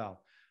maneuvers as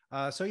well.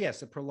 So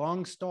yes, a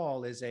prolonged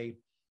stall is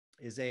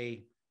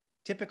a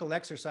typical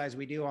exercise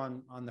we do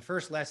on the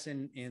first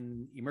lesson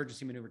in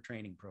emergency maneuver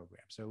training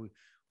program. So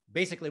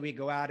basically we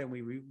go out and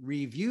we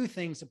review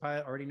things the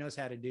pilot already knows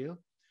how to do,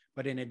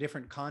 but in a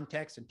different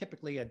context and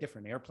typically a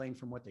different airplane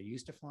from what they're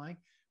used to flying.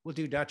 We'll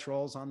do Dutch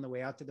rolls on the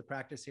way out to the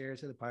practice area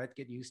so the pilots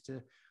get used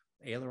to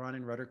aileron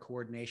and rudder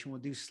coordination.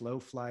 We'll do slow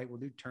flight. We'll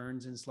do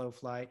turns in slow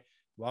flight.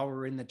 While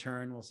we're in the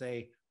turn, we'll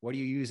say, what are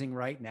you using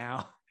right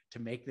now to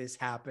make this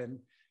happen?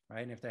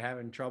 Right? And if they're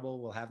having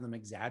trouble, we'll have them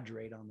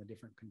exaggerate on the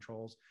different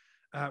controls.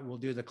 We'll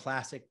do the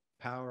classic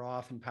power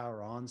off and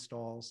power on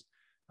stalls.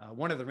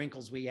 One of the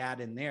wrinkles we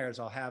add in there is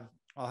I'll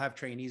have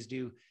trainees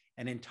do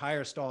an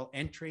entire stall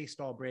entry,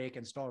 stall break,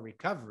 and stall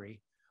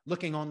recovery,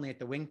 looking only at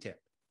the wingtip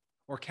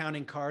or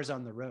counting cars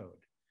on the road,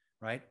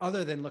 right?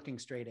 Other than looking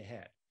straight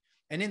ahead.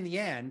 And in the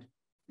end,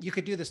 you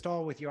could do the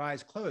stall with your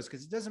eyes closed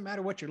because it doesn't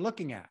matter what you're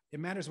looking at. It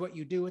matters what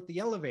you do with the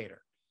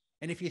elevator.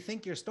 And if you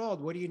think you're stalled,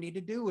 what do you need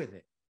to do with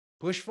it?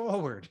 Push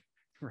forward,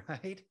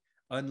 right?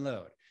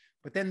 Unload.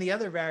 But then the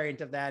other variant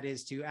of that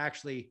is to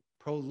actually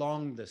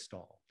prolong the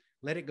stall.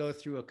 Let it go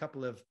through a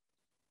couple of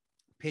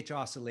pitch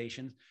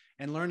oscillations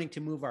and learning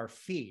to move our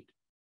feet,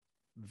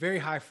 very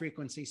high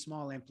frequency,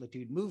 small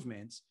amplitude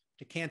movements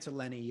to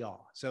cancel any yaw.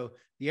 So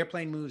the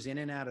airplane moves in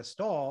and out of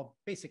stall,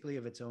 basically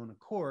of its own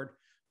accord.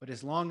 But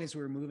as long as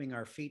we're moving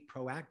our feet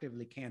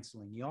proactively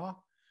canceling yaw,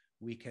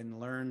 we can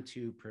learn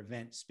to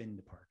prevent spin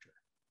departure,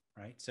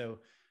 right? So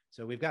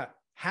we've got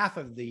half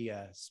of the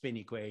spin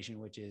equation,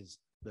 which is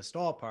the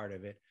stall part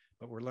of it,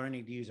 but we're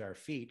learning to use our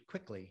feet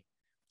quickly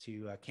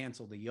to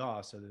cancel the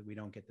yaw so that we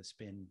don't get the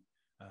spin.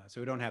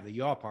 So we don't have the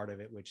yaw part of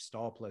it, which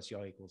stall plus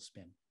yaw equals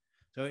spin.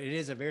 So it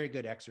is a very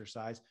good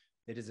exercise.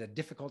 It is a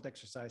difficult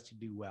exercise to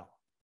do well.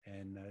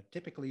 And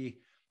typically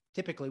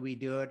we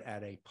do it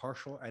at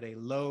a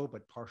low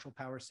but partial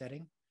power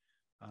setting,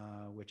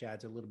 which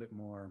adds a little bit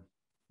more,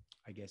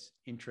 I guess,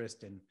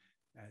 interest and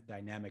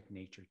dynamic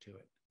nature to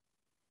it.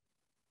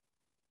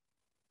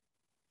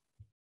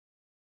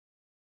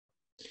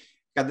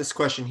 Got this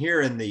question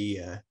here in the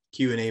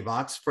Q&A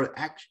box.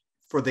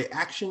 For the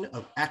action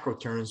of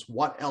acroturns,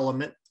 what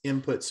element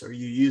inputs are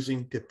you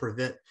using to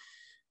prevent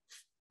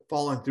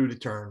falling through the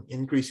turn?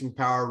 Increasing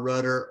power,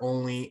 rudder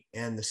only,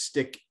 and the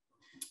stick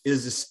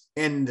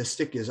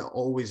is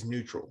always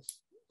neutral.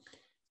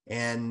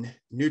 And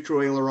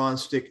neutral aileron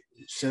stick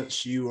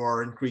since you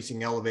are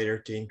increasing elevator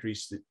to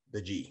increase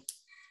the G.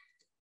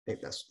 I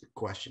think that's the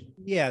question.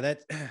 Yeah,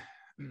 that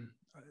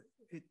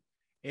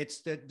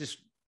it's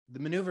the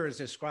maneuver is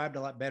described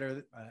a lot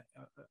better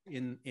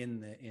in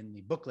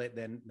the booklet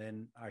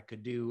than I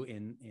could do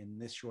in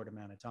this short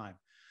amount of time.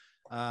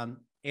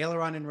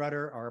 Aileron and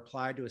rudder are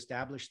applied to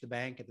establish the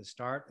bank at the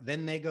start.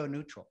 Then they go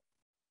neutral,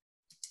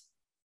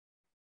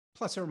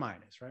 plus or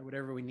minus, right?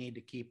 Whatever we need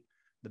to keep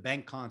the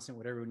bank constant,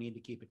 whatever we need to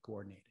keep it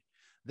coordinated.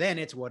 Then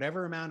it's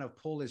whatever amount of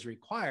pull is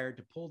required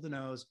to pull the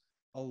nose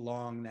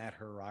along that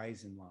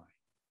horizon line,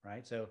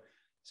 right? So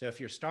if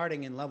you're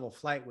starting in level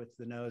flight with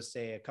the nose,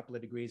 say a couple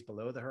of degrees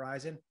below the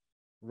horizon,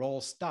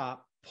 roll,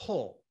 stop,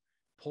 pull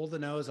the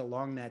nose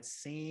along that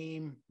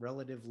same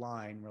relative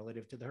line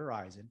relative to the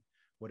horizon,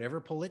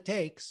 whatever pull it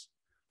takes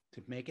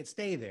to make it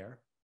stay there.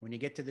 When you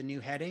get to the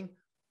new heading,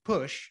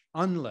 push,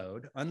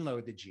 unload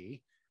the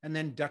G, and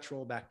then Dutch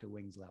roll back to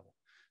wings level.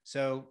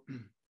 So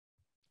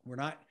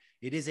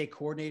it is a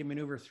coordinated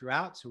maneuver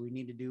throughout. So we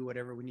need to do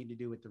whatever we need to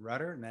do with the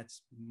rudder. And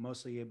that's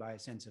mostly by a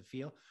sense of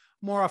feel.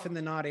 More often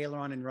than not,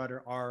 aileron and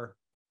rudder are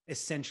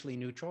essentially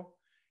neutral.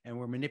 And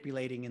we're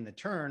manipulating in the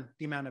turn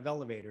the amount of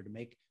elevator to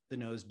make the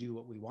nose do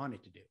what we want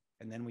it to do.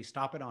 And then we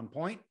stop it on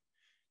point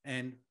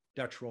and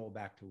Dutch roll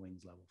back to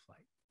wings level flight.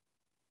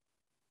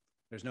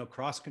 There's no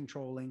cross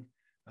controlling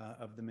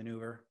of the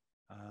maneuver.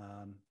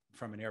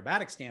 From an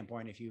aerobatic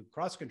standpoint, if you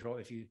cross control,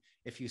 if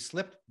you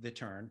slip the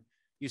turn,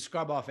 you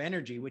scrub off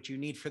energy, which you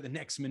need for the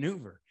next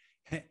maneuver.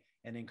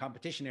 And in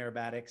competition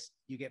aerobatics,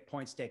 you get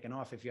points taken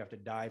off if you have to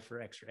dive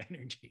for extra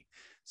energy.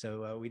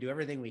 So we do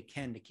everything we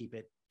can to keep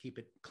it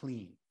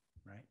clean,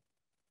 right?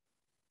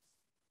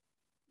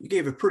 You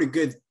gave a pretty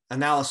good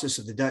analysis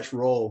of the Dutch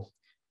roll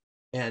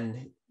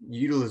and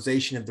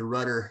utilization of the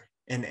rudder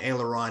and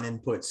aileron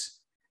inputs.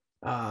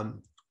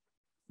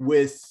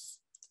 With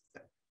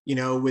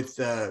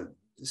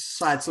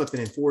side slipping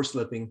and forward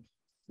slipping,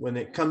 when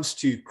it comes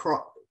to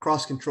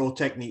cross control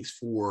techniques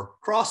for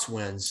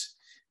crosswinds,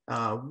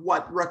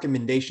 what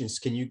recommendations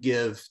can you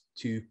give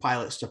to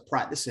pilots to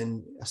practice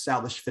and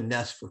establish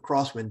finesse for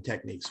crosswind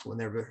techniques when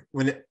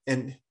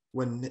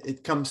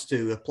it comes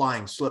to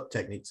applying slip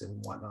techniques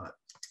and whatnot?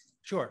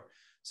 Sure.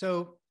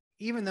 So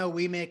even though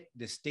we make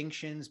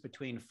distinctions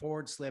between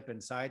forward slip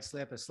and side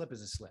slip, a slip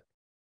is a slip.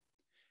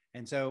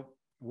 And so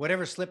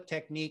whatever slip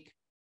technique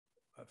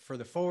for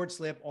the forward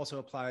slip also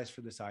applies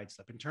for the side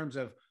slip in terms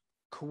of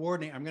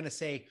coordinate. I'm going to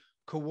say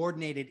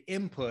coordinated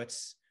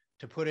inputs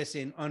to put us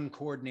in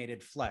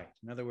uncoordinated flight.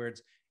 In other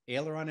words,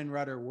 aileron and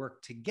rudder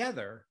work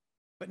together,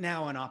 but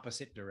now in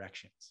opposite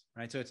directions,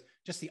 right? So it's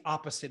just the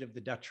opposite of the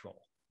Dutch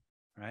roll,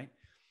 right?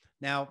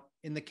 Now,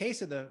 in the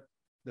case of the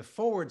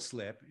forward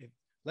slip,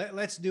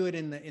 let's do it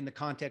in the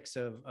context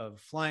of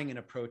flying an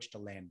approach to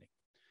landing.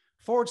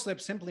 Forward slip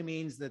simply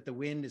means that the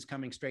wind is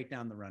coming straight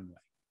down the runway.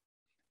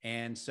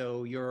 And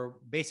so you're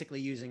basically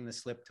using the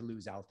slip to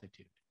lose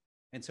altitude.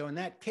 And so in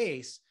that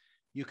case,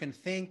 you can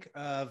think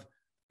of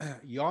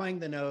yawing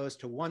the nose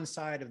to one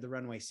side of the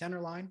runway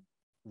center line,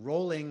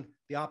 rolling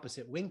the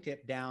opposite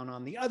wingtip down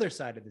on the other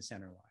side of the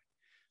center line.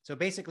 So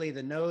basically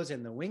the nose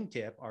and the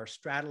wingtip are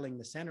straddling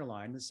the center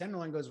line. The center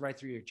line goes right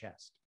through your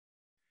chest,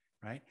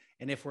 right?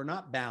 And if we're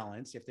not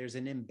balanced, if there's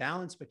an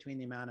imbalance between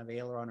the amount of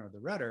aileron or the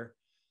rudder,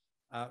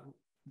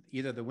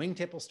 either the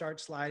wingtip will start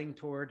sliding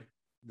toward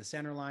the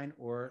center line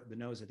or the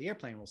nose of the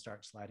airplane will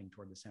start sliding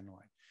toward the center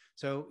line.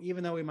 So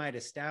even though we might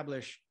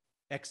establish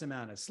X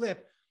amount of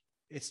slip,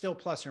 it's still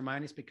plus or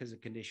minus because the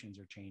conditions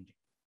are changing.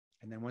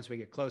 And then once we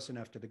get close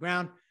enough to the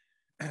ground,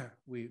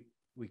 we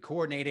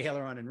coordinate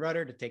aileron and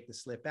rudder to take the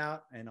slip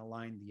out and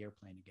align the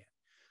airplane again.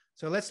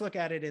 So let's look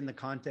at it in the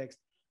context,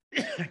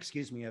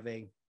 excuse me, of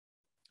a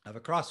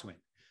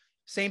crosswind.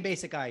 Same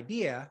basic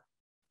idea.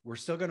 We're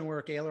still going to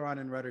work aileron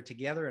and rudder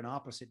together in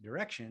opposite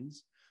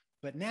directions.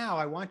 But now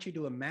I want you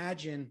to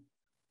imagine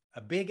a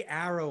big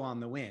arrow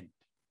on the wind,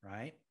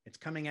 right? It's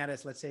coming at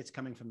us. Let's say it's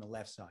coming from the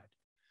left side.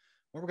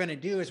 What we're going to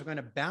do is we're going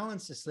to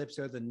balance the slip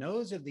so the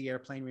nose of the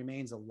airplane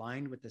remains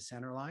aligned with the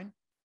center line.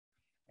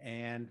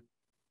 And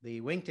the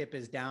wingtip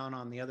is down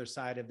on the other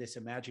side of this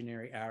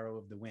imaginary arrow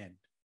of the wind.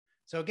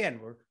 So again,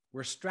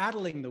 we're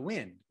straddling the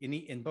wind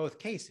in both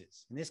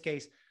cases. In this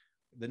case,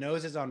 the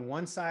nose is on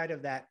one side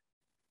of that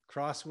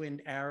crosswind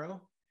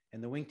arrow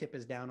and the wingtip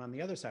is down on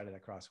the other side of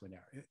that crosswind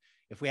arrow.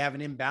 If we have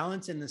an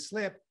imbalance in the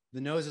slip,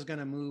 the nose is going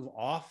to move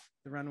off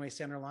the runway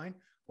center line,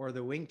 or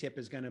the wingtip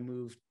is going to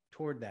move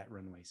toward that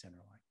runway center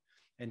line.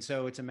 And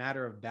so it's a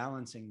matter of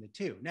balancing the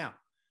two. Now,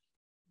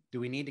 do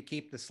we need to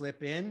keep the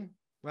slip in?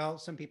 Well,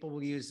 some people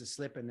will use the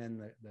slip and then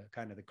the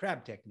kind of the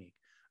crab technique.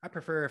 I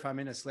prefer, if I'm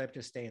in a slip,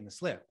 to stay in the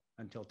slip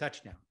until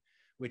touchdown,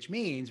 which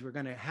means we're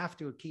going to have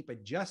to keep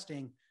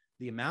adjusting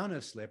the amount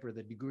of slip or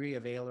the degree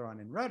of aileron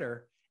and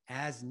rudder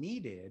as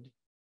needed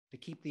to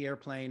keep the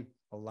airplane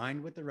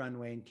aligned with the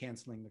runway and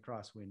canceling the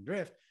crosswind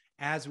drift.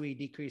 As we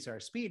decrease our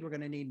speed, we're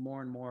going to need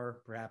more and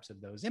more perhaps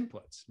of those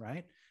inputs,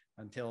 right?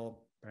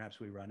 Until perhaps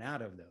we run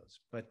out of those.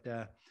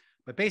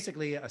 But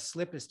basically, a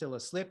slip is still a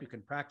slip. You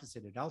can practice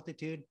it at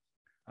altitude.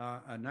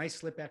 A nice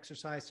slip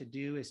exercise to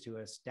do is to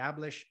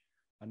establish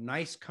a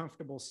nice,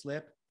 comfortable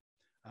slip,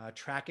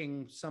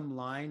 tracking some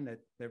line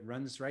that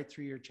runs right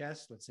through your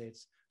chest. Let's say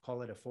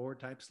call it a forward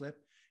type slip.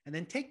 And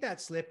then take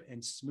that slip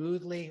and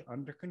smoothly,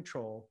 under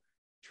control,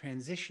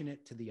 transition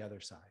it to the other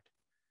side.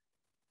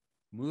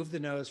 Move the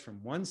nose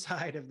from one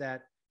side of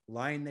that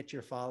line that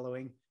you're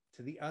following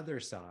to the other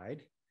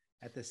side.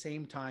 At the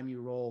same time,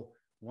 you roll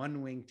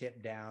one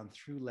wingtip down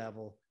through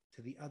level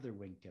to the other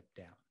wingtip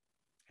down.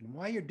 And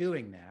while you're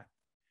doing that,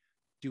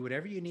 do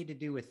whatever you need to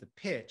do with the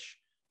pitch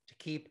to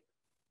keep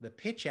the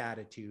pitch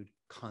attitude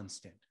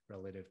constant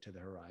relative to the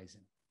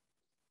horizon.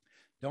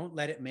 Don't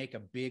let it make a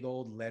big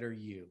old letter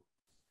U,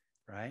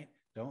 right?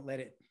 Don't let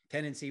it,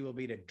 tendency will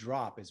be to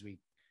drop as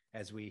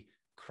we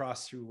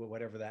cross through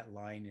whatever that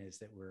line is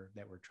that we're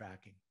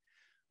tracking.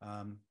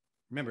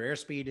 Remember,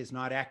 airspeed is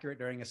not accurate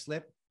during a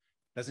slip.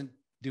 Doesn't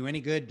do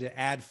any good to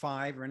add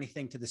 5 or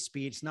anything to the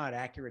speed. It's not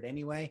accurate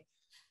anyway.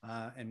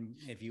 And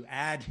if you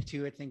add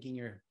to it thinking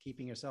you're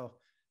keeping yourself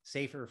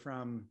safer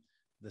from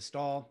the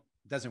stall,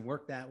 it doesn't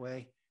work that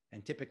way.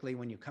 And typically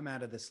when you come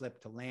out of the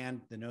slip to land,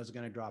 the nose is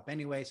going to drop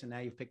anyway. So now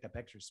you've picked up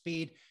extra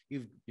speed.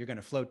 You're going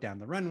to float down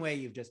the runway.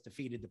 You've just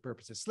defeated the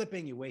purpose of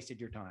slipping. You wasted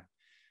your time.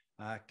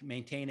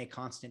 Maintain a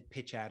constant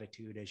pitch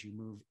attitude as you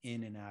move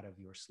in and out of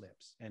your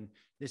slips. And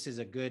this is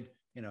a good,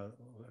 I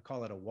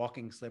call it a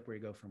walking slip, where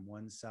you go from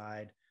one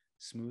side,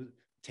 smooth,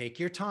 take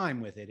your time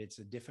with it. It's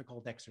a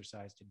difficult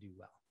exercise to do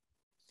well.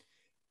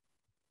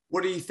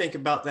 What do you think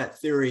about that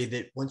theory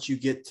that once you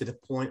get to the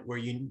point where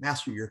you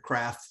master your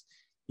craft,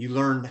 you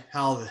learn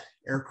how the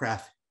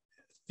aircraft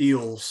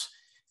feels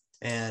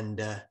and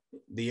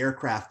the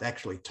aircraft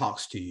actually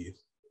talks to you?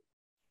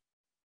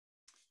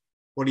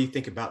 What do you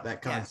think about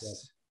that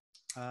concept?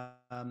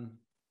 Yes.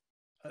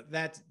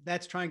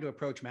 That's trying to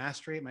approach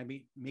mastery. It might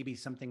be maybe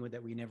something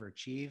that we never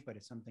achieve, but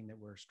it's something that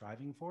we're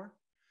striving for.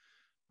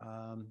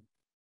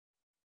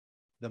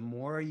 The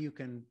more you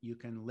can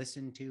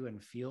listen to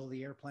and feel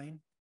the airplane,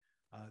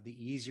 the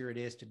easier it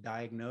is to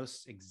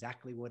diagnose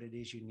exactly what it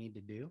is you need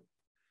to do.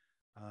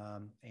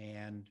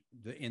 And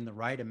in the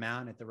right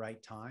amount at the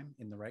right time,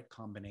 in the right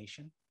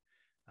combination.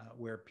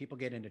 Where people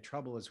get into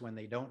trouble is when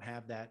they don't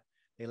have that,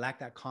 they lack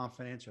that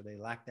confidence, or they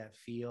lack that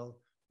feel,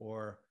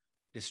 or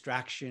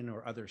distraction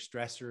or other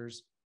stressors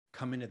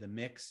come into the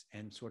mix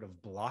and sort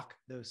of block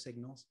those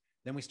signals.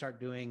 Then we start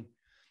doing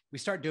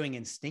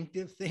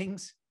instinctive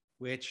things,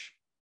 which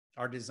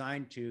are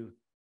designed to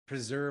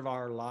preserve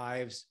our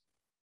lives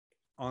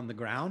on the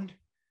ground,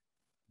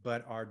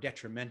 but are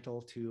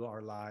detrimental to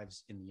our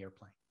lives in the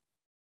airplane.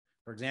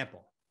 For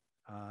example,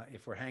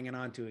 if we're hanging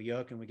on to a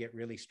yoke and we get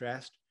really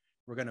stressed,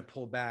 we're going to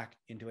pull back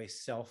into a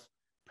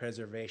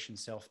self-preservation,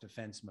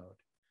 self-defense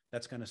mode.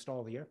 That's going to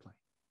stall the airplane.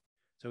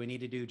 So we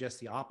need to do just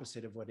the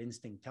opposite of what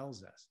instinct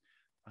tells us.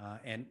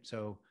 And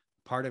so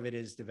part of it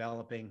is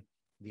developing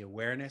the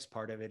awareness.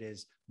 Part of it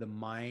is the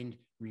mind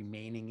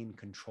remaining in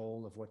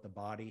control of what the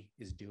body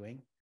is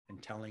doing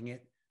and telling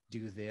it,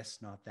 do this,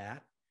 not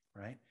that,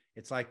 right?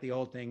 It's like the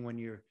old thing when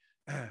you're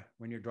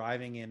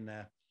driving in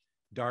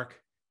dark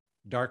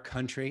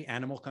country,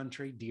 animal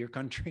country, deer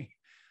country.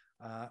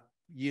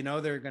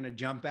 They're going to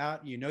jump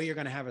out. You're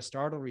going to have a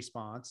startle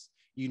response.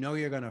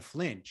 You're going to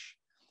flinch.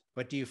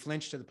 But do you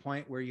flinch to the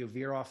point where you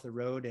veer off the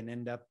road and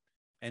end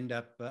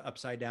up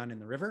upside down in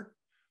the river?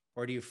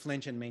 Or do you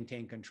flinch and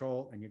maintain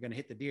control, and you're going to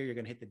hit the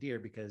deer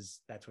because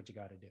that's what you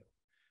got to do,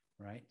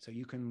 right? So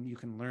you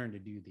can learn to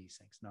do these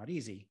things. Not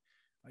easy.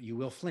 You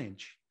will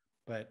flinch,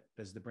 but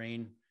does the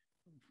brain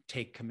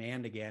take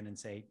command again and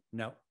say,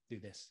 no, do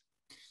this?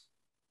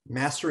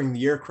 Mastering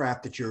the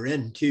aircraft that you're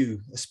in too,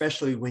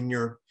 especially when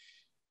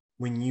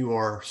you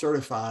are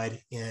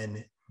certified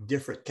in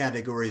different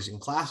categories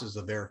and classes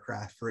of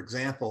aircraft. For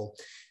example,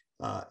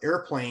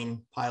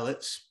 airplane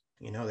pilots,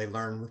 they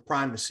learn with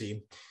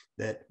primacy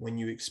that when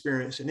you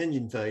experience an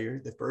engine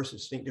failure, the first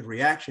instinctive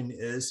reaction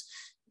is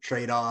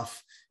trade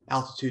off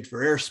altitude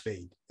for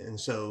airspeed. And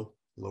so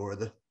lower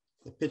the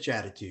pitch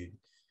attitude,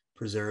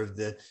 preserve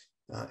the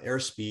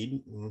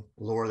airspeed, and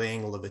lower the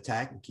angle of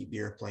attack and keep the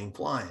airplane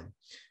flying.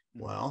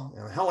 Well,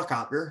 a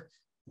helicopter,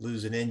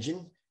 lose an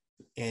engine,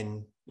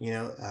 and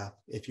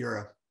if you're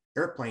an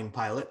airplane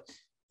pilot,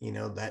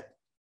 that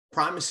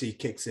primacy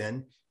kicks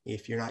in.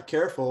 If you're not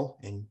careful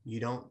and you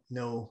don't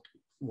know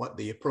what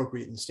the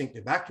appropriate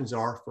instinctive actions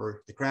are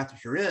for the craft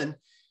that you're in,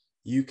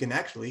 you can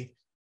actually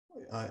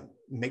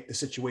make the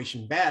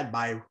situation bad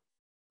by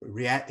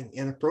reacting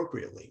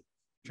inappropriately,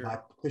 Sure. by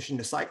pushing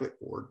the cyclic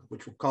forward,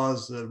 which will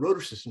cause the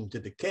rotor system to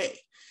decay.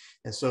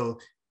 And so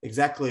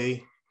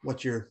exactly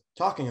what you're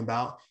talking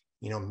about,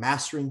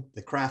 mastering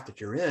the craft that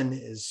you're in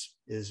is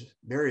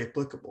very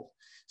applicable.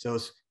 So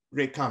it's a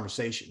great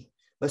conversation.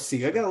 Let's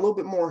see, I got a little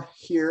bit more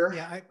here.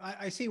 Yeah,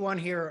 I see one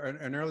here,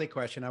 an early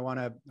question. I want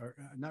to, or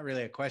not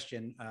really a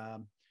question,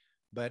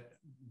 but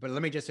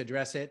let me just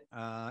address it.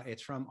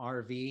 It's from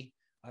RV.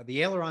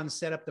 The ailerons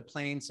set up the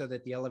plane so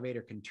that the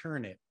elevator can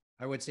turn it.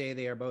 I would say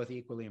they are both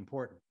equally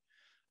important.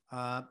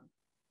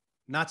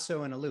 Not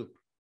so in a loop,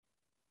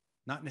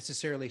 not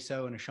necessarily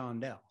so in a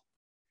chandelle,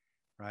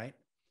 right?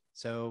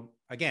 So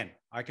again,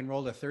 I can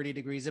roll to 30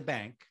 degrees of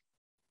bank,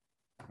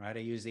 right? I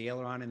use the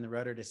aileron and the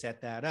rudder to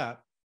set that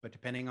up, but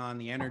depending on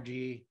the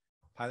energy,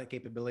 pilot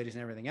capabilities,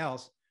 and everything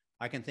else,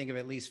 I can think of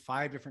at least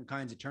 5 different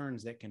kinds of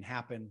turns that can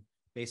happen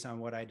based on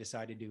what I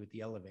decide to do with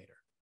the elevator.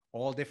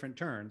 All different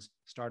turns,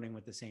 starting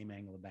with the same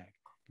angle of bank.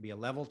 It could be a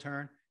level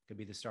turn, it could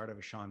be the start of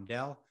a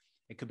chandelle,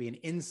 it could be an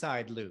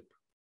inside loop,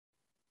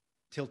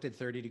 tilted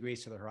 30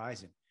 degrees to the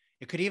horizon.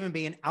 It could even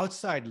be an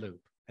outside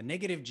loop, a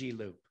negative G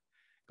loop,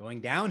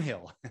 going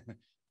downhill,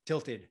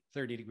 tilted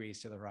 30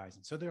 degrees to the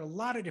horizon. So there are a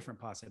lot of different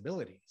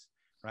possibilities,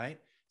 right?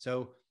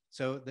 So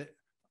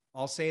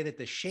I'll say that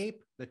the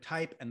shape, the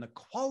type, and the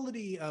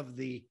quality of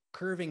the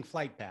curving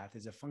flight path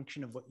is a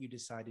function of what you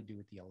decide to do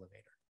with the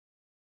elevator.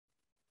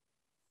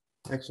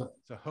 Excellent.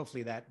 So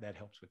hopefully that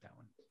helps with that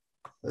one.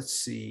 Let's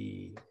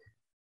see.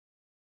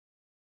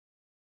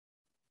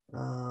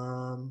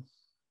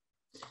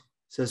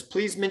 Says,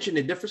 please mention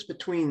the difference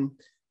between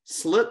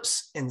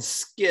slips and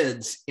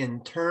skids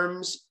in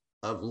terms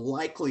of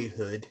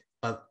likelihood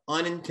of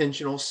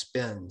unintentional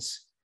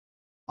spins.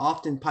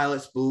 Often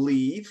pilots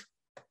believe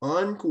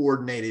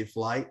uncoordinated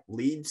flight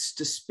leads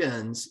to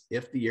spins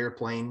if the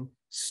airplane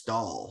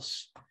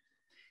stalls.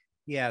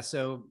 Yeah,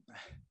 so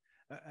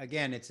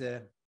again, it's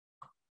an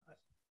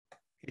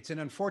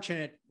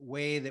unfortunate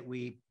way that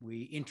we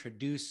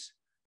introduce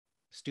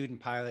student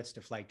pilots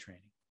to flight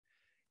training.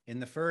 In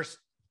the first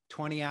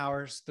 20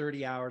 hours,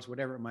 30 hours,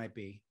 whatever it might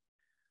be,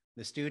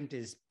 the student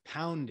is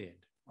pounded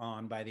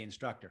on by the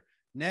instructor.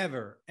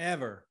 Never,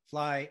 ever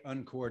fly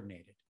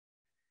uncoordinated.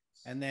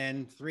 And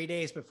then 3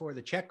 days before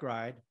the check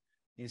ride,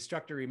 the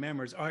instructor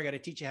remembers, oh, I got to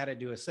teach you how to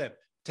do a slip.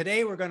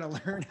 Today, we're going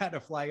to learn how to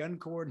fly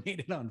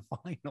uncoordinated on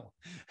final.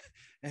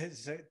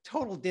 It's a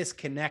total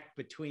disconnect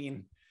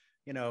between,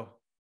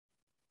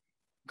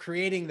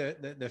 creating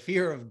the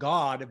fear of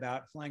God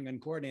about flying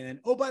uncoordinated. And,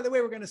 oh, by the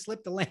way, we're going to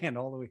slip the land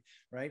all the way,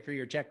 right, for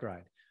your check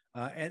ride.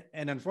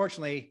 And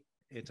unfortunately,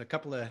 it's a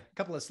couple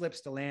of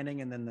slips to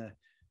landing, and then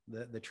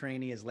the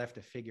trainee is left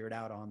to figure it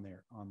out on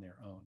their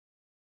own.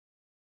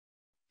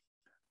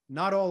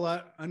 Not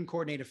all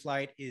uncoordinated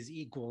flight is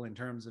equal in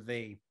terms of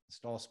a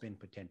stall spin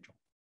potential.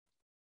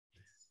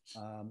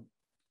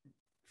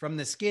 From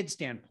the skid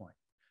standpoint,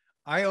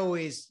 I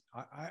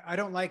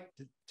don't like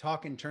to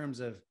talk in terms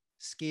of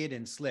skid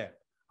and slip.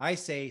 I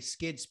say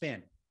skid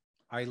spin.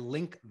 I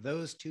link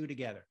those two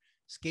together,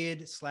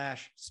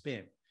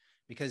 skid/spin,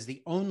 because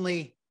the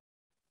only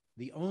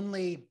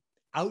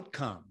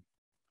outcome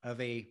of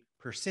a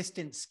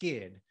persistent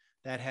skid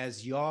that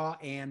has yaw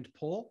and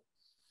pull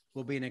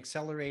will be an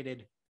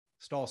accelerated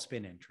stall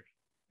spin entry.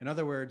 In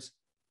other words,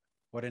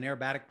 what an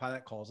aerobatic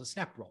pilot calls a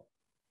snap roll,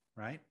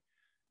 right?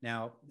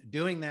 Now,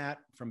 doing that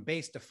from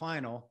base to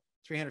final,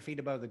 300 feet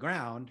above the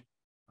ground,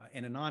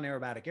 in a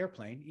non-aerobatic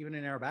airplane, even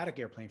an aerobatic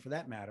airplane for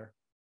that matter,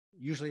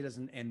 usually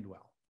doesn't end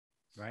well,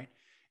 right?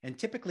 And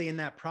typically in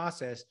that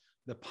process,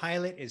 the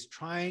pilot is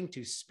trying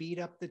to speed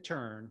up the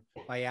turn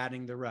by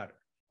adding the rudder.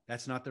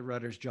 That's not the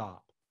rudder's job.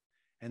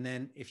 And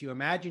then if you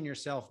imagine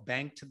yourself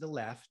banked to the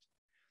left,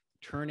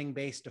 turning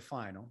base to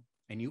final,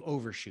 and you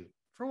overshoot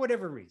for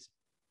whatever reason,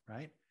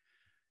 right?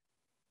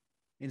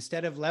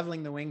 Instead of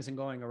leveling the wings and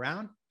going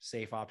around,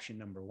 safe option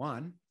number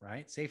one,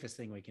 right? Safest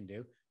thing we can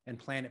do, and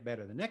plan it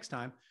better the next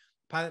time.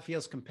 Pilot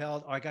feels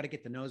compelled, oh, I got to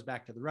get the nose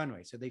back to the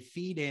runway. So they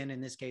feed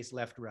in this case,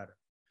 left rudder.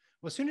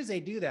 Well, as soon as they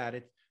do that,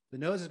 the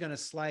nose is going to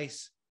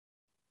slice.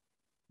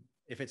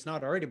 If it's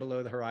not already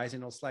below the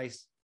horizon, it'll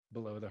slice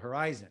below the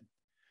horizon.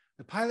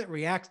 The pilot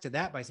reacts to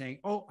that by saying,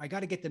 oh, I got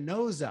to get the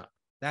nose up.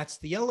 That's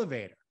the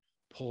elevator.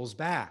 Pulls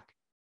back.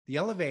 The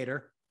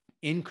elevator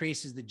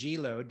increases the G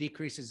load,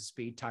 decreases the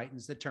speed,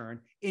 tightens the turn,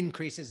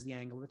 increases the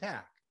angle of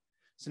attack.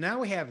 So now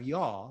we have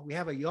yaw. We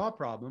have a yaw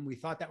problem. We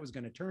thought that was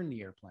going to turn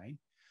the airplane.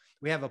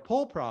 We have a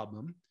pull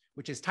problem,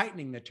 which is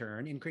tightening the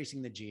turn,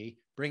 increasing the G,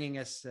 bringing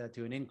us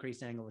to an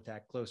increased angle of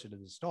attack closer to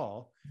the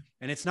stall.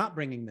 And it's not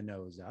bringing the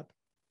nose up.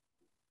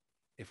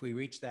 If we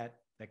reach that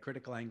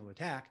critical angle of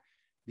attack,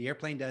 the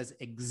airplane does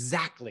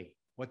exactly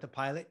what the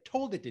pilot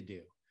told it to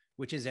do,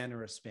 which is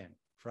enter a spin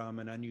from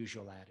an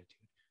unusual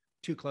attitude,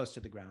 too close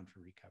to the ground for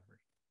recovery.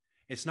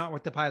 It's not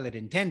what the pilot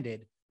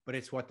intended, but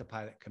it's what the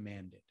pilot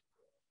commanded,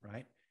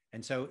 right?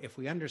 And so if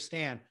we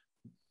understand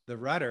the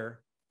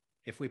rudder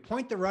If we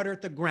point the rudder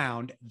at the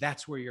ground,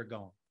 that's where you're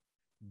going.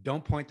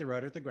 Don't point the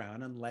rudder at the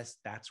ground unless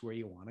that's where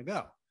you want to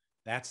go.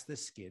 That's the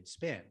skid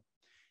spin.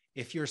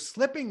 If you're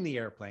slipping the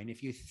airplane,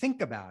 if you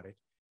think about it,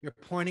 you're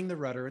pointing the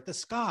rudder at the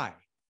sky.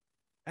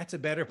 That's a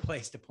better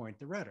place to point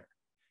the rudder.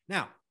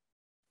 Now,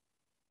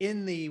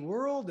 in the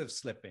world of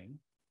slipping,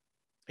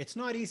 it's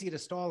not easy to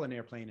stall an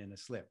airplane in a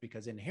slip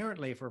because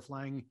inherently, if we're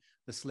flying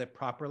the slip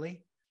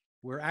properly,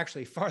 we're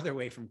actually farther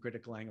away from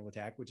critical angle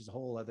attack, which is a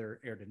whole other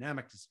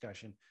aerodynamic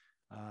discussion,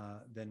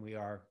 than we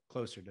are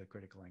closer to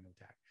critical angle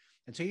attack.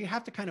 And so you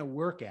have to kind of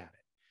work at it.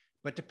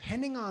 But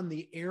depending on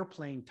the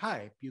airplane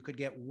type, you could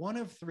get one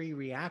of three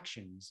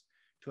reactions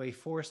to a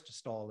forced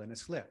stall in a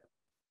slip.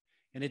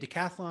 In a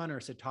decathlon or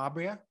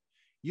citabria,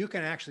 you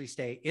can actually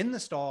stay in the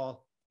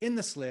stall, in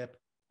the slip,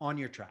 on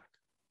your track.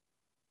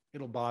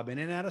 It'll bob in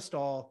and out of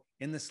stall,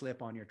 in the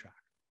slip, on your track.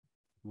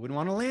 You wouldn't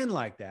want to land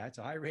like that. It's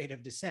a high rate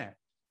of descent,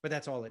 but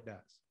that's all it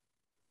does.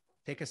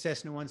 Take a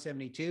Cessna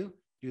 172,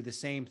 do the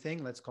same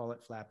thing. Let's call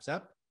it flaps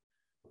up,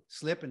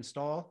 slip and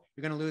stall.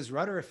 You're going to lose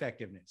rudder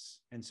effectiveness.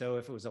 And so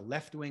if it was a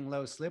left wing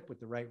low slip with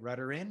the right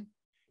rudder in,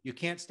 you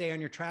can't stay on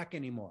your track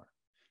anymore.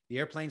 The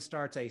airplane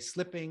starts a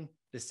slipping,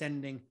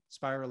 descending,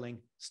 spiraling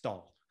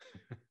stall.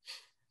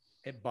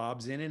 It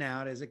bobs in and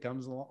out as it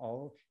comes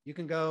along. You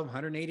can go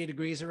 180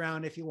 degrees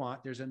around if you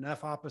want. There's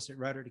enough opposite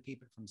rudder to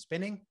keep it from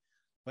spinning,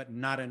 but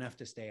not enough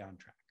to stay on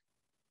track.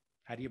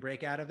 How do you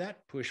break out of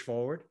that? Push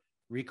forward,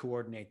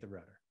 re-coordinate the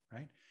rudder,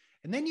 right?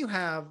 And then you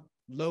have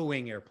low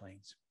wing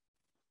airplanes,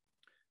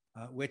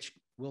 which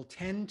will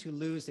tend to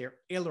lose their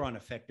aileron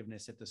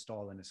effectiveness at the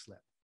stall in a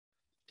slip.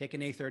 Take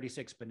an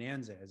A36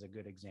 Bonanza as a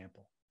good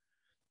example.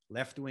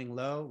 Left wing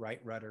low, right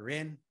rudder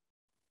in,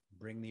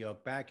 bring the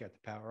yoke back, you have to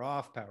power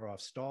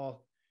off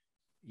stall.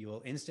 You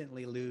will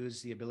instantly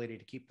lose the ability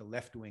to keep the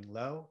left wing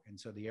low. And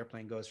so the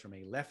airplane goes from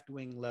a left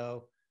wing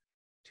low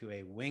to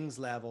a wings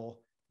level.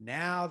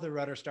 Now the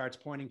rudder starts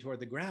pointing toward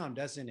the ground,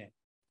 doesn't it?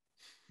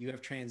 You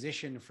have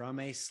transitioned from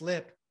a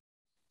slip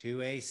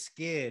to a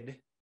skid.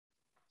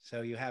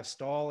 So you have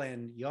stall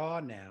and yaw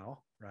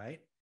now, right?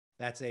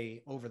 That's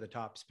a over the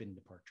top spin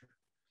departure.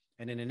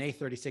 And in an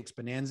A36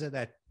 Bonanza,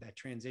 that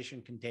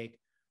transition can take,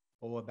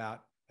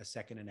 about a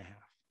second and a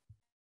half.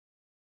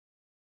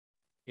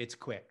 It's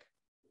quick,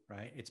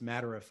 right? It's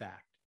matter of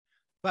fact.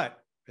 But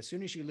as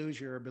soon as you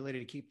lose your ability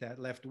to keep that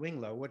left wing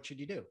low, what should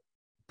you do?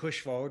 Push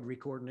forward,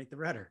 re-coordinate the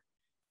rudder,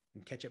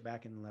 and catch it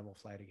back in level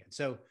flight again.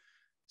 So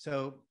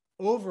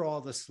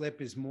overall, the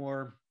slip is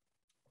more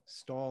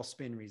stall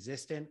spin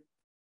resistant,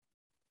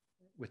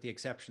 with the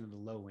exception of the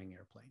low wing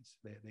airplanes.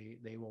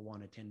 They will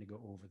want to tend to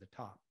go over the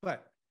top.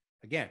 But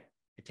again,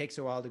 it takes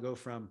a while to go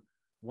from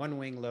one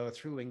wing low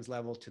through wings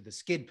level to the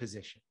skid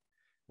position.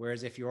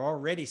 Whereas if you're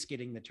already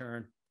skidding the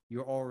turn,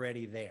 you're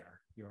already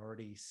there. You're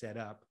already set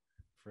up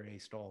for a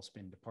stall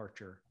spin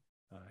departure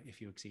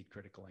if you exceed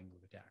critical angle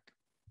of attack.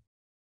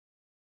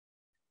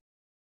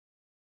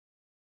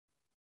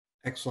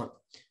 Excellent.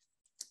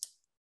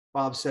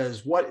 Bob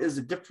says, what is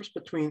the difference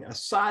between a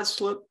side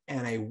slip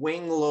and a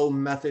wing low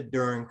method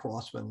during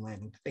crosswind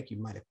landing? I think you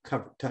might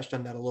have touched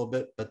on that a little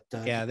bit, but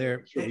yeah,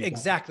 they're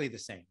exactly the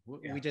same.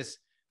 Yeah.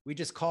 We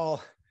just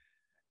call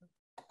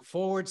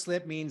forward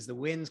slip means the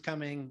wind's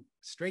coming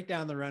straight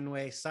down the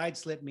runway. Side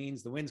slip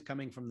means the wind's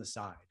coming from the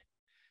side,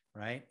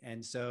 right?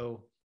 And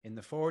so in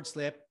the forward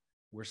slip,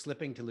 we're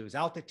slipping to lose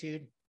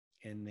altitude.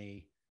 In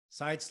the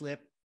side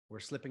slip, we're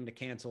slipping to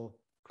cancel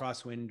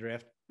crosswind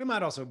drift. We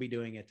might also be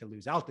doing it to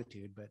lose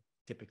altitude, but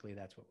typically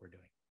that's what we're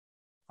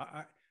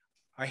doing.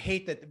 I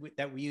hate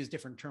that we use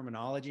different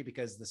terminology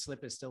because the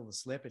slip is still the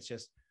slip. It's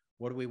just,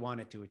 what do we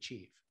want it to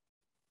achieve?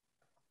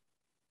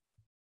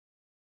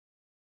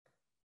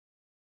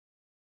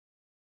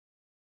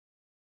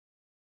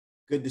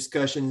 Good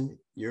discussion.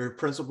 Your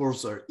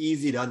principles are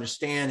easy to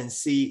understand and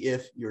see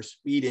if your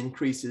speed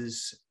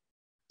increases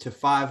to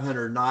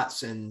 500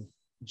 knots and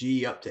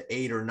G up to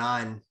 8 or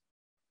 9.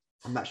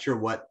 I'm not sure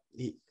what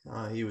he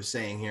was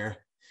saying here.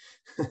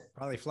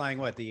 Probably flying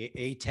what, the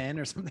A10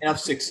 or something?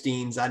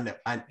 F-16s. I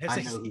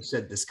know who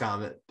said this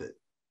comment, but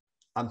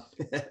I'm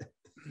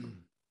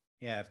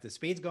yeah, if the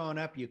speed's going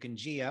up, you can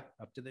G up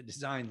to the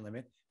design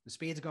limit. If the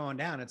speed's going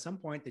down, at some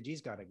point the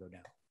G's got to go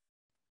down.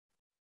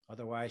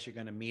 Otherwise, you're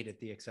going to meet at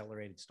the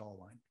accelerated stall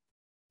line.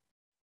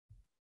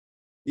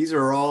 These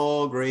are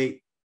all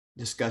great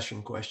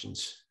discussion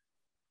questions.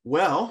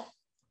 Well,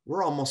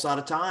 we're almost out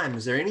of time.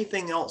 Is there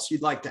anything else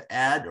you'd like to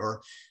add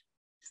or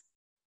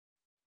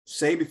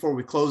say before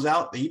we close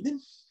out the evening?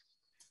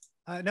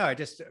 No, I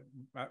just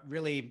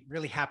really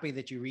happy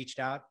that you reached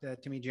out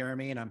to me,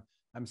 Jeremy, and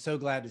I'm so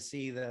glad to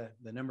see the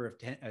number of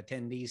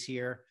attendees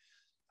here.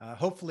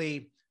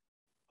 Hopefully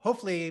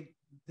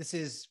this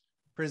is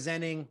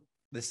presenting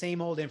the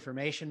same old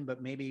information,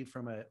 but maybe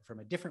from a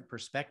different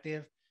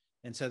perspective,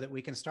 and so that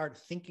we can start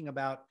thinking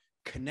about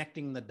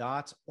connecting the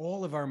dots.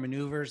 All of our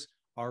maneuvers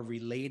are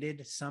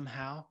related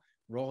somehow.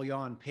 Roll,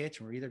 yaw, and pitch.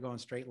 We're either going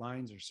straight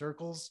lines or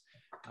circles.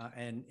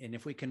 And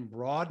if we can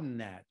broaden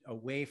that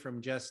away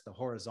from just the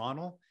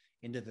horizontal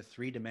into the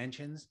 3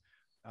 dimensions,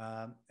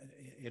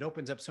 it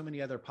opens up so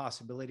many other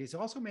possibilities. It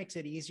also makes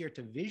it easier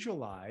to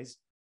visualize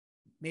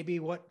maybe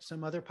what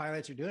some other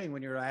pilots are doing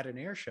when you're at an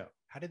air show.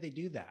 How did they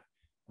do that?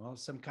 Well,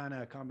 some kind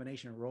of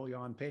combination of roll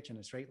yaw and pitch and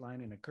a straight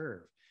line and a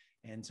curve.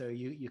 And so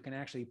you can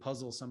actually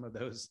puzzle some of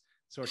those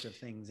sorts of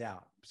things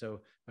out.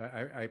 So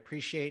I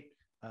appreciate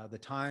the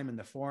time and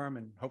the forum,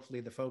 and hopefully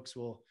the folks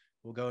will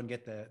go and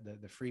get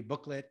the free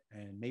booklet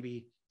and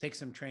maybe take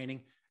some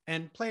training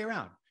and play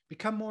around,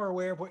 become more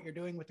aware of what you're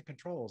doing with the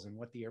controls and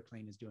what the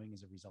airplane is doing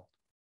as a result.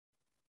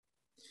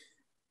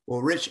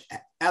 Well, Rich,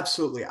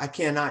 absolutely. I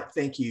cannot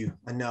thank you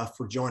enough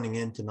for joining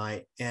in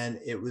tonight. And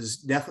it was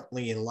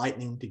definitely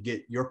enlightening to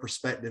get your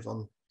perspective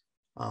on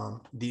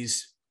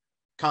these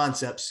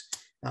concepts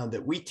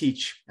that we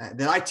teach,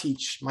 that I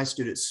teach my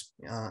students,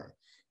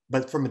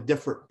 but from a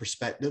different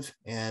perspective.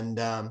 And,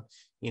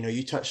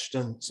 you touched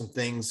on some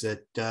things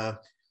that,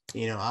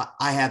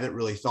 I haven't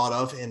really thought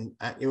of, and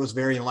it was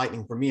very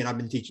enlightening for me, and I've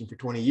been teaching for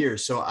 20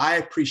 years. So I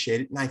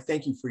appreciate it. And I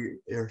thank you for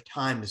your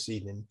time this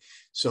evening.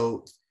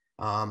 So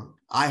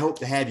I hope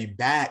to have you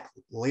back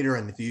later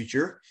in the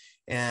future.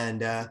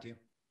 And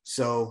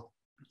so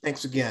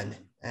thanks again.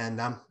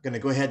 And I'm going to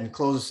go ahead and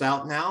close this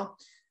out now.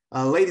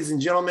 Ladies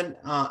and gentlemen,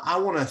 I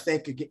want to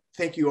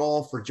thank you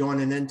all for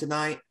joining in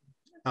tonight.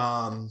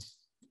 If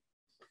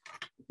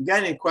you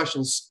got any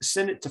questions,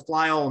 send it to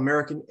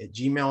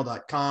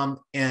flyallamerican@gmail.com.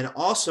 And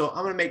also,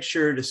 I'm going to make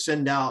sure to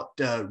send out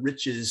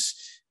Rich's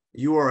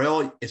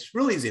URL. It's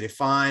really easy to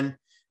find.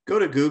 Go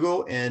to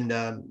Google and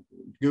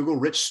Google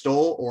Rich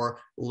Stoll or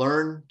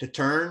Learn to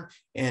Turn,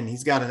 and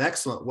he's got an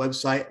excellent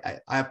website.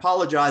 I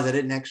apologize, I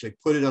didn't actually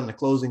put it on the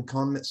closing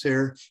comments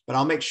here, but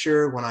I'll make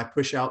sure when I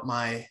push out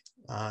my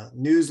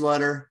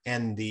newsletter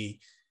and the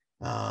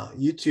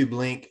YouTube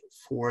link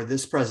for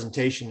this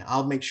presentation,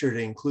 I'll make sure to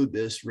include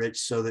this, Rich,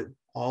 so that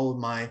all of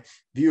my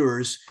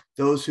viewers,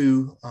 those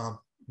who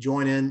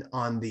join in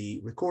on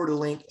the recorded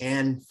link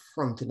and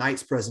from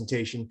tonight's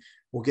presentation,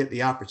 will get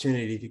the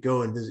opportunity to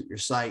go and visit your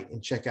site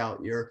and check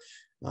out your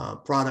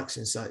products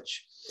and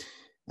such.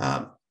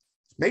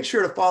 Make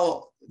sure to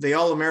follow the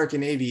All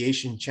American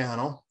Aviation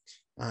channel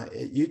at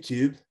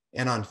YouTube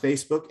and on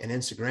Facebook and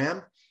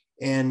Instagram.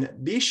 And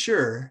be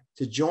sure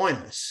to join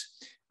us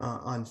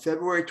on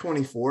February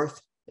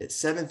 24th at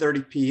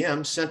 7:30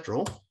 p.m.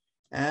 Central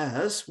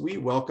as we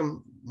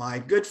welcome my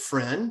good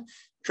friend,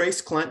 Trace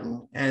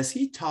Clinton, as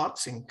he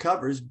talks and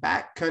covers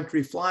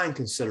backcountry flying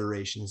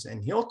considerations.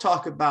 And he'll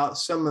talk about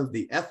some of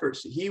the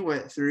efforts that he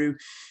went through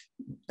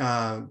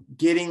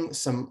getting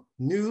some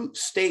new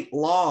state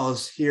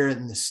laws here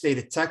in the state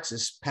of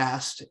Texas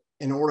passed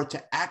in order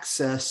to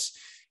access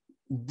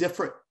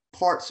different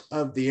parts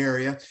of the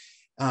area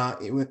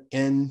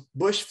in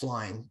bush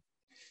flying.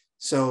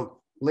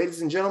 So,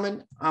 ladies and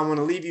gentlemen, I want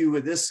to leave you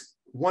with this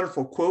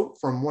wonderful quote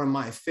from one of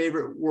my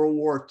favorite World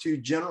War II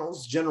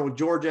generals, General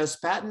George S.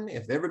 Patton.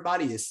 If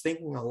everybody is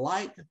thinking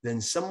alike, then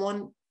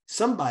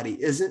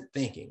somebody isn't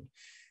thinking.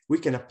 We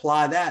can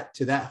apply that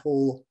to that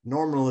whole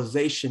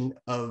normalization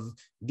of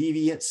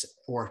deviance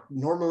or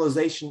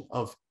normalization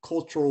of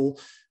cultural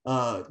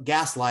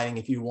gaslighting,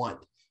 if you want.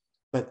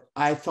 But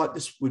I thought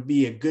this would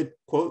be a good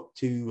quote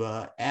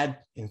to add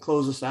and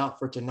close us out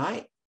for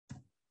tonight.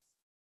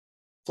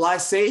 Fly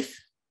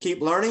safe, keep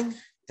learning,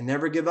 and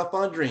never give up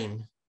on a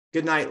dream.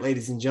 Good night,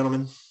 ladies and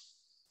gentlemen.